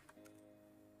as well.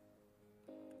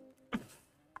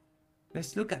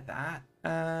 Let's look at that.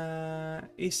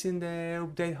 It's in the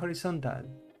update horizontal.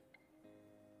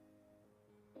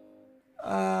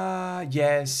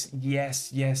 Yes.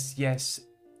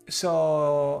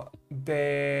 So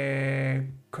the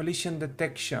collision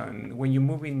detection when you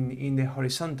move in the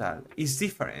horizontal is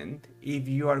different if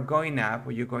you are going up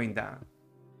or you're going down.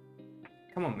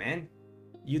 Come on, man.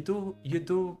 You do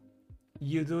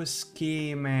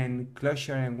scheme and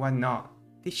closure and whatnot.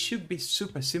 This should be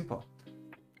super simple.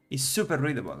 It's super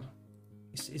readable.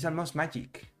 It's almost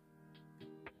magic.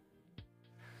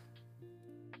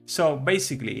 So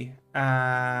basically,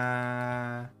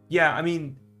 yeah, I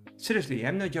mean, seriously,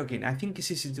 I'm not joking. I think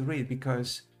it's easy to read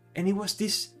because, and it was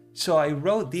this, so I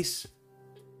wrote this.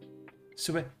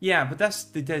 So yeah, but that's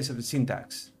the details of the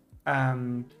syntax.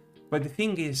 But the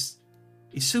thing is,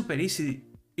 it's super easy.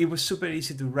 It was super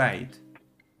easy to write,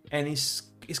 and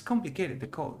it's complicated, the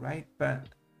code, right? But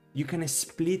you can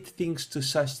split things to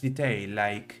such detail,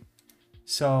 like,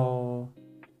 so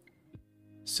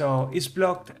it's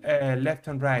blocked left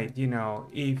and right. You know,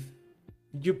 if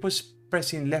you push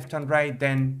pressing left and right,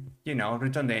 then, you know,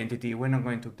 return the entity. We're not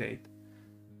going to update.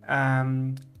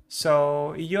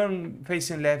 So if you're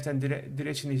facing left and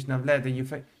direction is not left, then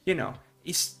you know,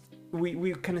 it's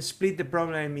we can split the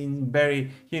problem in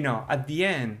very, you know, at the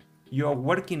end you're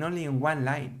working only in one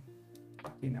line,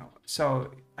 you know.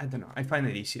 So I don't know, I find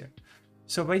it easier.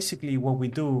 So basically what we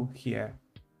do here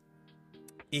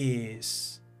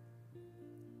is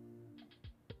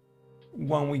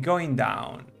when we're going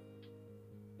down,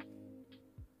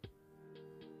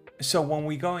 so when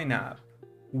we're going up,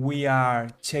 we are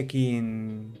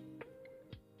checking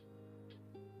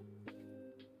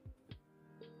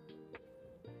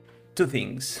two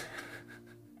things.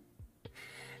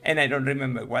 And I don't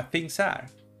remember what things are.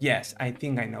 Yes, I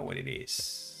think I know what it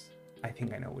is.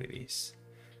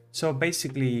 So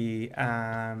basically,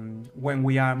 when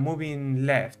we are moving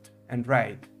left and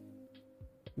right,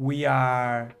 we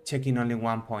are checking only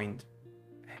one point.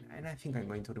 And I think I'm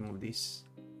going to remove this.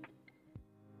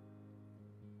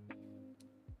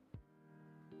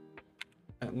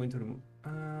 I'm going to remove.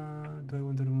 Do I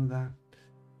want to remove that?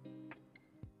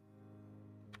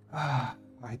 I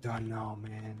don't know,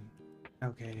 man.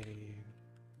 Okay.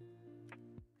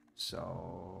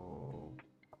 So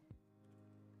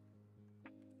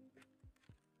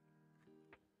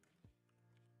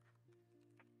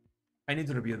I need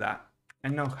to review that.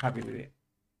 I'm not happy with it.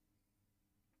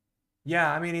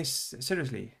 Yeah, I mean, it's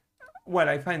seriously. Well,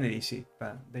 I find it easy,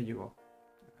 but there you go.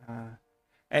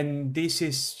 And this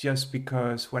is just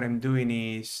because what I'm doing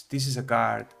is, this is a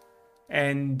guard.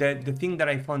 And the thing that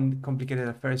I found complicated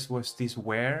at first was this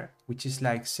where, which is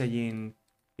like saying,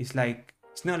 it's like,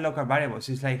 it's not local variables,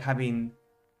 it's like having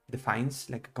defines,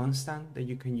 like a constant that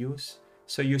you can use.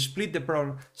 So you split the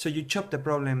problem, so you chop the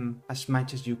problem as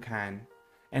much as you can.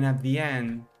 And at the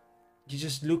end, you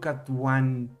just look at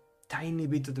one tiny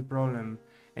bit of the problem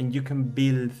and you can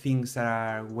build things that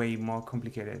are way more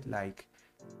complicated, like,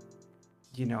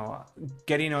 you know,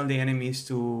 getting all the enemies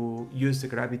to use the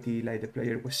gravity like the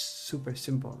player was super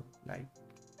simple, like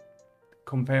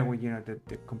compared with, you know,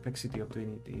 the complexity of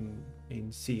doing it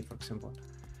in C, for example.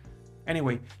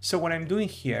 Anyway, so what I'm doing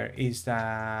here is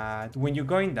that when you're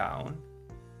going down,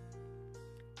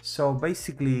 so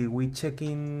basically we check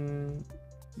in,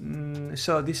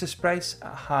 so these sprites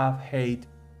have height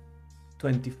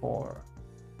 24.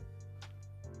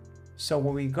 So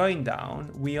when we're going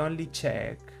down, we only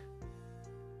check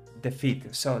the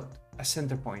feet, so a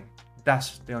center point.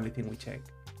 That's the only thing we check.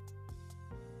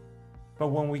 But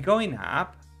when we're going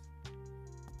up,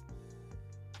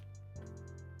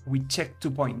 we check 2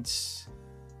 points.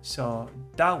 So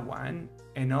that one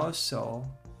and also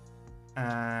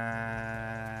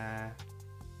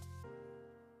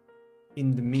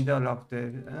in the middle of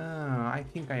the I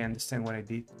think I understand what I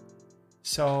did.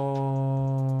 So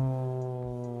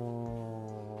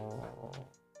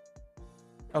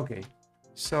okay,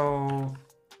 so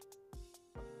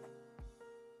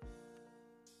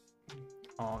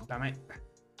oh damn it.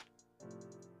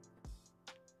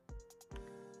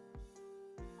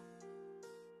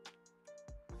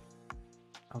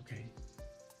 Okay,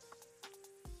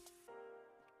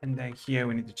 and then here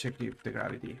we need to check if the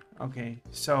gravity. Okay,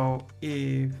 so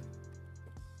if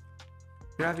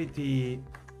gravity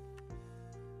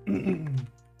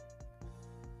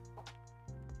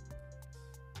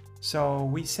so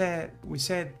we said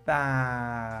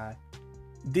that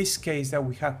this case that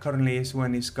we have currently is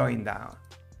when it's going down.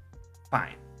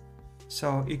 Fine.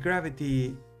 So if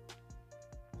gravity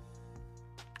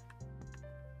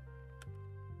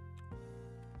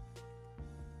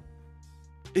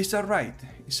is that right?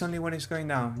 It's only when it's going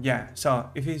down. Yeah. So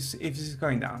if it's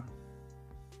going down,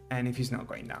 and if it's not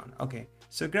going down, okay.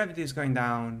 So gravity is going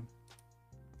down,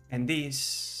 and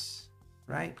this,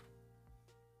 right?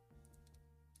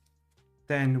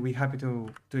 Then we're happy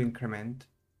to increment.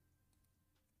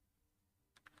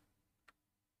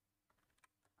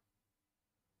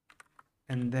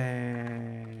 And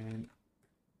then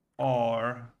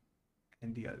or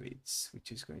and the other bits,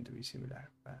 which is going to be similar.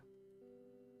 But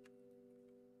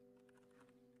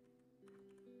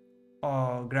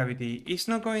or gravity is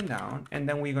not going down, and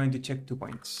then we're going to check 2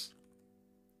 points.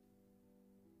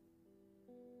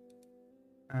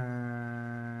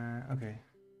 Okay,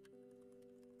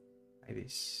 like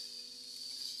this.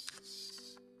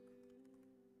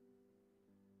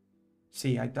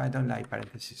 See, I don't like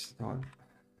parentheses at all.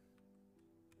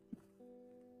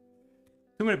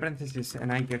 Too many parentheses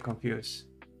and I get confused.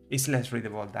 It's less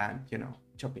readable than, you know,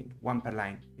 chopping one per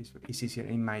line. It's easier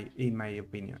in my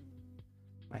opinion,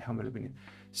 my humble opinion.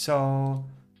 So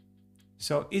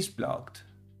it's blocked.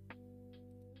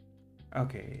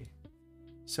 Okay.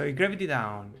 So if gravity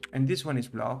down and this one is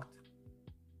blocked,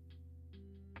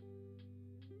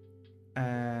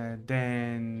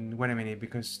 then wait a minute,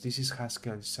 because this is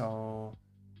Haskell. So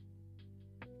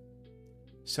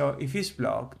if it's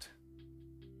blocked,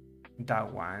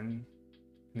 that one,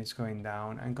 and it's going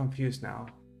down. I'm confused now.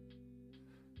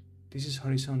 This is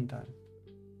horizontal.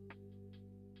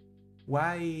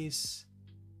 Why is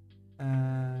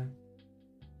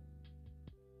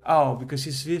oh, because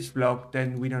if it's blocked,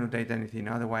 then we don't update anything.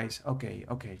 Otherwise, okay.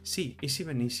 See, it's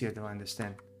even easier to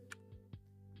understand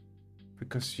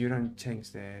because you don't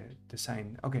change the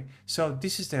sign. Okay, so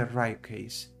this is the right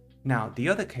case. Now the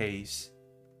other case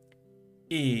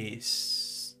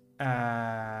is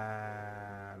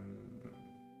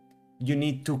you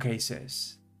need 2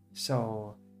 cases.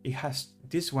 So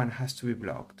this one has to be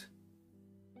blocked,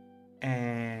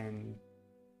 and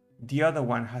the other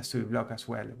one has to be blocked as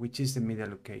well, which is the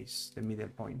middle case, the middle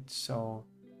point. So,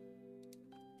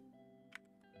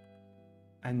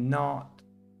 and not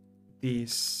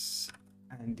this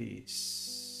and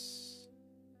this.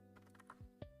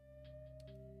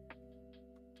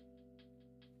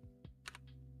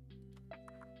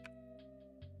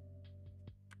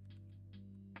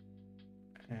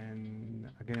 And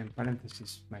again,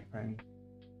 parentheses, my friend.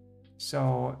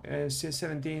 So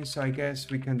C17, so I guess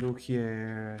we can do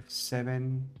here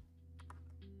 7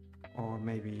 or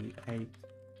maybe 8.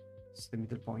 It's the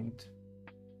middle point.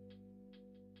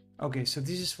 Okay, so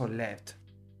this is for left.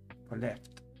 For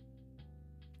left.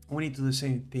 We need to do the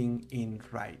same thing in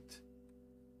right.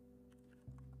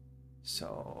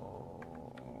 So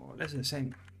let's do the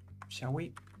same, shall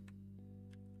we?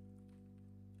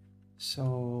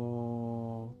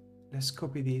 So let's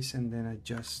copy this and then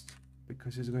adjust,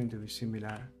 because it's going to be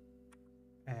similar,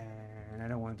 and I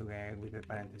don't want to get with the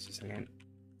parentheses again.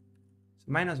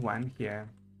 So -1 here.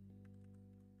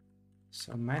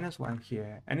 So -1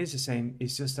 here, and it's the same.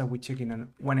 It's just that we're checking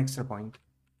on 1 extra point.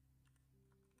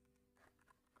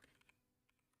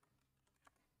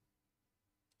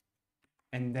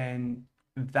 And then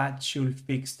that should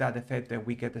fix that effect that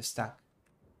we get stuck.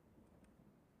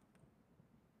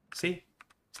 See?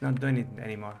 It's not doing it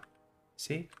anymore.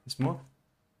 See? Smooth.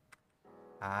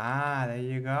 Ah, there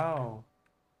you go.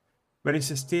 But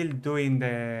it's still doing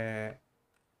the,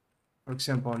 for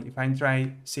example, if I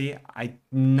try, see, I'm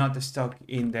not stuck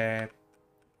in the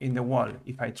wall.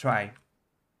 If I try,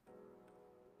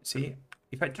 see,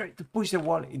 if I try to push the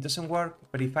wall, it doesn't work.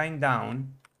 But if I'm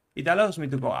down, it allows me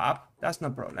to go up. That's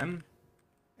no problem,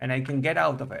 and I can get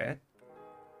out of it.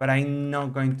 But I'm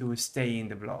not going to stay in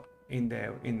the block, in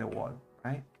the wall,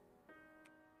 right?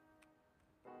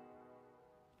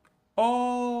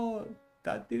 Oh,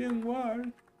 that didn't work.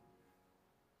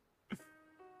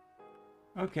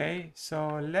 Okay,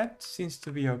 so left seems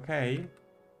to be okay,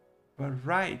 but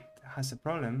right has a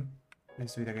problem.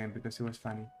 Let's do it again because it was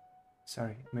funny.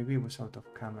 Sorry, maybe it was out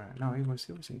of camera. No, it was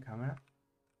in camera.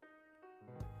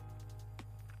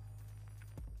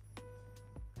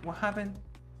 What happened?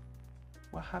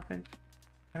 What happened?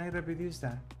 Can I reproduce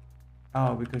that?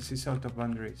 Oh, because it's out of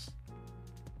boundaries.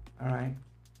 Alright.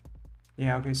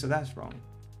 Yeah, okay, so that's wrong.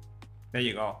 There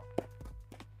you go.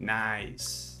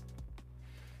 Nice.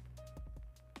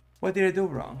 What did I do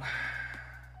wrong?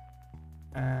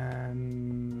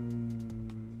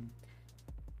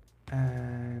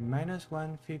 Minus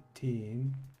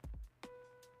 115.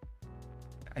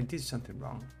 I did something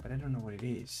wrong, but I don't know what it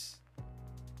is.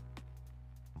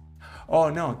 Oh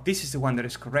no, this is the one that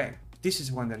is correct. This is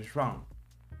the one that is wrong.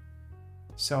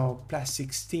 So plus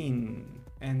 16.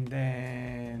 And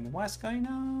then what's going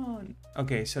on?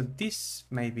 Okay, so this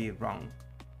may be wrong.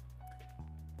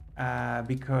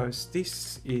 Because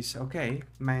this is okay,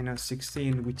 minus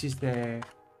 16, which is the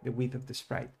width of the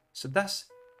sprite. So that's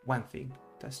one thing.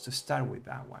 That's to start with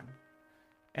that one.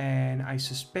 And I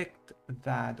suspect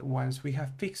that once we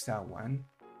have fixed that one.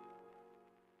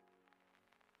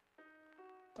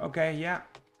 Okay, yeah.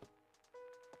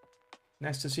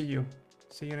 Nice to see you.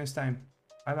 See you next time.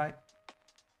 Bye bye.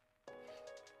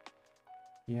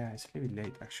 Yeah, it's a little bit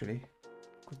late actually.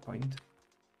 Good point.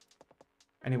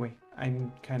 Anyway,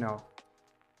 I'm kind of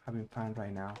having fun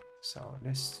right now, so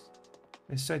let's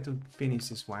try to finish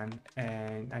this one.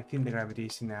 And I think the gravity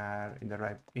is in the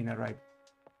right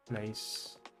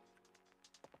place.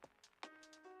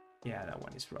 Yeah, that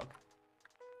one is broken.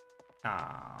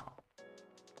 Ah.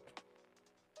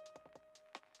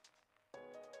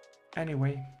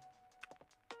 Anyway.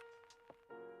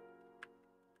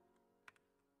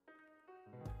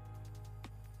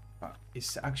 But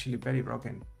it's actually very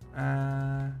broken.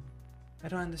 I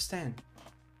don't understand.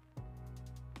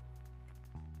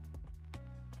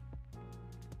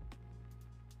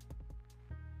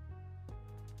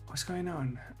 What's going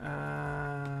on?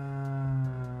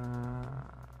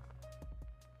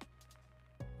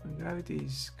 Gravity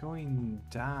is going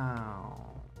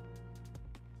down.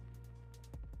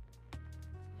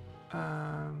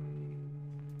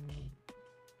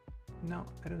 No,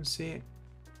 I don't see it.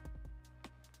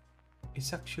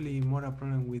 It's actually more a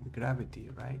problem with gravity,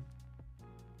 right?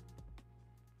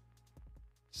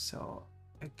 So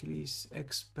at least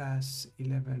x plus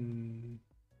 11.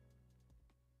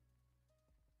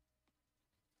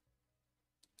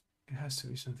 It has to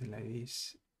be something like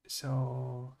this.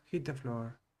 So hit the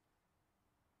floor.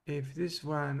 If this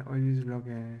one or this block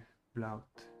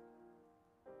blocked.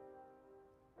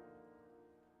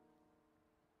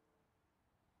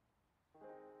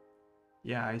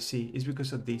 Yeah, I see. It's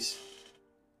because of this.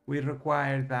 We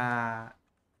require that.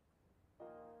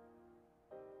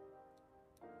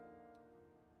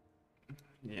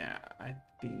 Yeah, I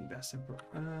think that's a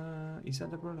problem. Is that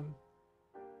the problem?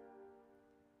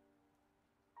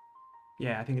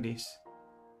 Yeah, I think it is.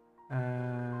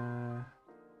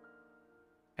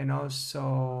 And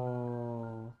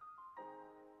also,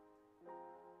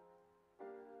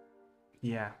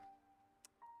 yeah,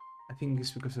 I think it's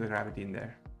because of the gravity in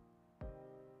there.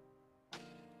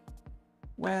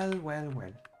 Well, well,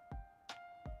 well.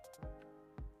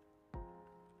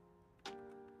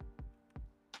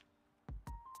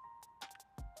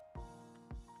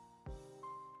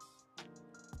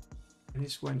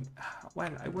 This one,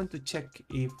 well, I want to check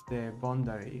if the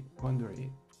boundary,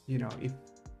 you know, if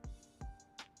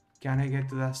can I get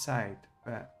to that side,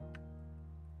 but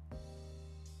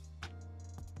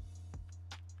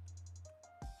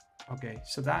okay,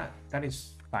 so that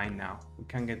is fine now. We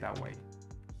can get that way,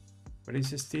 but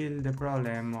it's still the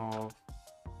problem of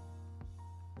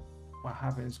what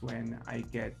happens when I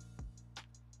get.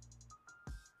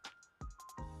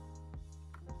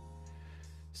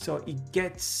 So it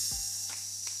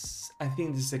gets, I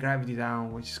think this is the gravity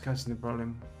down, which is causing the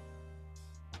problem.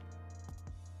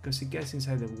 Because it gets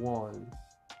inside the wall.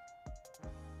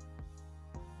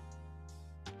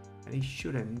 And it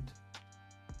shouldn't.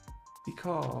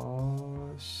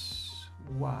 Because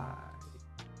why?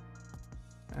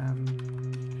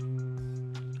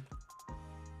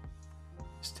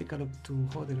 Let's take a look to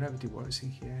how the gravity works in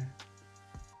here.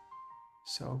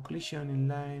 So collision in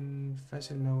line,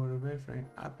 fasten lower wireframe,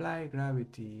 apply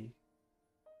gravity.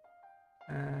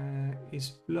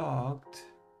 Is blocked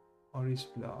or is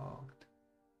blocked?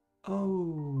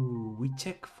 Oh, we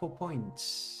check 4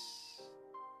 points.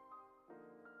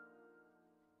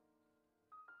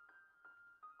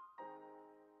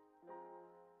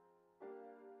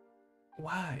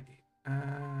 Why?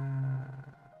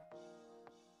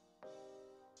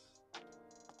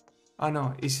 Oh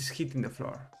no, it's hitting the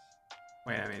floor.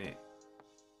 Wait a minute.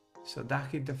 So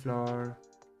that hit the floor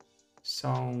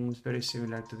sounds very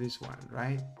similar to this one,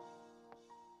 right?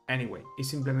 Anyway,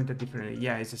 it's implemented differently.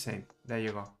 Yeah, it's the same. There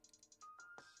you go.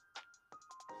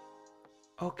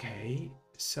 Okay,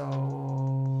 so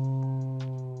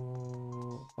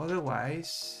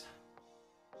otherwise,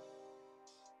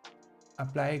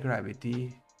 apply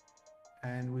gravity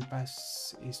and we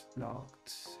pass is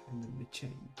blocked and then we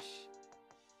change.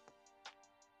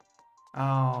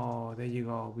 Oh, there you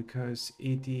go, because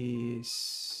it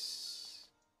is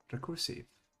recursive.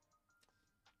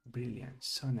 Brilliant,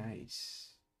 so nice.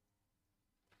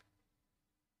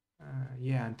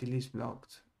 Yeah, until it's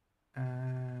blocked.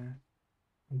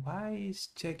 Why is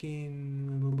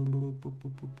checking?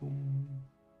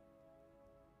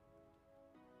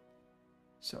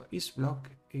 So each block,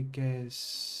 it gets.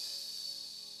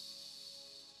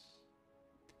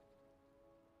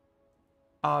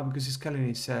 Because it's calling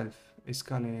itself. It's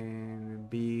calling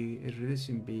B, it's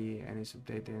reducing B, and it's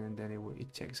updating, and then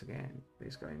it checks again.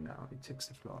 It's going down, it checks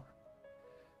the floor.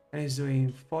 And it's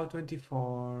doing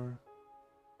 424,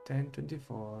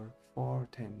 1024,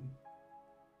 410.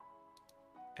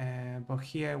 But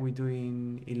here we're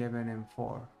doing 11 and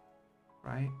 4,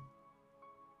 right?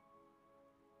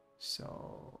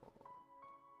 So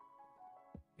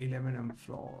 11 and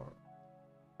 4.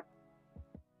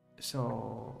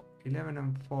 So 11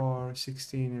 and 4,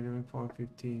 16, 11, 4,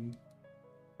 15.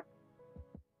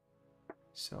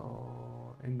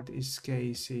 So in this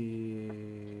case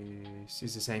is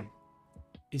the same.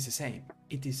 It's the same.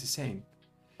 It is the same.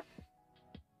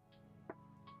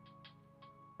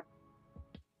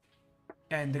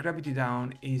 And the gravity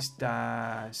down is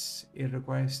that it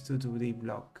requires to do the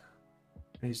block.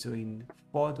 And it's doing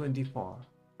 424,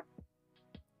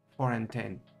 4 and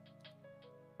 10.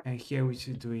 And here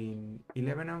we're doing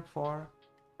 11 and 4.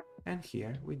 And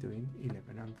here we're doing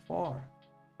 11 and 4.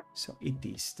 So it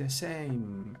is the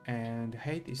same. And the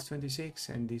height is 26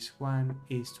 and this one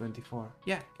is 24.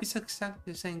 Yeah, it's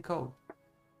exactly the same code.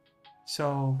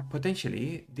 So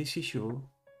potentially this issue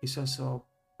is also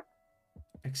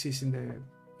exists in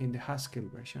the Haskell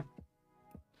version.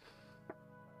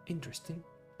 Interesting.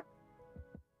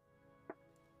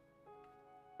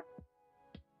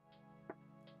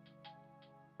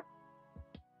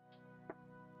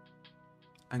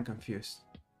 I'm confused.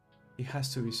 It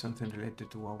has to be something related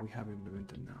to what we have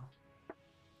implemented now.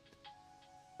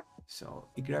 So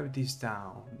if gravity is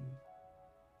down,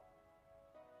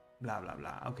 blah blah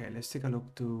blah. Okay, let's take a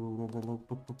look to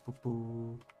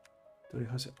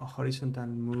the horizontal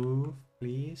move,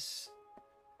 please.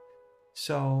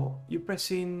 So you're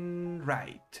pressing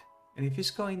right, and if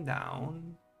it's going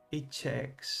down, it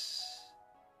checks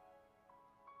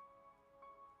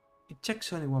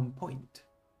only one point.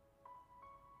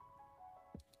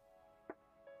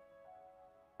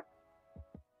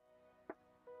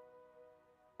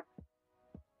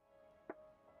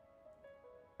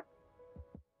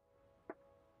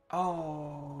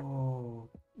 Oh,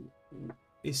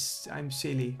 I'm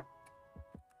silly.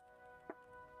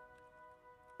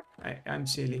 I'm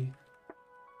silly.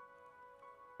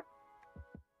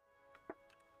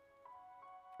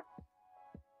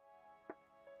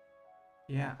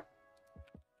 Yeah.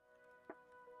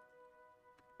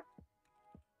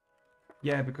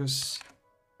 Yeah, because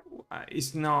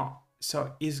it's not,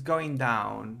 so it's going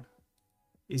down,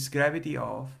 is gravity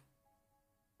off,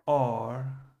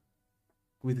 or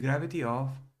with gravity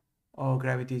off, or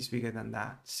gravity is bigger than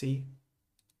that. See?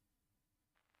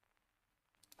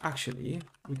 Actually,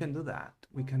 we can do that.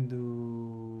 We can do...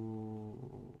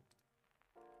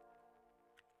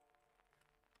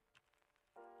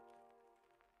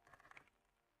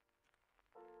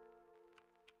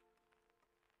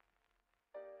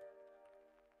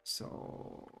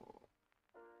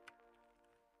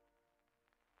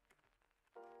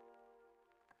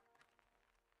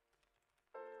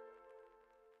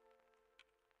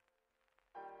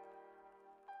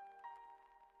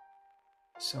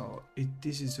 So if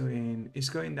this is doing, it's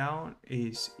going down,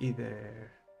 is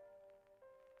either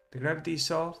the gravity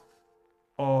is off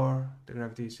or the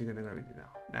gravity is bigger than gravity down.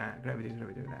 Nah, gravity is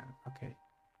down. Okay.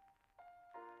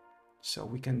 So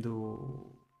we can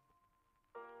do...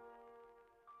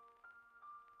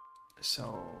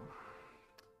 So...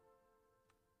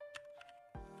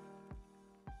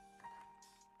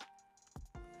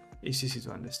 It's easy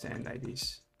to understand like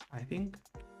this, I think.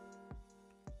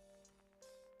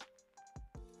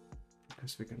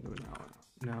 Because we can do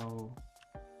now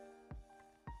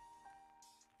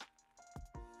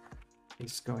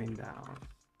it's going down.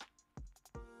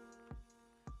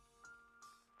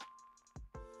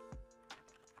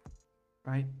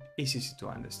 right? It's easy to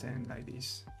understand like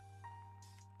this.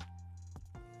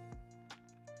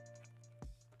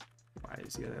 Why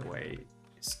is the other way?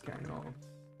 It's kind of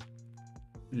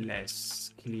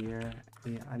less clear,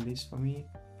 at least for me.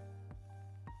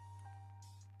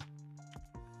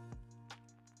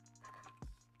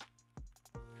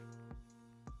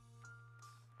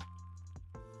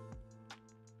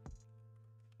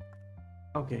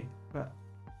 Okay, but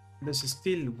there's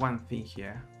still one thing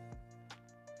here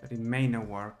that it may not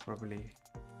work probably.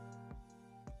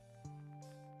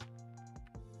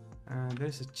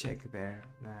 There's a check there.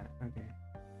 Okay.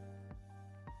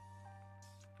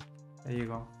 There you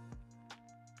go.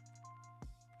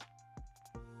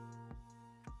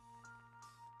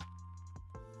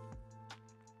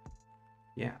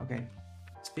 Yeah, okay.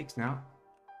 It's fixed now.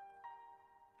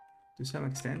 To some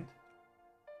extent.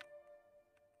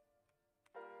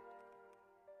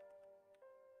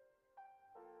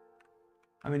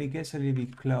 I mean, it gets a little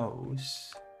bit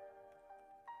close.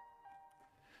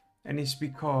 And it's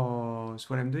because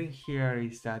what I'm doing here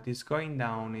is that it's going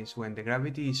down is when the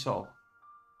gravity is off.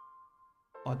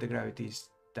 Or the gravity is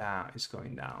down, is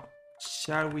going down.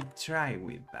 Shall we try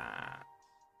with that?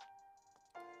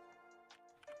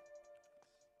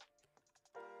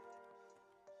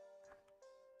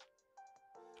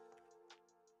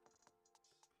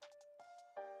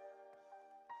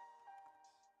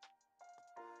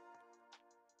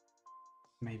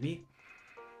 Maybe.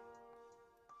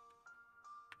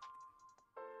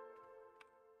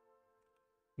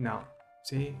 No.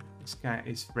 See,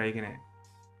 it's breaking it.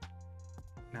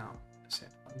 No.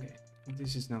 Okay.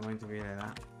 This is not going to be like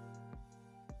that.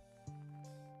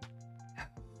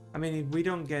 I mean, if we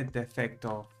don't get the effect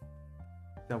of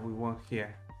that we want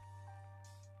here,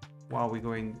 while we're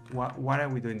going, why are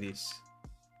we doing this?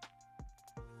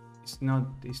 It's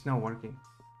not working.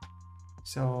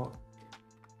 So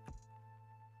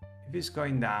if it's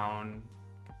going down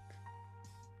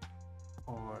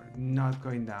or not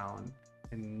going down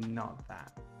and not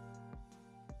that.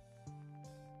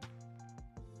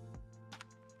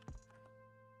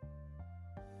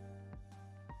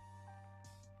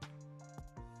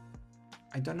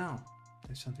 I don't know.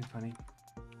 There's something funny.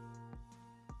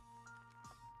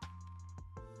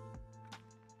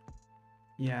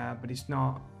 Yeah, but it's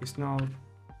not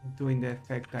doing the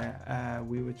effect that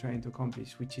we were trying to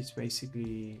accomplish, which is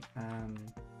basically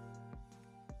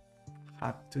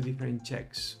have two different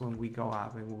checks when we go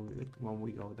up and when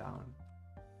we go down.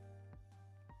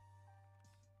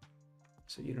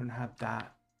 So you don't have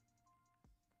that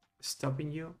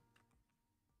stopping you.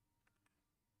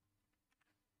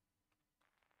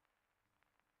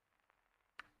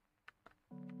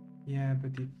 Yeah,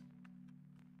 but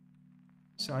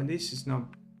so at least it's not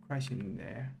crashing in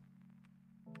there.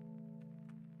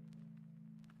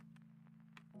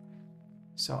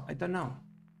 So I don't know.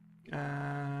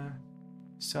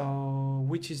 So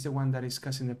which is the one that is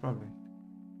causing the problem?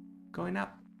 Going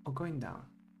up or going down?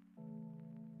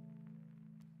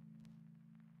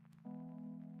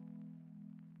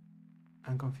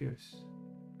 I'm confused.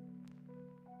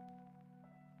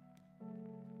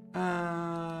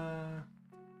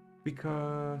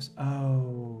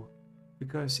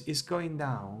 Because it's going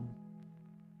down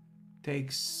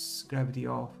takes gravity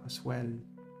off as well.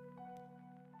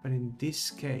 But in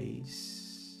this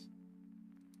case,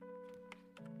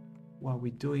 what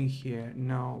we're doing here,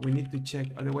 no, we need to check,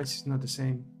 otherwise it's not the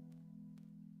same.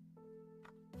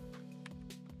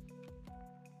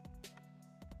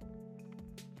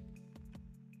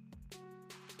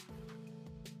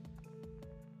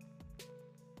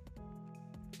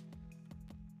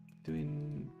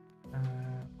 Doing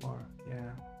or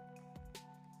yeah,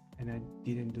 and I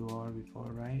didn't do or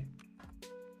before, right?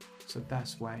 So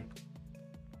that's why.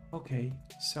 Okay,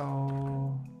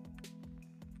 so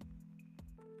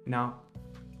now,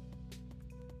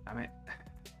 damn it,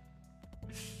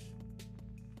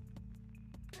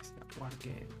 it's not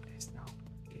working. It's not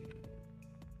working.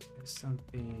 There's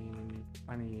something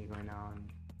funny going on.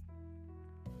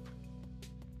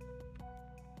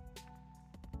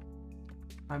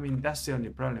 I mean, that's the only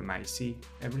problem I see.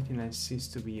 Everything else seems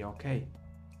to be okay.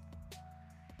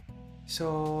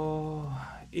 So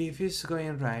if it's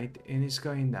going right and it's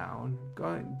going down,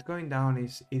 going down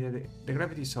is either the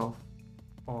gravity is off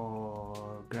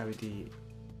or gravity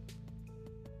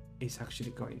is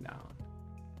actually going down.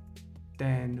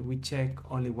 Then we check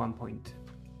only one point.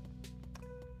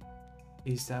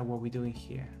 Is that what we're doing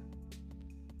here?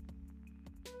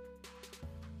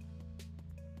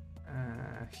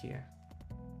 Here.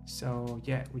 So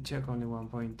yeah, we check only one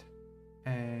point,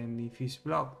 and if it's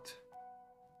blocked,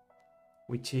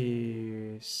 which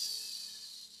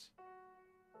is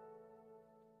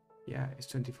Yeah, it's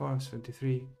 24, it's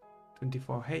 23,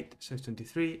 24 height, so it's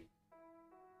 23.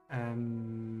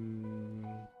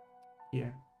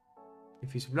 Here,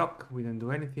 if it's blocked, we don't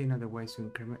do anything, otherwise we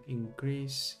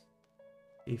increase.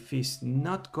 If it's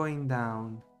not going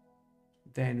down,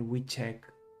 then we check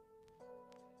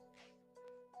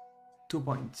 2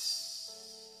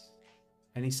 points,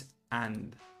 and it's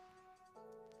and.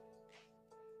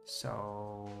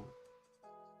 So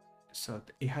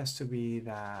it has to be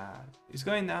that it's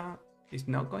going down, it's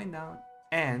not going down,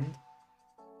 and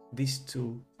these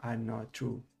two are not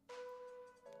true.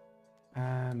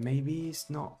 Maybe it's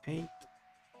not 8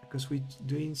 because we're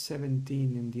doing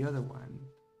 17 in the other one.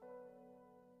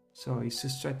 So it's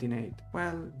subtracting 8.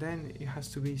 Well, then it has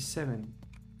to be 7.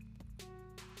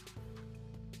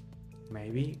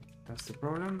 Maybe that's the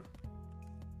problem.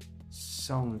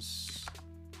 Sounds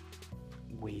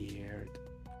weird.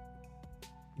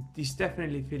 It's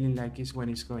definitely feeling like it's when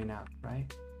it's going up,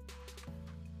 right?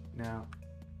 Now,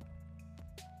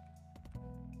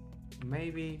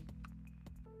 maybe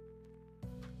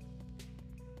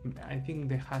I think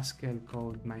the Haskell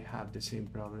code might have the same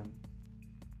problem.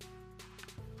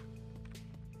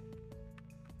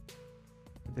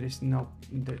 There is no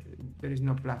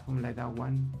platform like that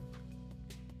one.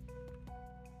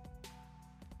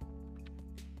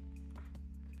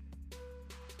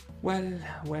 Well,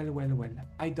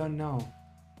 I don't know.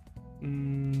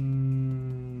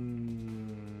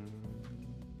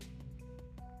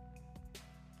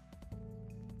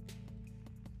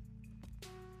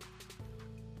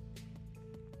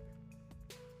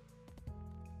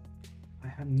 I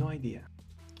have no idea.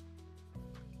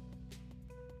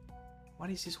 What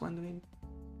is this one doing?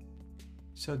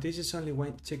 So this is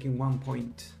only checking 1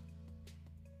 point,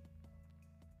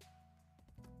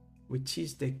 which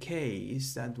is the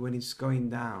case that when it's going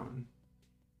down,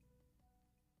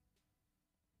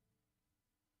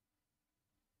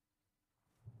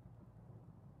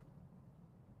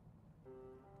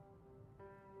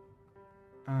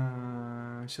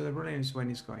 so the problem is when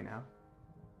it's going up.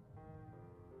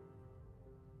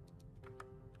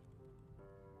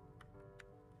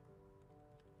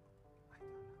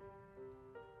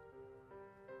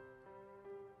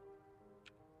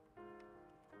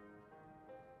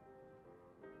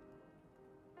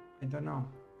 I don't know,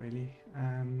 really.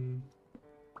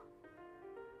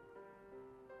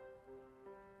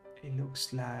 It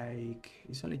looks like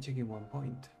it's only checking 1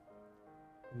 point.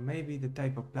 Maybe the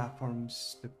type of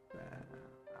platforms,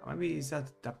 maybe it's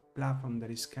that the platform that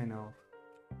is kind of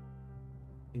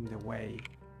in the way,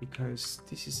 because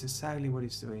this is exactly what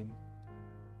it's doing.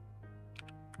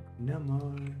 No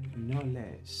more, no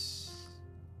less.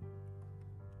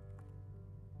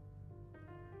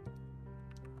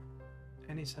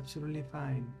 And it's absolutely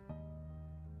fine.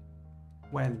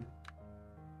 Well,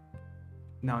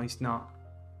 no, it's not.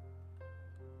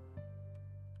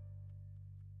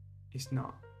 It's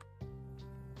not.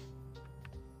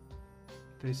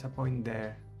 There is a point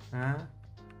there, huh?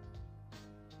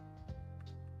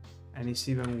 And it's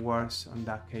even worse on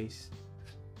that case.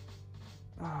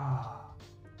 Ah.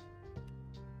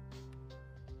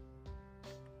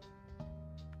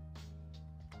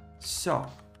 So,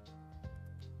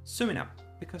 summing up,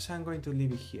 because I'm going to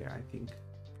leave it here, I think.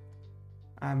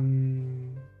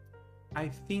 I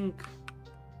think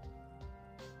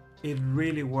it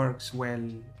really works well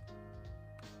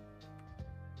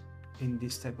in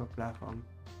this type of platform.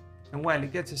 And while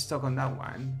it gets stuck on that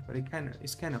one, but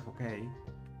it's kind of okay.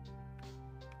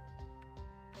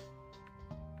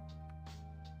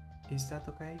 Is that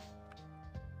okay?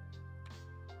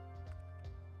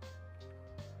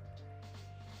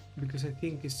 Because I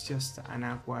think it's just an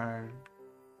awkward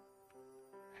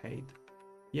height.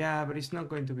 Yeah, but it's not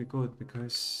going to be good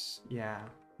because, yeah,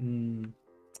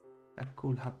 that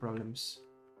could have problems.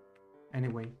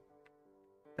 Anyway,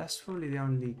 that's probably the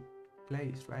only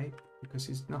place, right? Because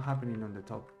it's not happening on the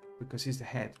top, because it's the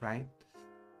head, right?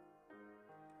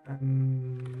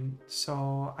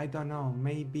 So I don't know,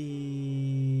 maybe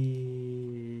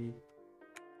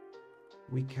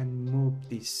we can move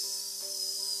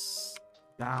this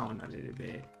down a little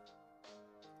bit,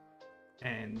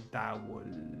 and that will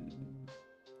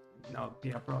not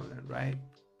be a problem, right?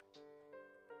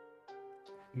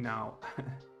 No,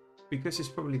 because it's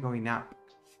probably going up.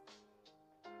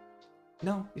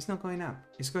 No, it's not going up,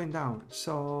 it's going down.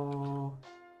 So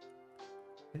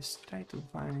let's try to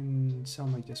find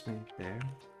some adjustment there,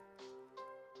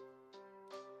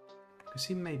 because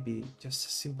it may be just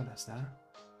as simple as that.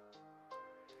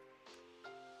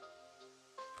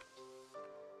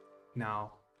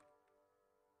 Now,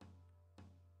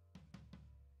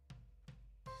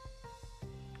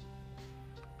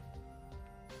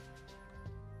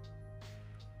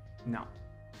 No.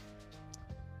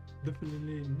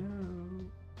 Definitely no.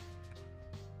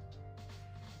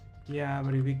 Yeah,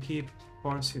 but if we keep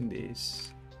forcing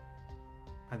this,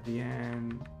 at the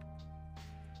end,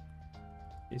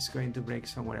 it's going to break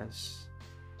somewhere else.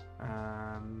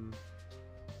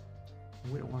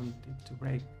 We don't want it to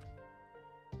break.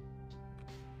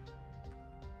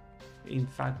 In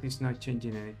fact, it's not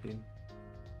changing anything.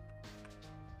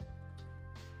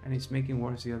 And it's making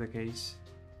worse the other case.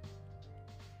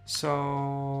 So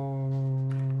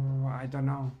I don't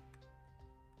know.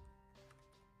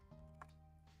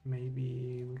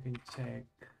 Maybe we can check.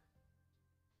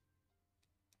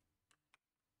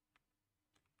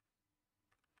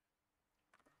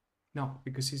 No,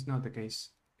 because it's not the case.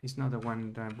 It's not the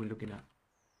one that we're looking at.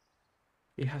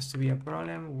 It has to be a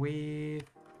problem with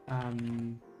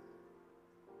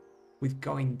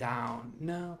going down.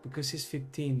 No, because it's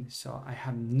 15, so I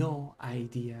have no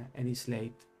idea and it's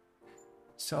late.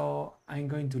 So I'm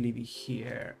going to leave it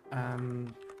here.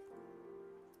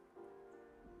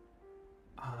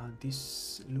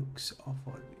 This looks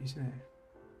awful, isn't it?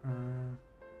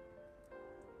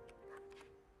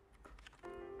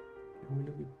 Can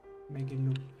we make it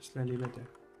look slightly better?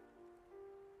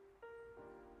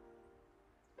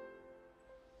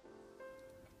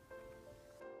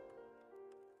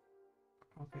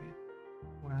 Okay.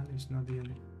 Well, it's not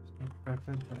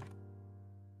perfect, but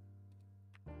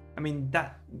I mean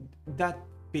that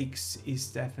fix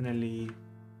is definitely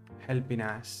helping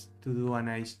us to do a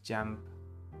nice jump,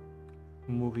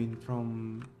 moving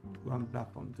from one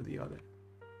platform to the other.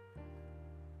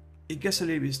 It gets a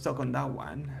little bit stuck on that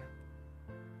one,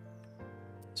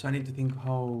 so I need to think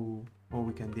how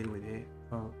we can deal with it.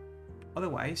 But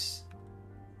otherwise,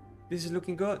 this is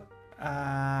looking good.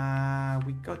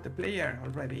 We got the player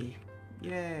already.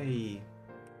 Yay!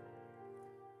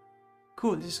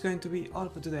 Cool, this is going to be all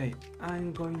for today.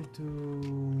 I'm going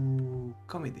to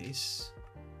commit this.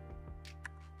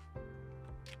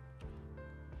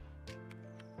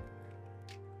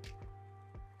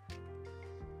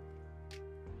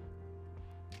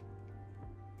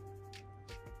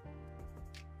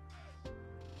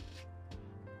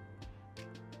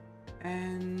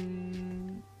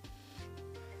 And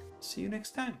see you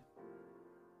next time.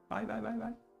 Bye, bye, bye,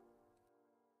 bye.